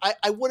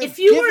 I would have. If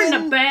you were in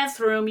a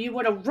bathroom, you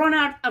would have run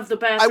out of the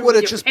bathroom. I would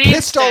have just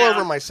pissed all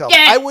over myself.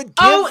 Yeah.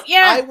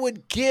 I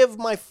would give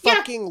my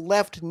fucking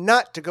left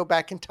nut to go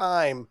back in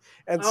time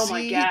and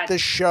see the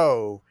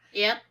show.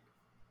 Yep.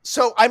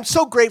 So I'm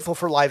so grateful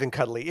for Live and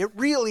Cuddly. It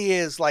really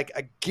is like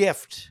a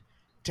gift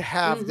to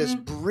have this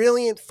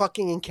brilliant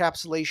fucking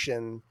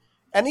encapsulation,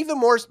 and even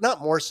more,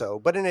 not more so,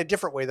 but in a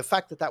different way. The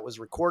fact that that was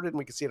recorded and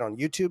we can see it on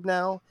YouTube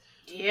now.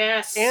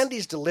 Yes.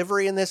 Andy's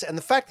delivery in this, and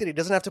the fact that he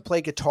doesn't have to play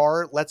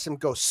guitar lets him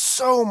go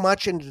so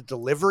much into the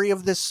delivery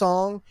of this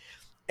song.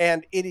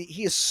 And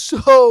he is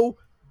so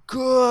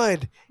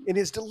good in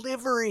his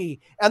delivery,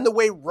 and the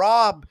way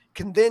Rob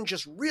can then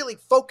just really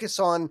focus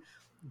on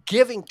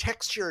giving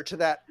texture to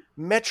that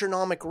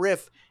metronomic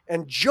riff,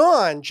 and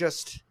John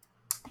just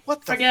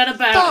forget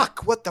about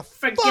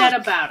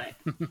it.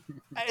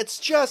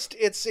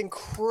 It's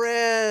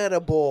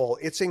incredible.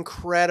 It's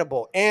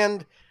incredible.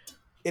 And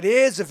it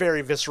is a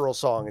very visceral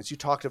song, as you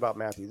talked about,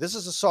 Matthew. This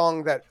is a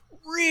song that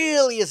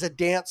really is a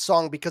dance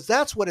song because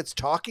that's what it's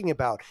talking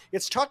about.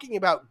 It's talking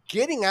about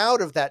getting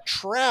out of that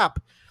trap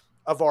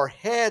of our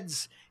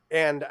heads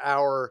and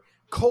our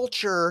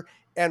culture.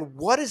 And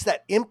what is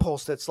that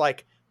impulse that's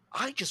like,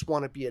 I just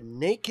want to be a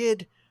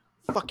naked,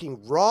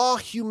 fucking raw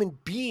human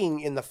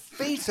being in the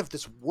face of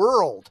this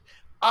world.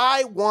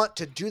 I want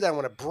to do that. I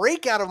want to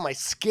break out of my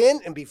skin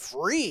and be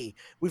free.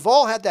 We've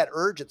all had that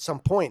urge at some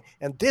point,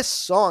 and this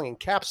song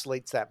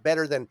encapsulates that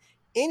better than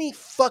any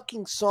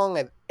fucking song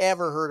I've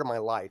ever heard in my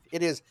life.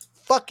 It is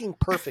fucking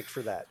perfect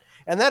for that.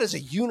 And that is a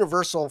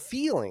universal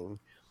feeling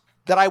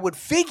that I would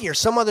figure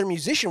some other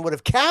musician would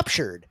have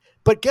captured.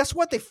 But guess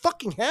what? They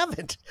fucking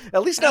haven't.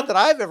 At least not that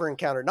I've ever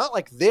encountered. Not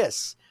like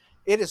this.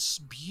 It is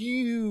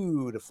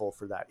beautiful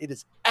for that. It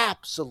is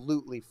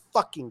absolutely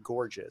fucking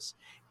gorgeous.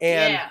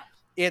 And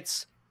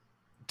it's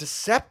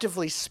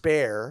deceptively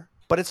spare,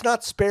 but it's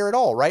not spare at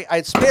all, right?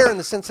 It's spare in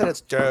the sense that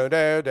it's do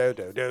do do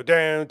do do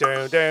do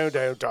do do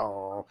do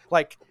do.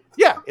 Like,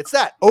 yeah, it's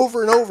that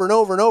over and over and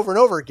over and over and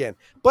over again.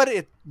 But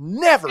it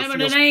never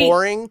feels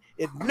boring.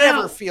 It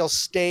never feels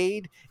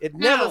staid. It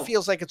never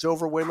feels like it's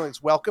overwhelming.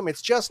 It's welcome.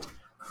 It's just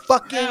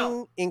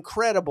fucking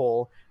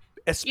incredible.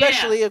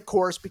 Especially, of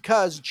course,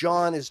 because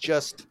John is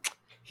just,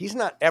 he's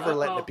not ever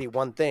letting it be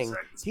one thing.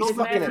 He's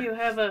fucking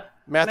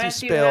Matthew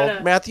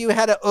spilled. Matthew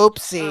had a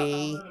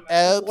oopsie.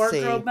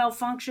 Wardrobe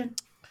malfunction.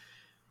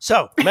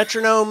 So,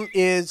 Metronome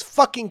is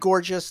fucking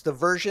gorgeous. The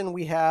version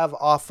we have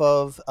off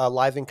of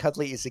Live and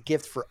Cuddly is a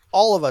gift for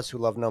all of us who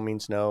love No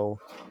Means No.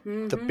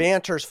 The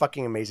banter is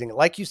fucking amazing.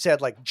 Like you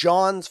said, like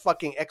John's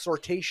fucking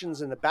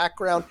exhortations in the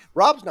background.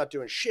 Rob's not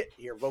doing shit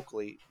here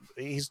vocally.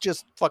 He's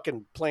just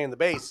fucking playing the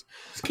bass.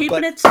 He's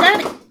keeping it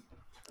steady.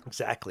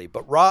 Exactly.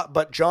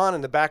 But John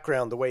in the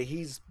background, the way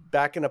he's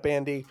backing up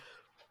Andy,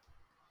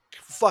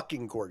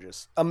 fucking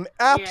gorgeous.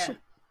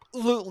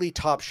 Absolutely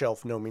top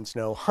shelf No Means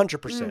No,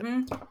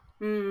 100%.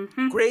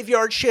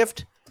 Graveyard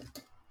Shift,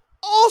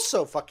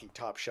 also fucking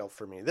top shelf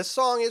for me. This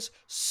song is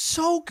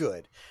so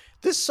good.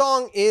 This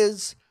song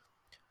is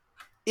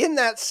in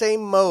that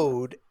same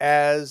mode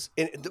as,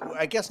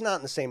 I guess not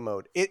in the same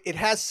mode. It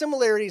has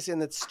similarities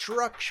in its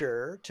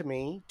structure to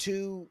me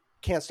to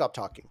Can't Stop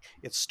Talking.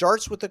 It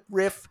starts with a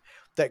riff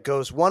that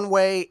goes one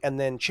way and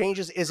then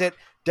changes. Is it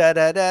da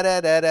da da da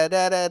da da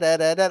da da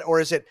da da, or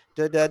is it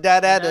da da da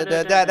da da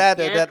da da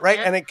da da, right?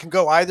 And it can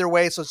go either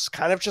way. So it's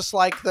kind of just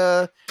like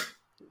the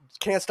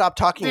Can't Stop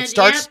Talking. It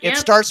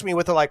starts me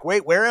with a like,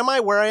 wait, where am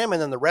I? Where I am,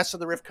 and then the rest of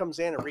the riff comes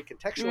in and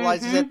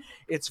recontextualizes it.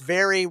 It's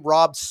very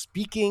Rob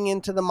speaking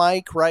into the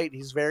mic, right?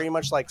 He's very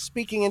much like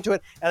speaking into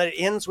it, and it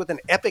ends with an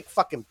epic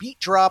fucking beat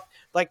drop.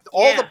 Like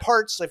all the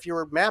parts, if you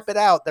were map it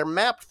out, they're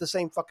mapped the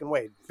same fucking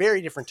way.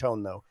 Very different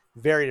tone though.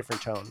 Very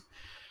different tone.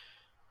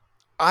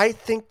 I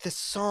think this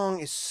song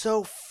is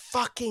so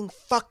fucking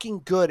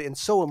good and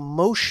so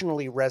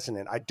emotionally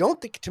resonant. I don't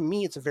think, to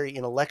me, it's a very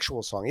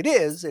intellectual song. It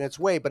is in its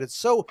way, but it's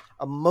so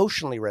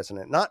emotionally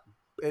resonant, not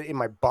in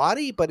my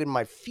body, but in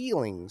my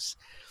feelings.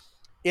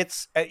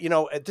 It's,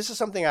 this is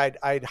something I'd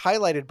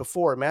highlighted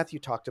before. Matthew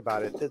talked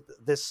about it.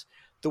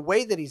 The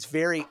way that he's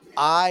very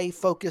I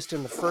focused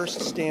in the first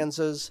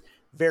stanzas,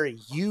 very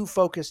you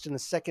focused in the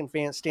second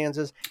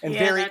stanzas, and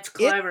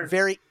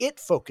very it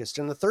focused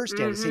in the third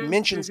stanzas. He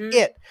mentions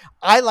it.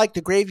 I like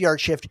the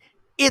Graveyard Shift.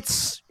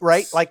 It's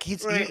right. Like he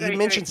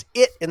mentions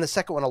it in the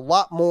second one a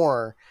lot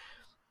more.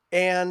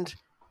 And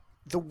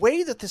the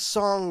way that this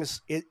song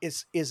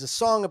is a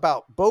song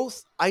about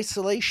both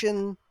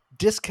isolation,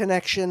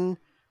 disconnection,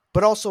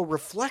 but also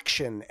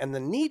reflection and the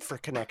need for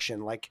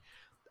connection. Like,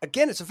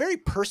 again, it's a very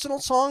personal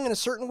song in a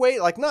certain way.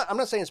 Like, I'm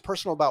not saying it's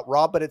personal about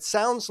Rob, but it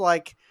sounds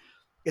like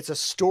it's a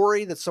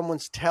story that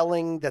someone's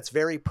telling that's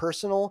very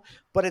personal,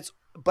 but it's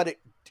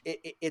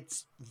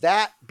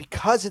that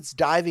because it's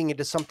diving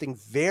into something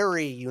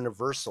very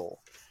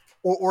universal.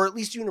 or at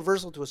least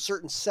universal to a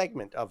certain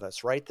segment of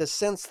us, right? The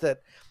sense that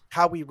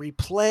how we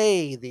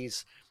replay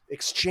these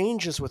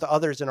exchanges with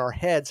others in our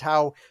heads,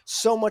 how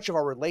so much of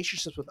our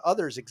relationships with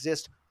others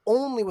exist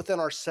only within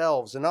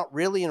ourselves and not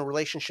really in a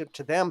relationship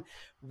to them.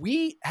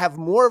 We have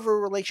more of a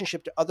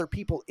relationship to other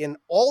people in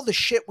all the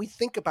shit we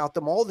think about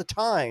them all the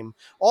time,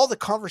 all the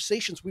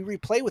conversations we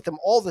replay with them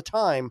all the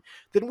time,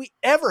 than we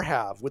ever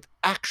have with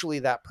actually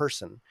that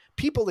person.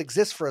 People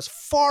exist for us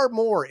far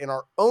more in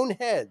our own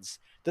heads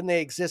than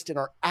they exist in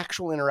our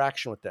actual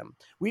interaction with them.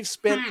 We've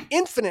spent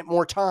infinite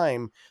more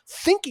time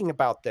thinking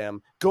about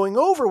them, going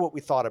over what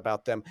we thought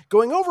about them,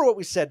 going over what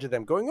we said to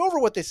them, going over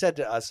what they said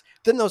to us,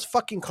 than those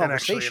fucking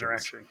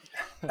conversations.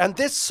 And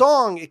this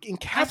song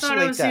encapsulates I thought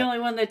I was that. the only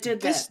one that did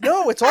that.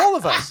 No, it's all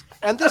of us.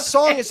 And this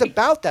song is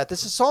about that.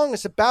 This song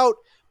is about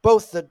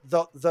both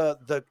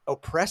the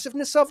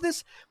oppressiveness of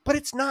this, but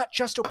it's not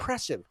just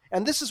oppressive.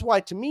 And this is why,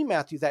 to me,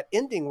 Matthew, that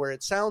ending where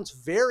it sounds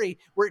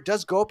where it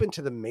does go up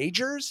into the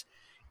majors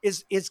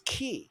is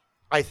key,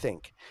 I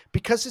think,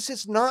 because this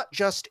is not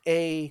just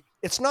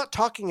it's not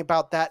talking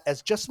about that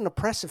as just an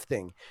oppressive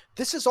thing.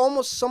 This is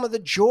almost some of the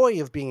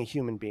joy of being a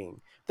human being,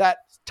 that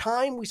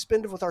time we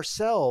spend with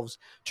ourselves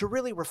to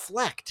really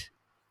reflect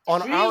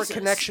on our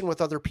connection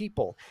with other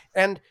people.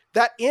 And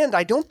that end,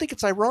 I don't think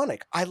it's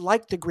ironic. I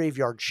like the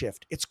graveyard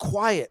shift. It's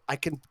quiet. I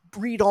can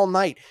read all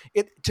night.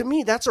 To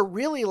me, that's a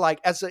really, like,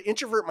 as an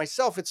introvert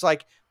myself, it's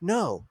like,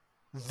 no,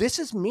 this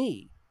is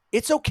me.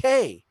 It's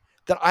okay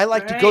that I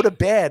like to go to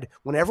bed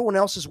when everyone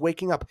else is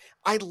waking up.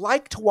 I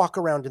like to walk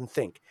around and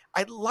think.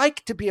 I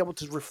like to be able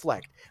to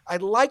reflect. I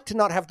like to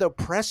not have the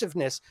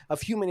oppressiveness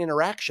of human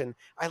interaction.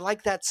 I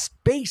like that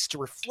space to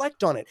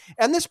reflect on it.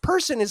 And this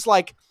person is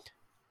like,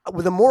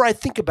 the more I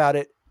think about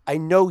it, I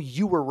know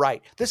you were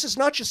right. This is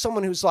not just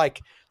someone who's like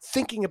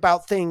thinking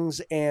about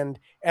things and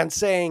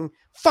saying,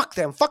 fuck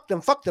them, fuck them,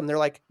 fuck them. They're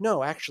like,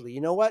 no, actually,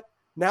 you know what?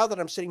 Now that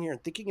I'm sitting here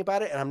and thinking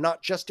about it and I'm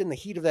not just in the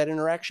heat of that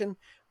interaction,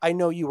 I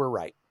know you were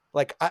right.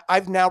 Like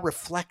I've now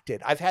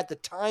reflected. I've had the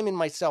time in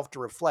myself to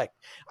reflect.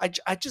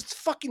 I just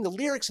fucking, the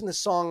lyrics in the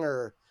song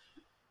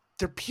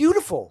they're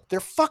beautiful. They're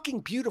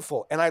fucking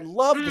beautiful. And I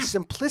love the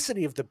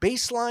simplicity of the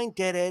bass line.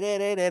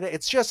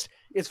 It's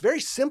very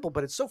simple,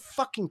 but it's so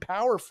fucking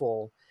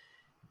powerful.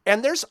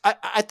 And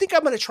I think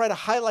I'm going to try to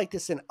highlight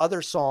this in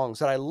other songs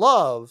that I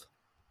love,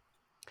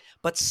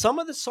 but some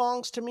of the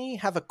songs to me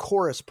have a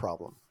chorus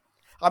problem.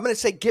 I'm going to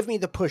say Give Me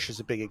the Push is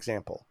a big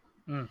example.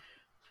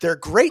 They're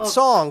great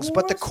songs,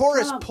 but the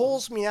chorus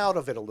pulls me out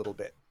of it a little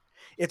bit.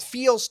 It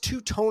feels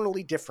too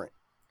tonally different.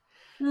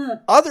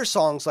 Other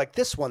songs like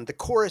this one, the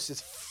chorus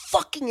is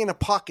fucking in a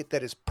pocket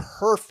that is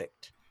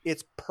perfect.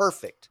 It's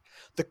perfect.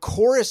 The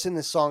chorus in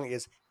this song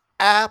is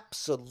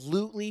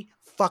absolutely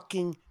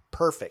fucking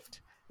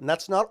perfect. And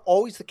that's not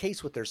always the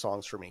case with their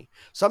songs for me.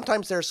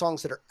 Sometimes there are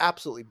songs that are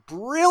absolutely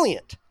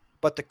brilliant,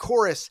 but the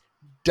chorus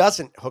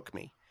doesn't hook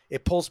me.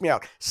 It pulls me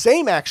out.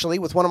 Same actually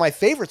with one of my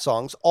favorite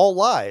songs, All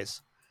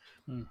Lies.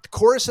 The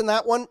chorus in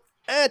that one,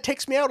 it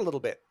takes me out a little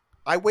bit.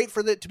 I wait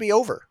for it to be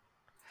over.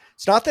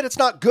 It's not that it's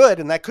not good,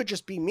 and that could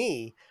just be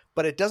me,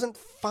 but it doesn't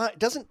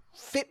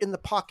fit in the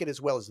pocket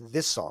as well as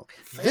this song.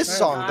 This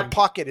song, the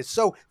pocket is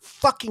so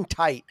fucking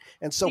tight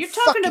and so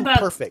fucking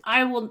perfect.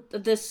 I will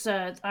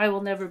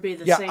never be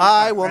the same. Yeah,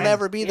 I will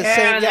never be the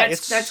same. Yeah,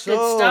 it's that's so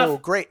good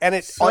stuff. great, and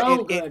it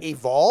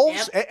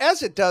evolves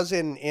as it does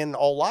in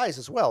All Lies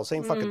as well.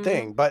 Same fucking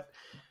thing, but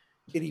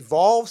it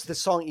evolves. The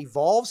song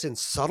evolves in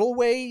subtle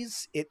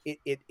ways.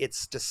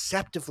 It's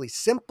deceptively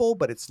simple,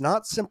 but it's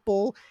not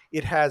simple.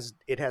 It has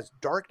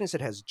darkness.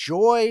 It has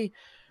joy.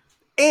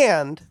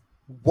 And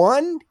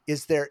one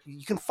is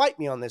you can fight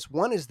me on this.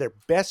 One is their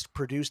best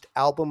produced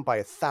album by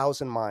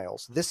 1,000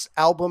 miles. This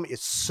album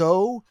is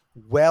so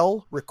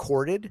well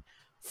recorded.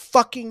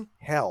 Fucking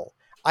hell.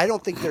 I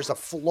don't think there's a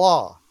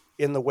flaw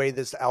in the way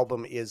this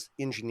album is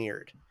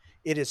engineered.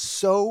 It is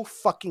so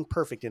fucking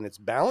perfect in its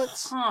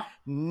balance.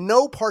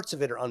 No parts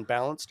of it are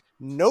unbalanced.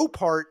 No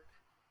part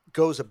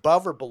goes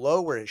above or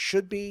below where it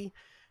should be.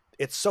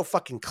 It's so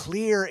fucking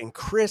clear and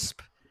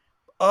crisp.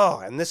 Oh,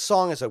 and this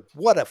song is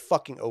what a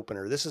fucking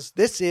opener. This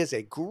is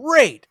a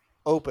great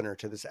opener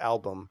to this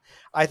album.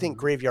 I think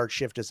Graveyard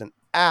Shift is an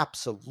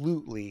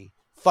absolutely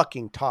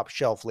fucking top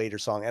shelf later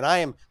song. And I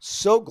am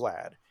so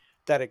glad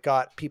that it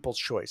got People's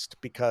Choice,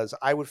 because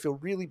I would feel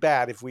really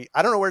bad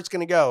I don't know where it's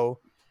going to go,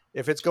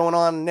 if it's going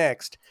on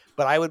next,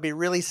 but I would be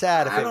really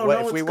sad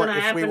if we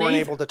weren't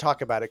able to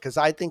talk about it, because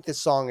I think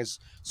this song is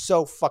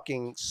so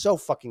fucking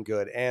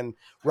good. And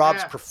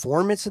Rob's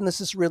performance in this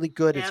is really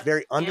good. It's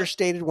very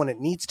understated when it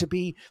needs to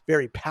be,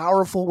 very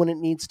powerful when it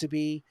needs to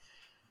be.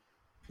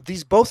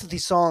 Both of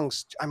these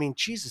songs, I mean,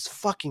 Jesus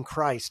fucking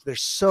Christ, they're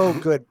so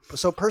good.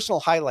 So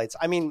personal highlights.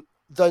 I mean,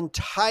 the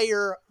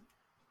entire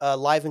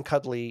Live and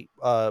Cuddly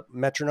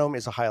Metronome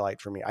is a highlight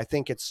for me. I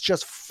think it's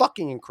just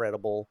fucking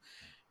incredible.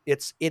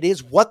 It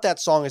is what that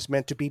song is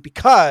meant to be,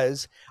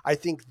 because I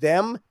think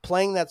them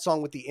playing that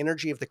song with the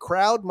energy of the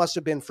crowd must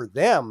have been for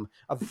them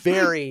a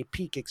very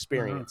peak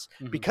experience,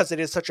 because it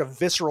is such a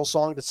visceral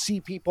song to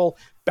see people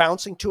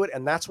bouncing to it.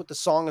 And that's what the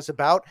song is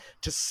about.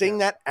 To sing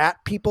that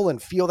at people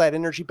and feel that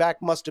energy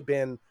back must have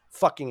been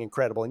fucking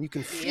incredible. And you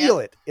can feel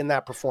it in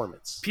that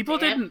performance. People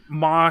didn't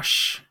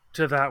mosh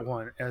to that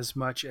one as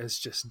much as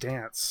just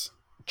dance.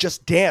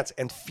 Just dance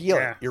and feel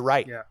it. You're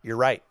right. Yeah. You're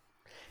right.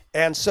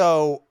 And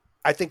so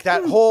I think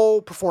that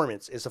whole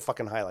performance is a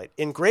fucking highlight.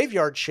 In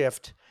Graveyard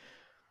Shift,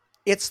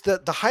 it's the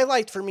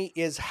highlight for me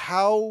is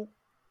how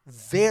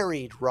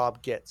varied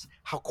Rob gets,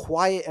 how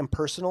quiet and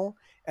personal,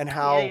 and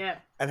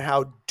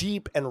how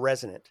deep and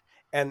resonant.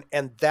 And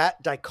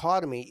that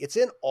dichotomy, it's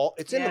in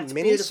the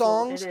mini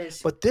songs,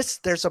 but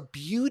there's a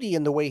beauty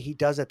in the way he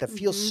does it that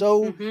feels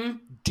so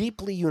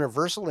deeply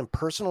universal and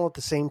personal at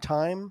the same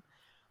time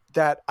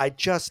that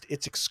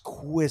it's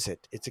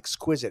exquisite. It's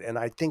exquisite. And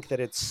I think that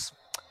it's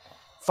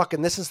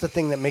fucking, this is the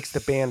thing that makes the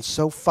band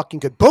so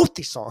fucking good. Both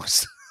these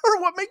songs are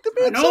what make the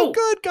band so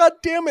good. God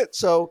damn it.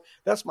 So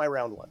that's my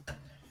round one.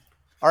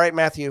 All right,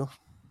 Matthew,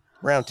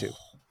 round two.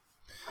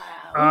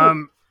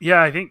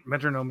 Yeah, I think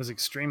Metronome is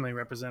extremely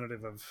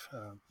representative of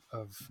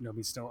No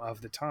Means No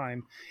of the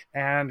time,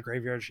 and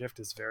Graveyard Shift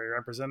is very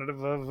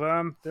representative of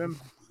the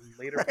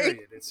later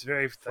period. It's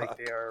very like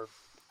they are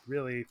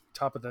really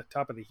top of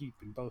the heap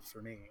in both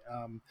for me.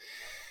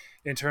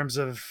 In terms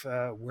of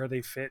where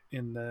they fit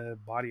in the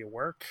body of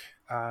work,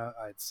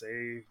 I'd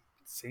say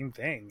same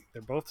thing.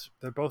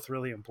 They're both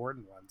really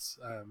important ones.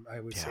 I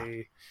would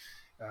say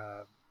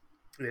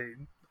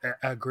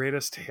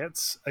greatest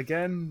hits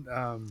again.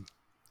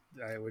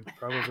 I would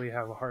probably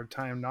have a hard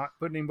time not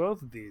putting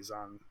both of these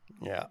on.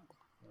 Yeah.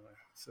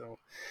 So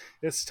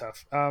it's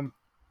tough.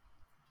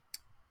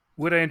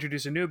 Would I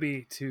introduce a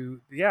newbie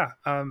to? Yeah,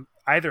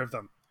 either of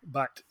them,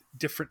 but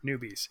different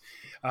newbies.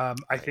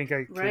 I think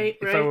I could,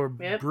 if I were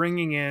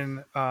bringing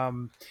in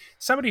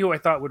somebody who I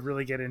thought would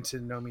really get into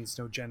No Means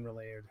No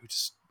generally, or who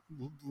just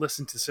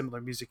listen to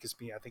similar music as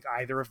me. I think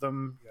either of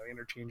them,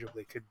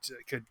 interchangeably could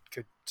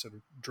sort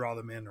of draw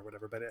them in or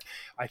whatever. But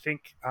I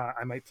think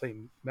I might play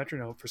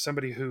Metronome for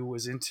somebody who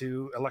was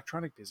into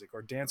electronic music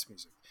or dance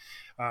music,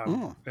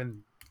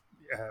 and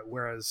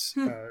whereas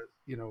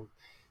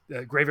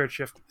Graveyard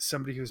Shift,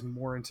 somebody who's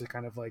more into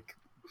kind of like,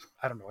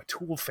 I don't know, a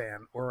Tool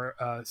fan, or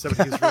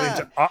somebody who's really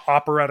into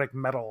operatic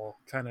metal,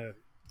 kind of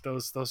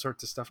those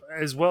sorts of stuff,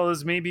 as well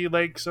as maybe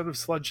like sort of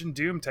sludge and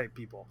doom type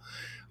people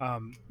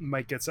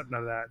might get something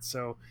out of that.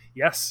 So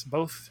yes,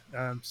 both.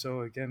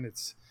 So again,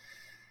 it's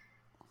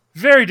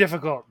very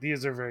difficult.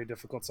 These are very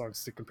difficult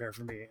songs to compare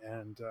for me.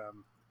 And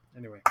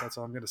anyway, that's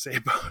all I'm going to say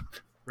about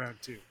round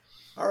two.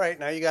 All right,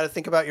 now you got to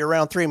think about your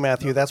round three,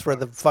 Matthew. That's where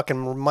the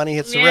fucking money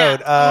hits the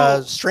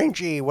road.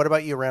 Strange E, what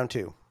about you, round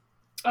two?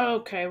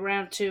 Okay,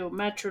 round two.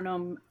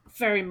 Metronome,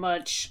 very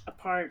much a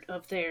part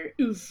of their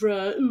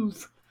oeuvre.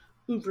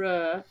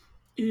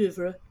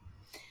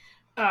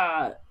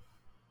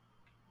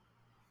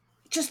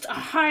 Just a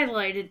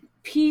highlighted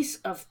piece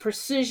of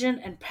precision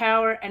and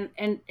power, and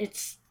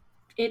it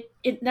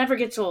never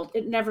gets old.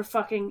 It never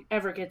fucking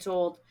ever gets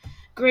old.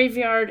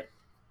 Graveyard,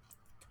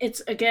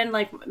 it's again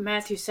like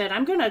Matthew said. I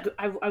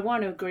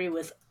want to agree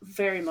with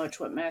very much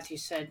what Matthew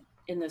said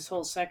in this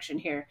whole section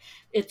here.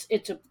 It's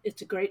a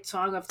great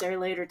song of their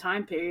later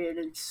time period.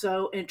 It's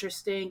so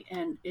interesting,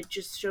 and it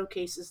just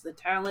showcases the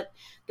talent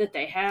that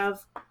they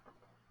have.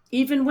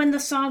 Even when the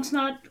song's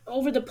not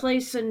over the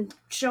place and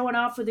showing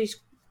off with these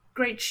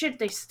great shit,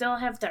 they still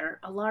have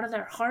a lot of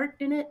their heart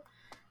in it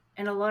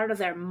and a lot of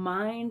their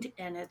mind,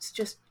 and it's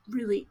just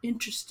really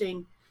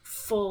interesting,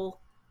 full,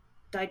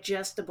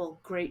 digestible,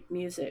 great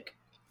music.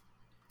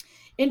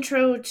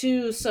 Intro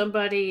to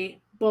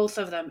somebody, both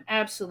of them,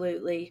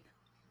 absolutely.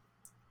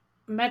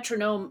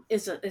 Metronome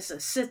is a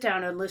sit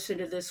down and listen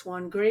to this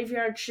one.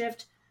 Graveyard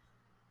Shift,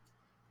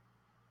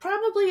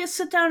 probably a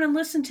sit down and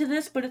listen to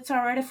this, but it's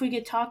all right if we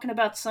get talking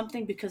about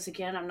something, because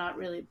again, I'm not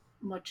really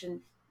much in.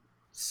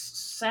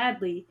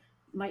 Sadly,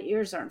 my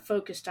ears aren't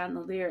focused on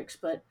the lyrics,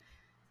 but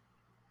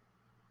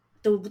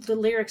the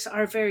lyrics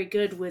are very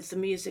good with the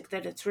music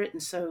that it's written.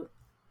 So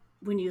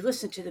when you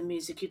listen to the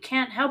music, you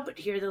can't help but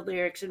hear the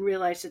lyrics and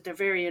realize that they're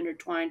very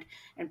intertwined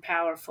and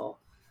powerful.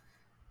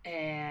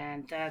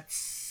 And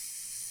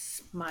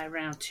that's my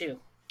round two.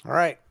 All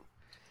right.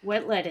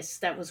 Wet lettuce.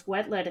 That was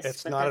wet lettuce.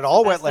 It's not at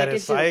all wet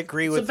lettuce. I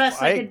agree with.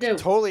 I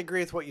totally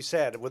agree with what you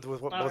said. With what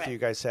both of you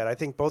guys said. I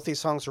think both these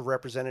songs are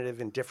representative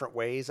in different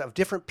ways of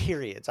different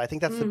periods. I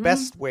think that's the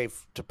best way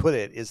to put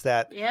it. Is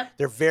that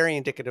they're very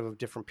indicative of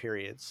different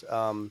periods.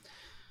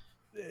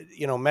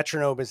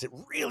 Metronome is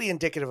really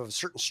indicative of a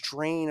certain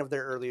strain of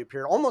their earlier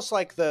period, almost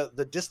like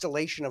the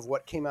distillation of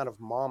what came out of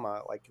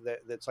Mama. Like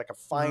that's like a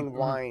fine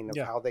wine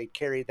of how they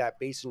carried that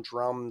bass and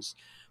drums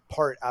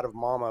part out of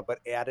Mama, but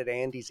added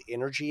Andy's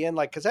energy in,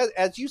 like, because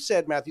as you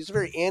said, Matthew, it's a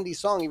very Andy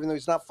song, even though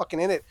he's not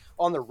fucking in it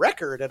on the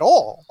record at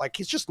all. Like,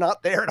 he's just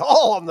not there at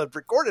all on the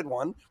recorded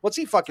one. What's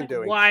he fucking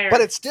doing? Wired.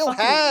 But it still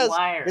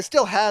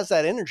has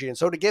that energy, and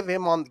so to get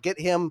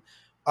him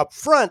up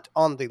front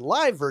on the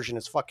live version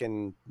is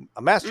fucking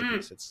a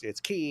masterpiece. It's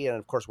key, and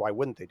of course, why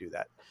wouldn't they do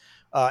that?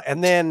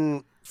 And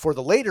then for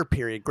the later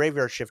period,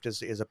 Graveyard Shift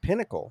is a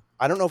pinnacle.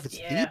 I don't know if it's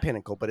the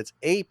pinnacle, but it's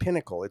a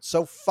pinnacle. It's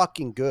so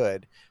fucking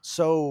good,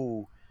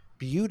 so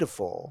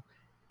beautiful,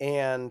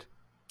 and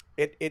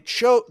it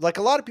showed, like,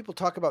 a lot of people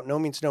talk about No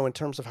Means No in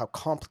terms of how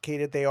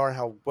complicated they are,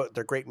 what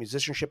their great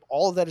musicianship.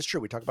 All of that is true.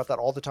 We talk about that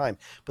all the time,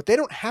 but they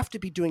don't have to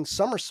be doing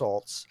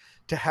somersaults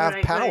to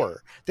have power.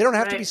 Right. They don't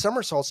have to be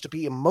somersaults to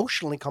be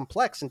emotionally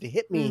complex and to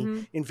hit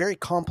me in very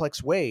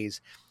complex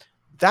ways.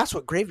 That's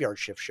what Graveyard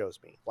Shift shows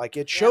me. Like,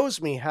 it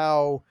shows me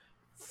how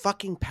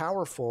fucking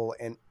powerful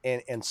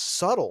and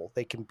subtle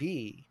they can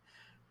be,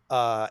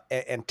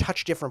 and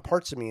touch different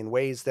parts of me in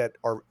ways that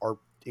are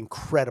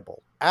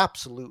incredible,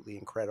 absolutely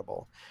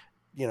incredible,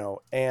 you know.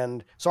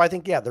 And so I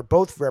think, they're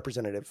both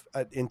representative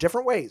in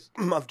different ways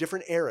of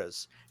different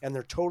eras, and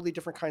they're totally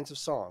different kinds of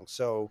songs.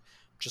 So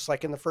just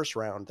like in the first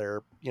round,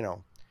 they're, you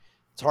know,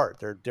 it's hard.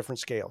 They're different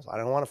scales. I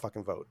don't want to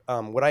fucking vote.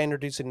 Would I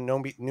introduce a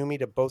new me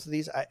to both of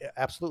these?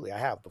 Absolutely. I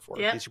have before.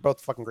 These are both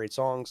fucking great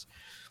songs.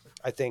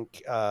 I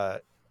think,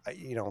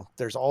 you know,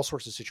 there's all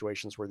sorts of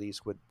situations where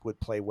these would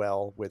play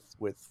well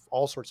with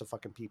all sorts of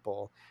fucking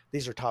people.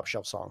 These are top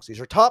shelf songs. These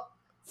are top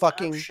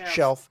fucking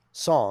shelf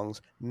songs.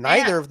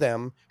 Neither of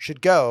them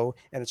should go,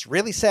 and it's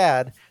really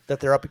sad that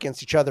they're up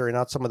against each other and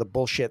not some of the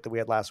bullshit that we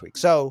had last week.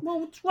 So,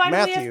 well, why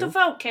do we have to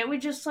vote? Can't we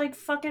just like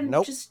fucking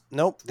nope. These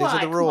are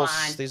the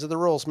rules. These are the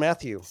rules,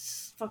 Matthew.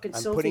 It's fucking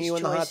I'm Sophie's putting you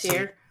in the hot choice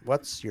here. seat.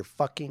 What's your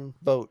fucking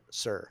vote,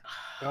 sir?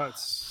 I'm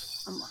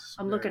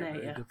looking at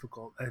you.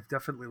 Difficult. I've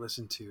definitely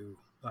listened to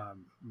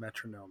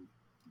Metronome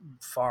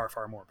far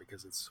more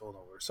because it's an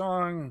older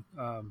song.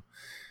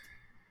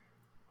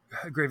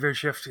 Graveyard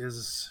Shift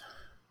is.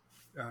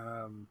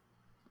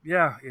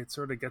 It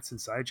sort of gets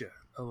inside you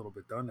a little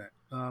bit, doesn't it?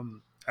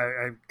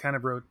 I kind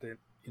of wrote that,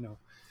 you know,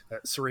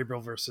 cerebral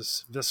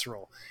versus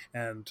visceral,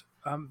 and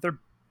they're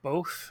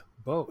both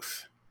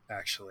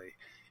actually.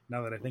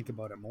 Now that I think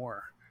about it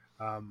more,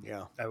 I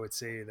would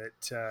say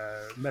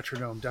that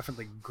Metronome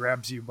definitely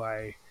grabs you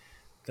by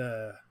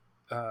the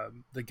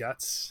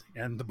guts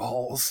and the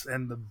balls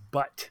and the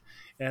butt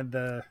and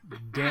the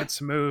dance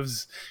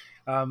moves.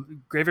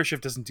 Graveyard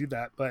Shift doesn't do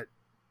that, but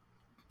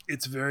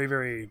it's very,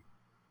 very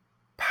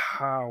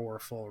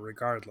powerful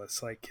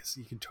regardless. Like,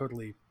 you can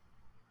totally,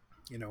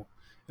 you know,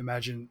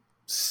 imagine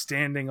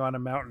standing on a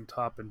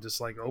mountaintop and just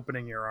like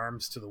opening your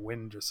arms to the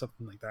wind or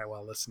something like that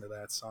while listening to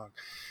that song.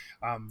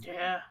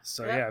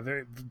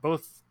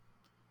 Both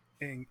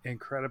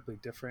incredibly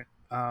different.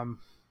 I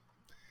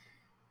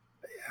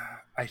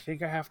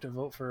think I have to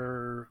vote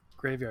for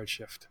Graveyard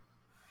Shift.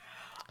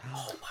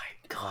 Oh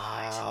my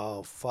god!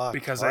 Oh fuck!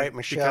 Because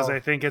Michelle. Because I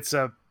think it's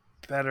a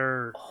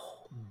better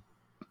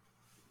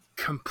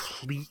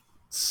complete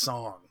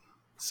song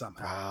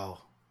somehow.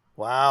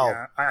 Wow.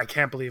 Yeah, I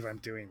can't believe I'm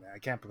doing that. I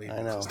can't believe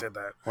I just did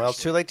that. Well,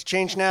 it's too late to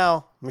change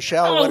now.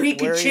 Michelle, he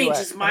can change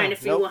his mind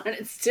if he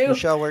wanted to.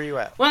 Michelle, where are you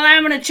at? Well,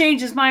 I'm going to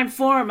change his mind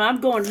for him.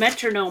 I'm going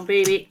Metronome,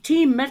 baby.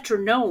 Team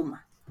Metronome.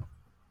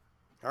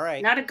 All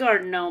right. Not a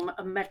garden gnome,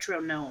 a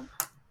metronome.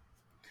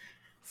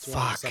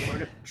 Fuck.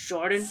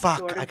 Jordan.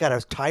 Fuck. I got a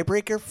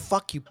tiebreaker.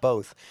 Fuck you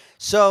both.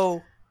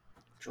 So,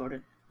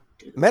 Jordan.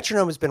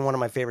 Metronome has been one of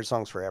my favorite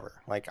songs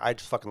forever. Like, I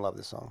just fucking love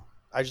this song.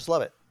 I just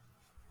love it.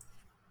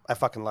 I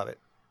fucking love it.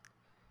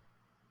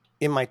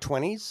 In my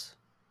 20s,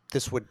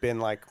 this would have been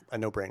like a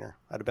no-brainer.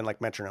 I'd have been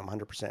like Metronome,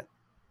 100%.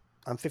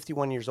 I'm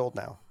 51 years old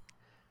now.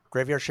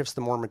 Graveyard Shift's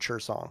the more mature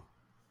song.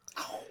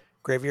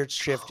 Graveyard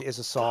Shift is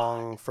a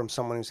song from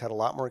someone who's had a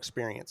lot more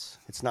experience.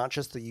 It's not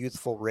just the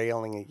youthful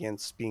railing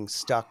against being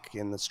stuck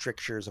in the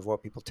strictures of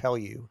what people tell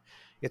you.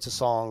 It's a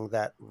song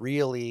that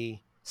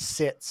really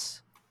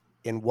sits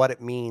in what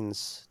it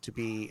means to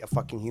be a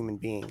fucking human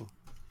being.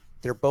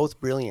 They're both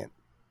brilliant.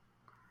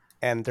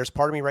 And there's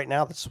part of me right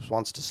now that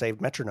wants to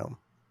save Metronome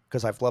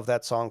because I've loved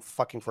that song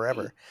fucking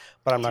forever.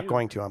 But I'm not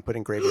going to. I'm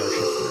putting Graveyard Shift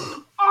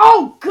through.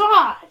 Oh,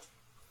 God!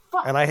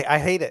 Fuck. And I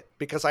hate it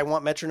because I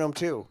want Metronome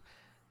too.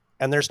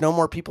 And there's no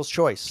more People's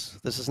Choice.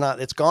 This is not,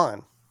 it's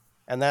gone.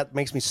 And that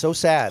makes me so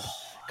sad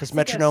because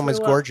Metronome is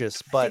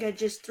gorgeous. But I think I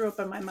just threw up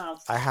in my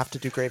mouth. I have to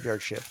do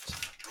Graveyard Shift.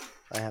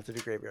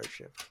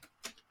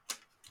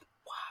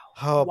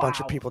 Oh, a bunch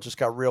of people just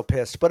got real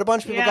pissed. But a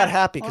bunch of people got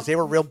happy because they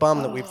were real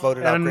bummed that we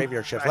voted out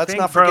Graveyard Shift. Let's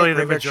not forget probably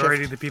the Graveyard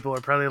majority Shift. of the people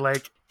are probably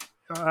like,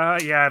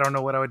 I don't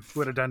know what I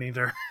would have done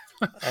either.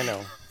 I know.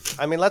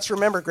 I mean, let's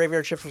remember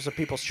Graveyard Shift was a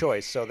People's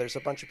Choice, so there's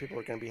a bunch of people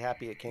who are going to be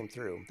happy it came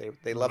through.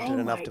 They loved it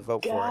enough to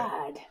vote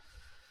for it.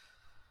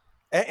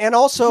 And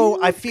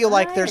also, I feel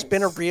like there's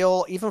been a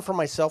real, even for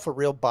myself, a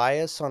real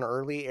bias on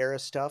early era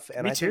stuff.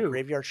 And I think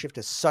Graveyard Shift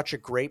is such a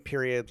great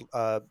period,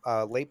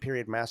 late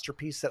period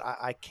masterpiece that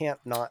I can't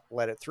not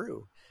let it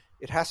through.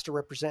 It has to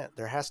represent.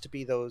 There has to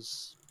be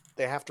those.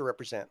 They have to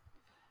represent.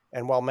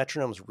 And while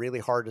Metronome's really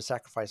hard to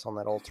sacrifice on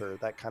that altar,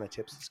 that kind of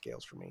tips the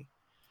scales for me.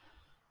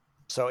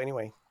 So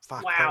anyway,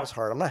 fuck, that was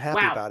hard. I'm not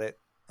happy about it.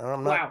 And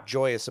I'm not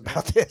joyous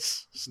about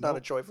this. It's not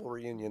a joyful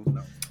reunion.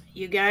 No.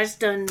 You guys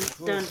done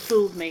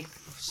fooled me.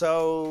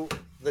 So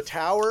the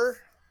Tower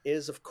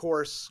is, of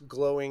course,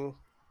 glowing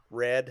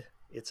red,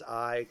 its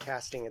eye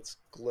casting its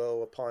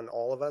glow upon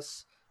all of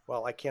us.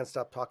 Well, I Can't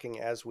Stop Talking,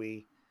 as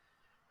we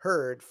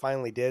heard,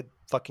 finally did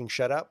fucking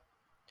shut up.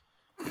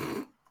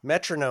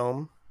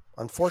 Metronome,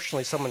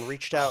 unfortunately, someone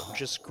reached out and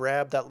just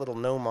grabbed that little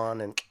gnome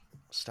on and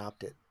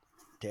stopped it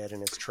dead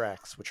in its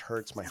tracks, which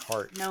hurts my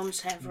heart.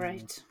 Gnomes have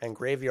rights. And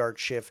Graveyard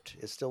Shift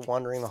is still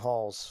wandering the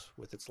halls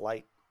with its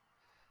light.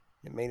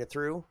 It made it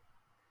through,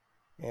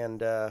 and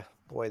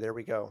boy, there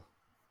we go.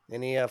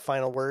 Any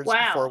final words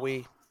before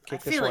we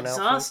kick this one out?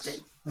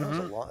 Exhausted. That was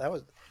a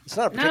long. It's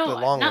not a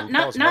particularly long one.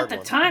 Not the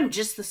time,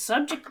 just the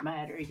subject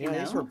matter. You know,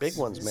 these were big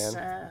ones,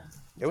 man.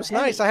 It was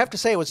heavy. nice. I have to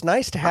say, it was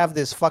nice to have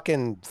this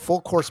fucking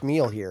full course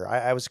meal here.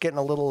 I was getting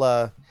a little.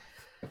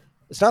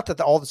 It's not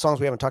that all the songs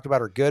we haven't talked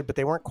about are good, but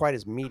they weren't quite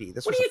as meaty.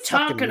 This what was are you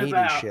talking meaty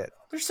about? shit.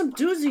 There's some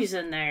doozies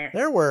in there.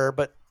 There were,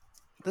 but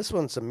this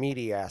one's a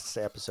meaty ass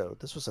episode.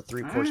 This was a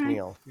 3-course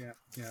meal. Yeah.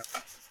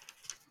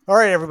 All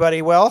right,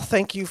 everybody. Well,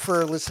 thank you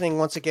for listening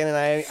once again. And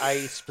I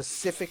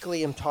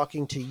specifically am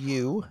talking to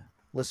you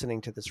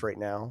listening to this right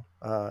now.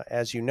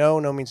 As you know,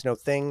 No Means No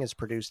Thing is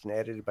produced and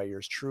edited by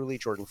yours truly,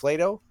 Jordan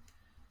Flato.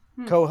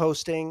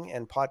 Co-hosting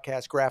and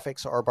podcast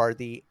graphics are by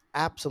the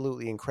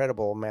absolutely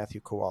incredible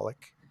Matthew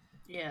Kowalik.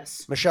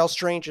 Yes. Michelle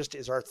Strangest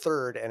is our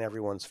third and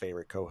everyone's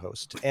favorite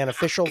co-host and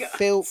official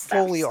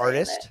Foley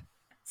artist.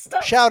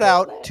 Shout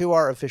out to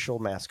our official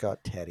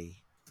mascot,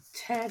 Teddy.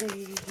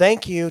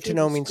 Thank you to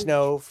No Means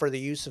No for the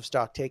use of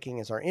stock taking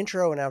as our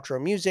intro and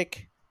outro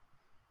music.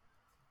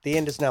 The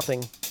end is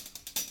nothing,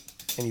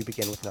 and you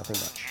begin with nothing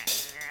much.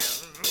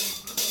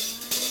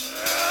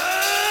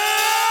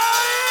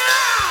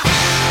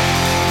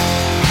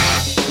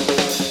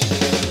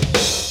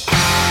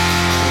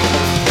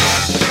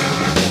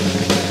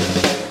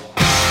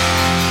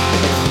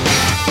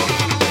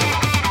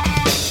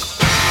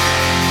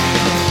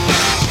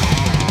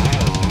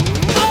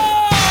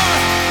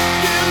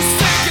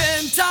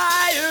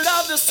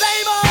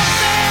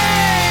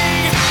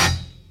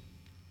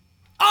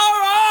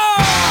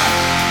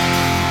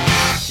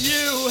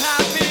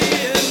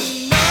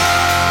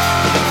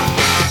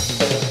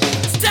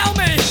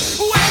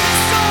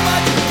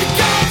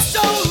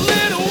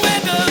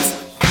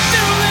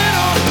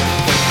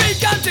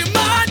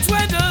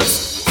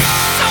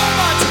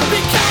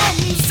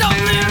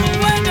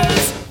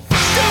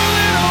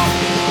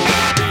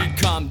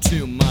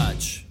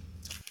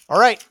 All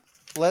right,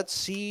 let's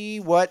see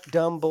what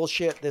dumb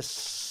bullshit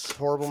this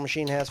horrible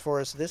machine has for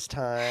us this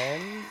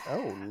time.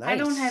 Oh, nice. I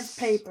don't have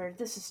paper.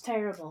 This is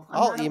terrible.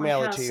 I'll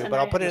email it to you, but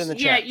I'll put it in the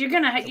chat. Yeah, you're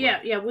gonna.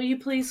 Yeah. Will you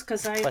please?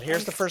 But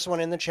here's the first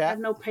one in the I chat. have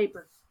no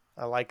paper.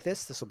 I like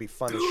this. This will be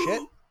fun as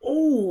shit.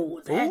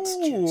 Oh, that's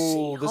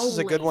juicy. This is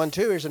a good one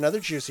too. Here's another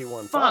juicy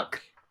one.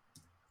 Fuck.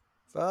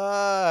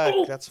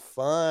 That's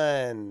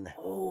fun.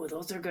 Oh,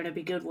 those are going to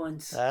be good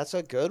ones. That's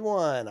a good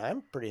one.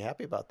 I'm pretty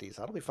happy about these.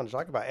 That'll be fun to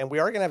talk about. And we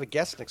are going to have a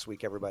guest next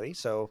week, everybody.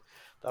 So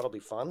that'll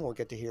be fun. We'll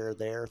get to hear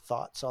their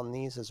thoughts on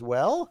these as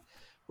well,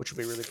 which will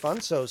be really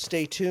fun. So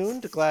stay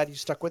tuned. Glad you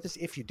stuck with us.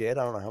 If you did,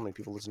 I don't know how many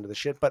people listen to this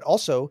shit, but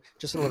also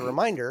just a little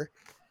reminder,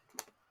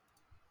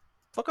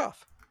 fuck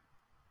off.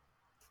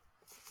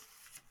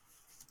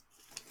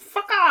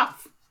 Fuck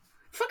off.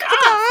 Fuck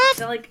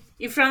off.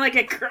 You sound like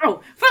a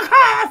crow. Fuck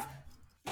off.